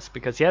podcast?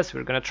 Because yes,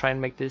 we're gonna try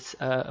and make this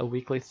a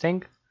weekly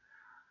thing.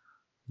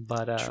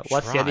 But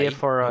what's the idea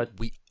for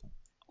we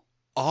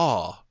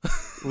are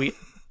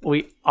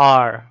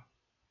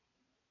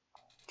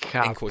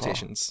in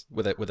quotations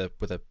with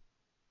a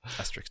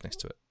asterisk next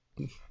to it.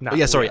 No,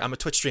 yeah, sorry, I'm a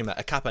Twitch streamer.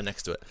 A kappa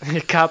next to it. A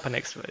kappa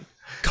next to it.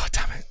 God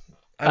damn it!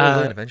 I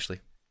will learn eventually.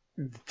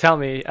 Tell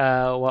me,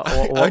 I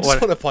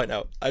just want to point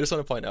out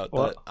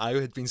that I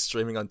had been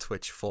streaming on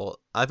Twitch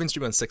I've been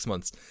streaming on 6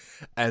 months,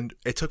 and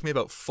it took me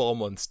about 4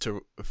 months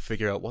to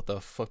figure out what the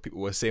fuck people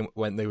were saying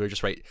when they were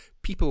just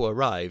people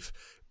arrive,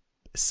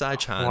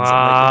 side hands.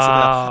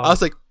 Wow. I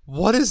was like,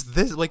 what is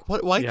this? Like,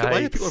 what? Why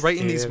are people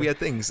writing dude. These weird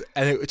things?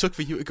 And it took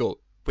for you to go,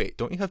 wait,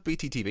 don't you have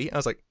BTTV? And I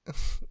was like,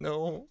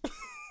 no.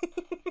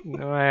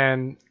 No,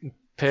 and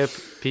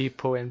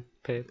people and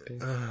Pepe.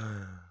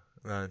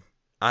 Man,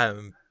 I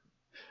am.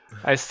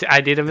 I still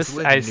did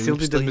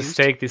the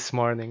mistake this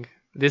morning.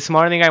 This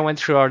morning I went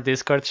through our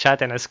Discord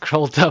chat and I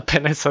scrolled up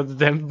and I saw the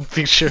damn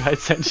picture I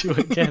sent you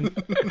again.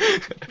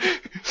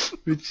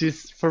 Which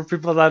is, for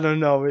people that don't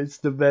know, it's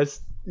the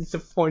best. It's the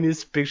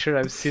funniest picture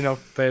I've seen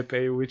of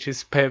Pepe, which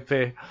is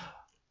Pepe.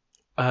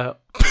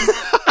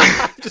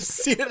 Just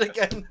see it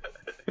again.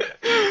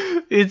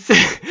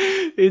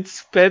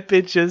 It's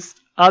Pepe just.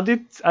 How do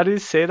you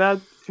say that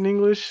in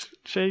English,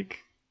 Jake?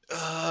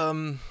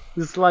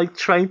 It's like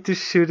trying to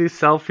shoot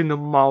himself in the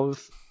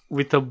mouth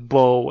with a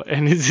bow,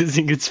 and he's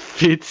using its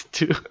feet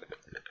to.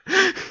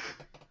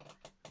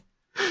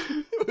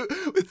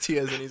 With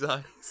tears in his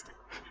eyes.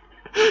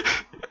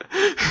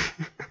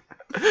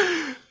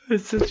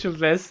 It's just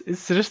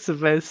the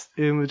best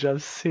image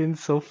I've seen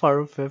so far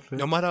of Pepe.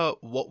 No matter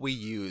what we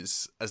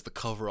use as the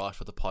cover art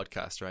for the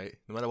podcast, right?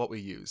 No matter what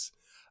we use,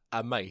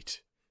 I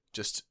might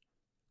just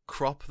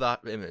crop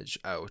that image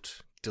out,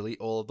 delete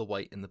all of the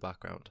white in the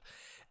background,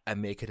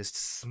 and make it as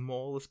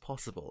small as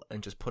possible,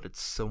 and just put it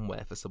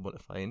somewhere for someone to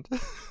find.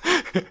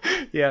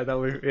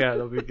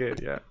 That'll be good.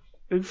 Yeah.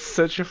 It's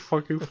such a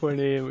fucking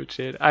funny image.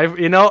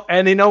 You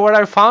know where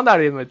I found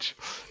that image?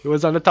 It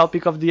was on the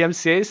topic of the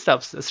MCA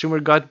stuff. The streamer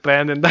got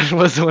banned, and that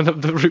was one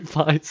of the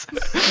replies.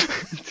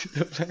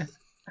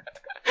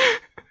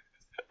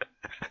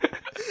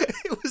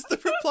 It was the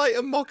reply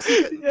to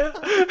Moxie. Yeah.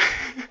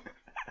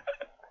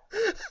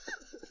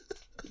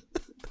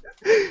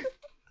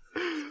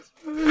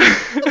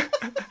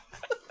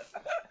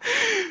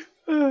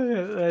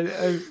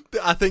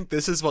 I think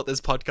this is what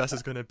this podcast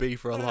is going to be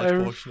for a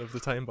large portion of the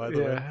time, by the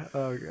way. Yeah.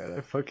 Oh god,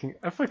 I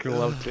fucking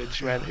love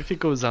Twitch, man. If it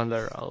goes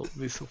under, I'll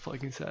be so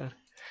fucking sad.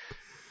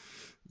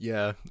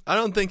 Yeah, I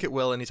don't think it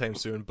will anytime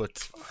soon,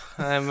 but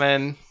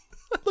Man,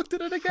 I looked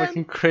at it again.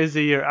 fucking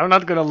crazy year. I'm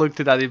not gonna look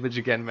to that image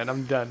again, man.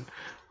 I'm done.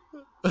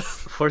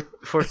 For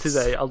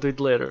today, I'll do it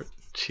later.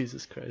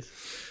 Jesus Christ.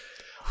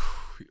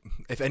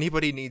 If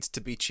anybody needs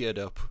to be cheered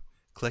up,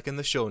 click in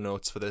the show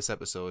notes for this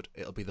episode.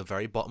 It'll be the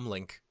very bottom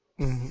link.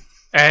 Mm-hmm.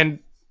 And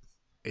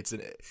it's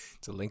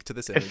a link to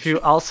this image. If you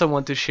also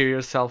want to cheer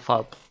yourself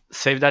up,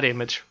 save that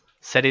image,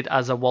 set it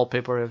as a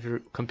wallpaper of your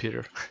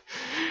computer.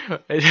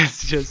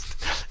 It's just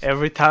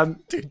every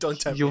time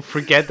you'll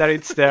forget that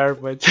it's there,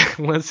 but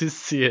once you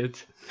see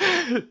it,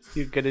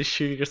 you're gonna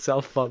cheer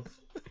yourself up.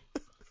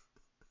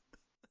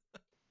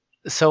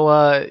 So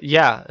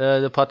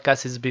the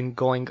podcast has been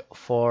going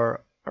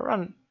for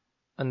around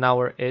an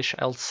hour-ish,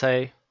 I'll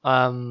say.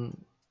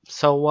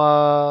 So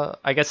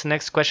I guess the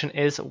next question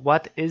is,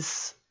 what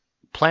is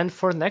planned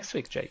for next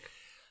week, Jake?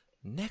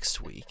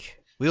 Next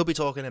week, we'll be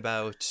talking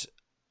about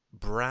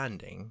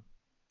branding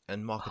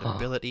and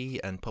marketability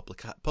and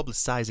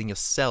publicizing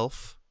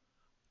yourself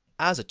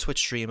as a Twitch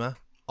streamer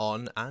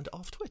on and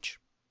off Twitch.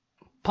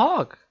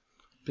 Pog!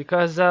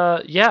 Because,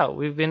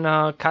 we've been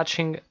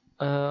catching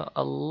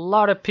a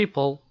lot of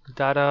people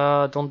that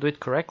don't do it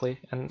correctly,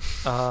 and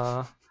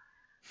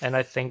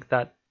I think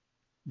that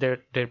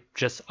they're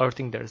just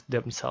hurting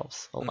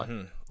themselves a lot.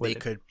 Mm-hmm.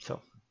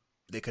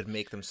 They could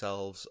make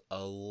themselves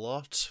a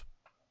lot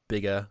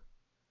bigger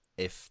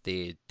if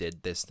they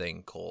did this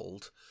thing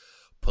called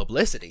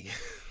publicity.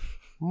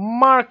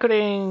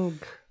 Marketing!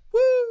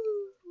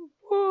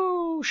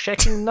 Woo!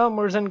 Checking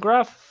numbers and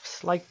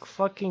graphs like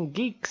fucking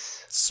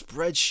geeks.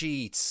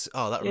 Spreadsheets.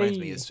 Oh, that reminds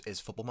me. Is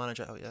Football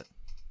Manager out yet?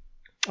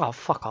 Oh,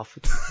 fuck off.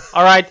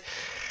 All right.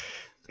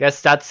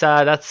 Guess that's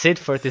it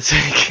for this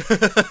week.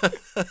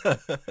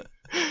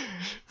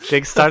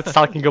 Jake starts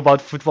talking about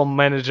Football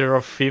Manager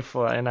or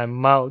FIFA, and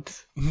I'm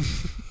out.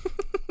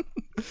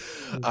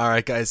 All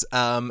right, guys.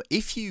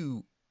 If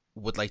you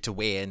would like to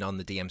weigh in on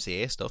the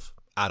DMCA stuff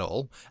at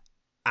all,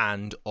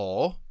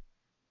 or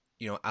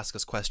ask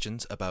us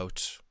questions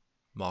about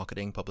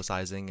marketing,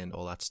 publicizing, and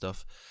all that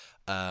stuff,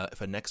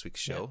 for next week's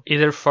show,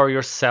 either for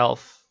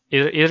yourself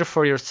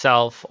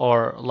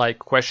or like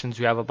questions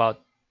you have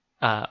about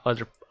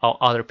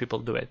other people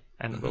do it,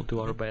 and we'll do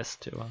our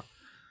best to.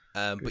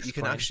 But you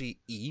can actually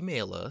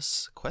email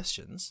us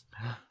questions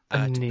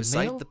at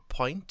Beside the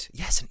Point.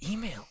 Yes, an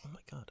email. Oh my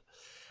god.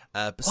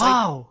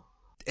 Wow.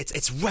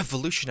 It's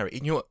revolutionary.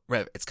 You know what,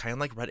 Rev? It's kind of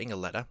like writing a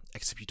letter,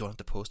 except you don't have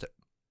to post it.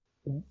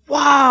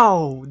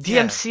 Wow,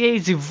 DMCA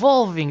is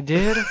evolving,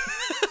 dude.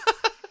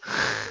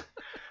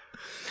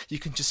 You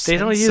can just they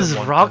don't use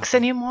rocks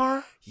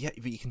anymore. Yeah,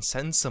 but you can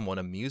send someone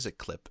a music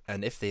clip,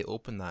 and if they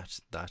open that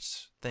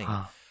thing,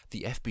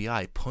 the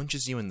FBI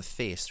punches you in the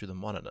face through the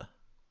monitor.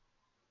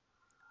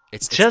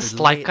 It's just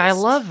like I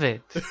love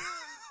it.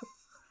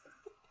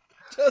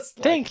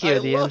 Thank you,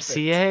 the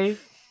DMCA.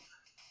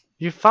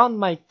 You found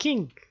my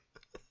king.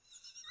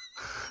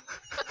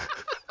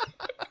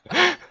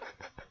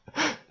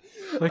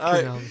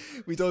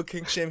 We don't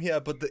kink shame here,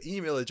 but the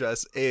email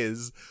address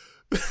is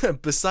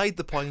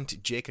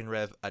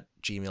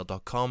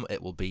besidethepointjakeandrev@gmail.com.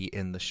 It will be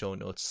in the show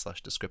notes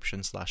 /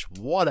 description /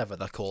 whatever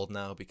they're called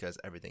now, because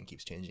everything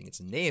keeps changing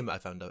its name, I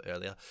found out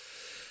earlier.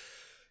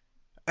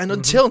 And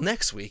until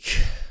next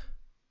week,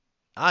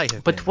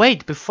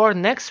 wait, before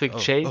next week,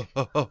 Jake.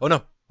 Oh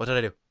no! What did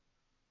I do?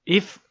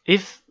 If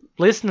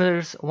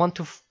listeners want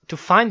to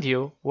find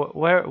you,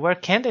 where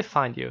can they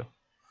find you?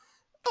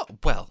 Oh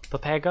well,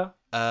 Papega.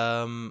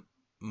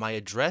 My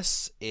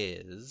address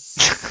is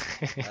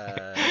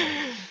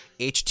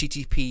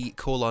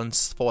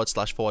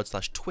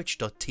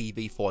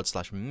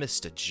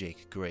http://twitch.tv/Mr.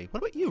 Jake Gray.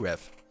 What about you,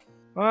 Rev?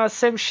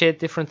 Same shit,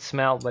 different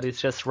smell, but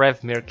it's just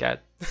Rev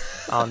Meerkat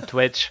on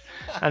Twitch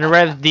and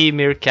Rev D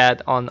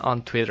Meerkat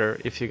on Twitter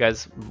if you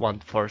guys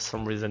want for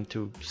some reason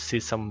to see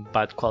some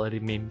bad quality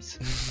memes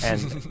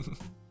and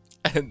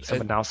some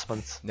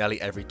announcements.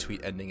 Nearly every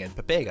tweet ending in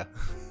Papega.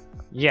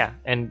 Yeah,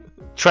 and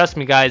trust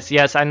me, guys.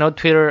 Yes, I know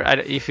Twitter.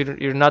 If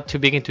you're not too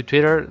big into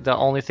Twitter, the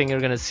only thing you're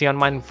gonna see on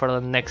mine for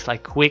the next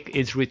week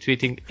is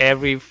retweeting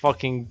every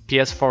fucking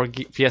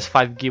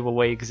PS5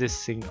 giveaway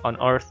existing on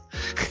Earth,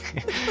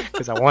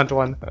 because I want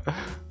one.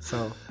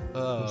 So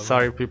I'm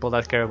sorry, people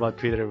that care about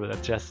Twitter, but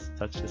that's just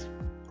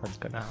what's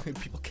gonna happen.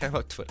 People care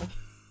about Twitter.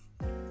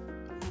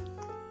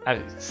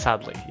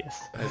 Sadly, yes.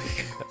 I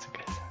think that's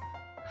okay.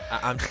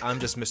 I'm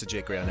just Mr.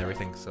 Jake Gray on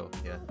everything, so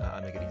yeah,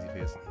 I make it easy for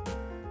you.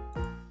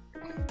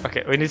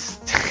 Okay, we need.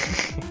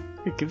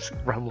 It keeps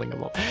rumbling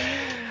along.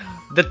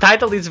 The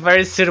title is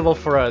very suitable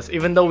for us,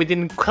 even though we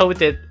didn't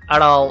quote it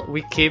at all.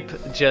 We keep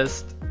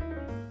just.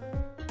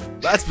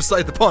 That's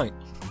beside the point.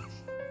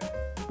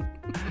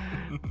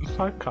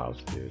 Fuck off,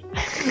 dude.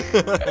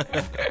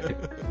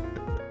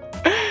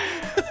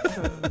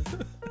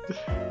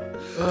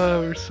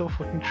 We're so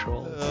fucking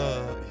trolls.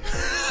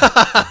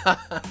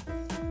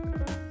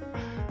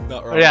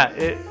 Not wrong. Yeah,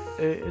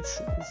 it's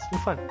still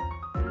fun.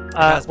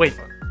 Wait,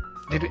 Fun.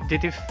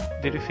 did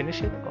you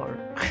finish it or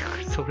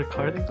still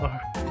recording or?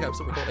 Yeah, I'm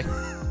still recording.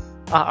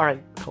 All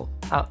right, cool.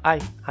 Hi.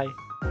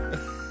 I'm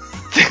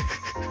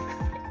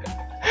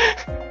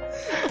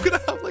gonna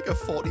have like a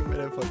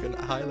 40-minute fucking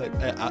highlight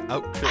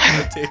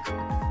outtake.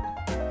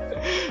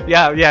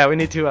 Yeah, we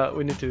need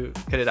to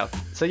get it out.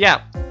 So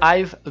yeah,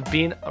 I've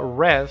been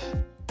Rev,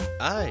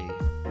 I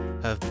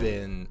have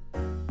been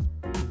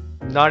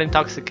not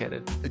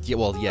intoxicated.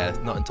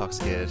 not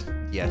intoxicated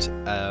yet.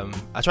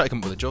 I tried to come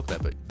up with a joke there,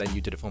 but then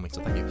you did it for me,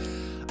 so thank you.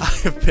 I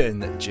have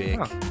been Jake.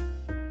 Oh.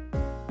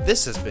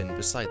 This has been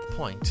Beside the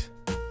Point,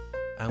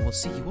 and we'll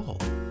see you all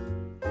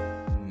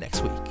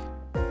next week.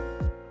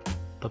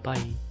 Bye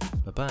bye.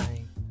 Bye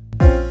bye.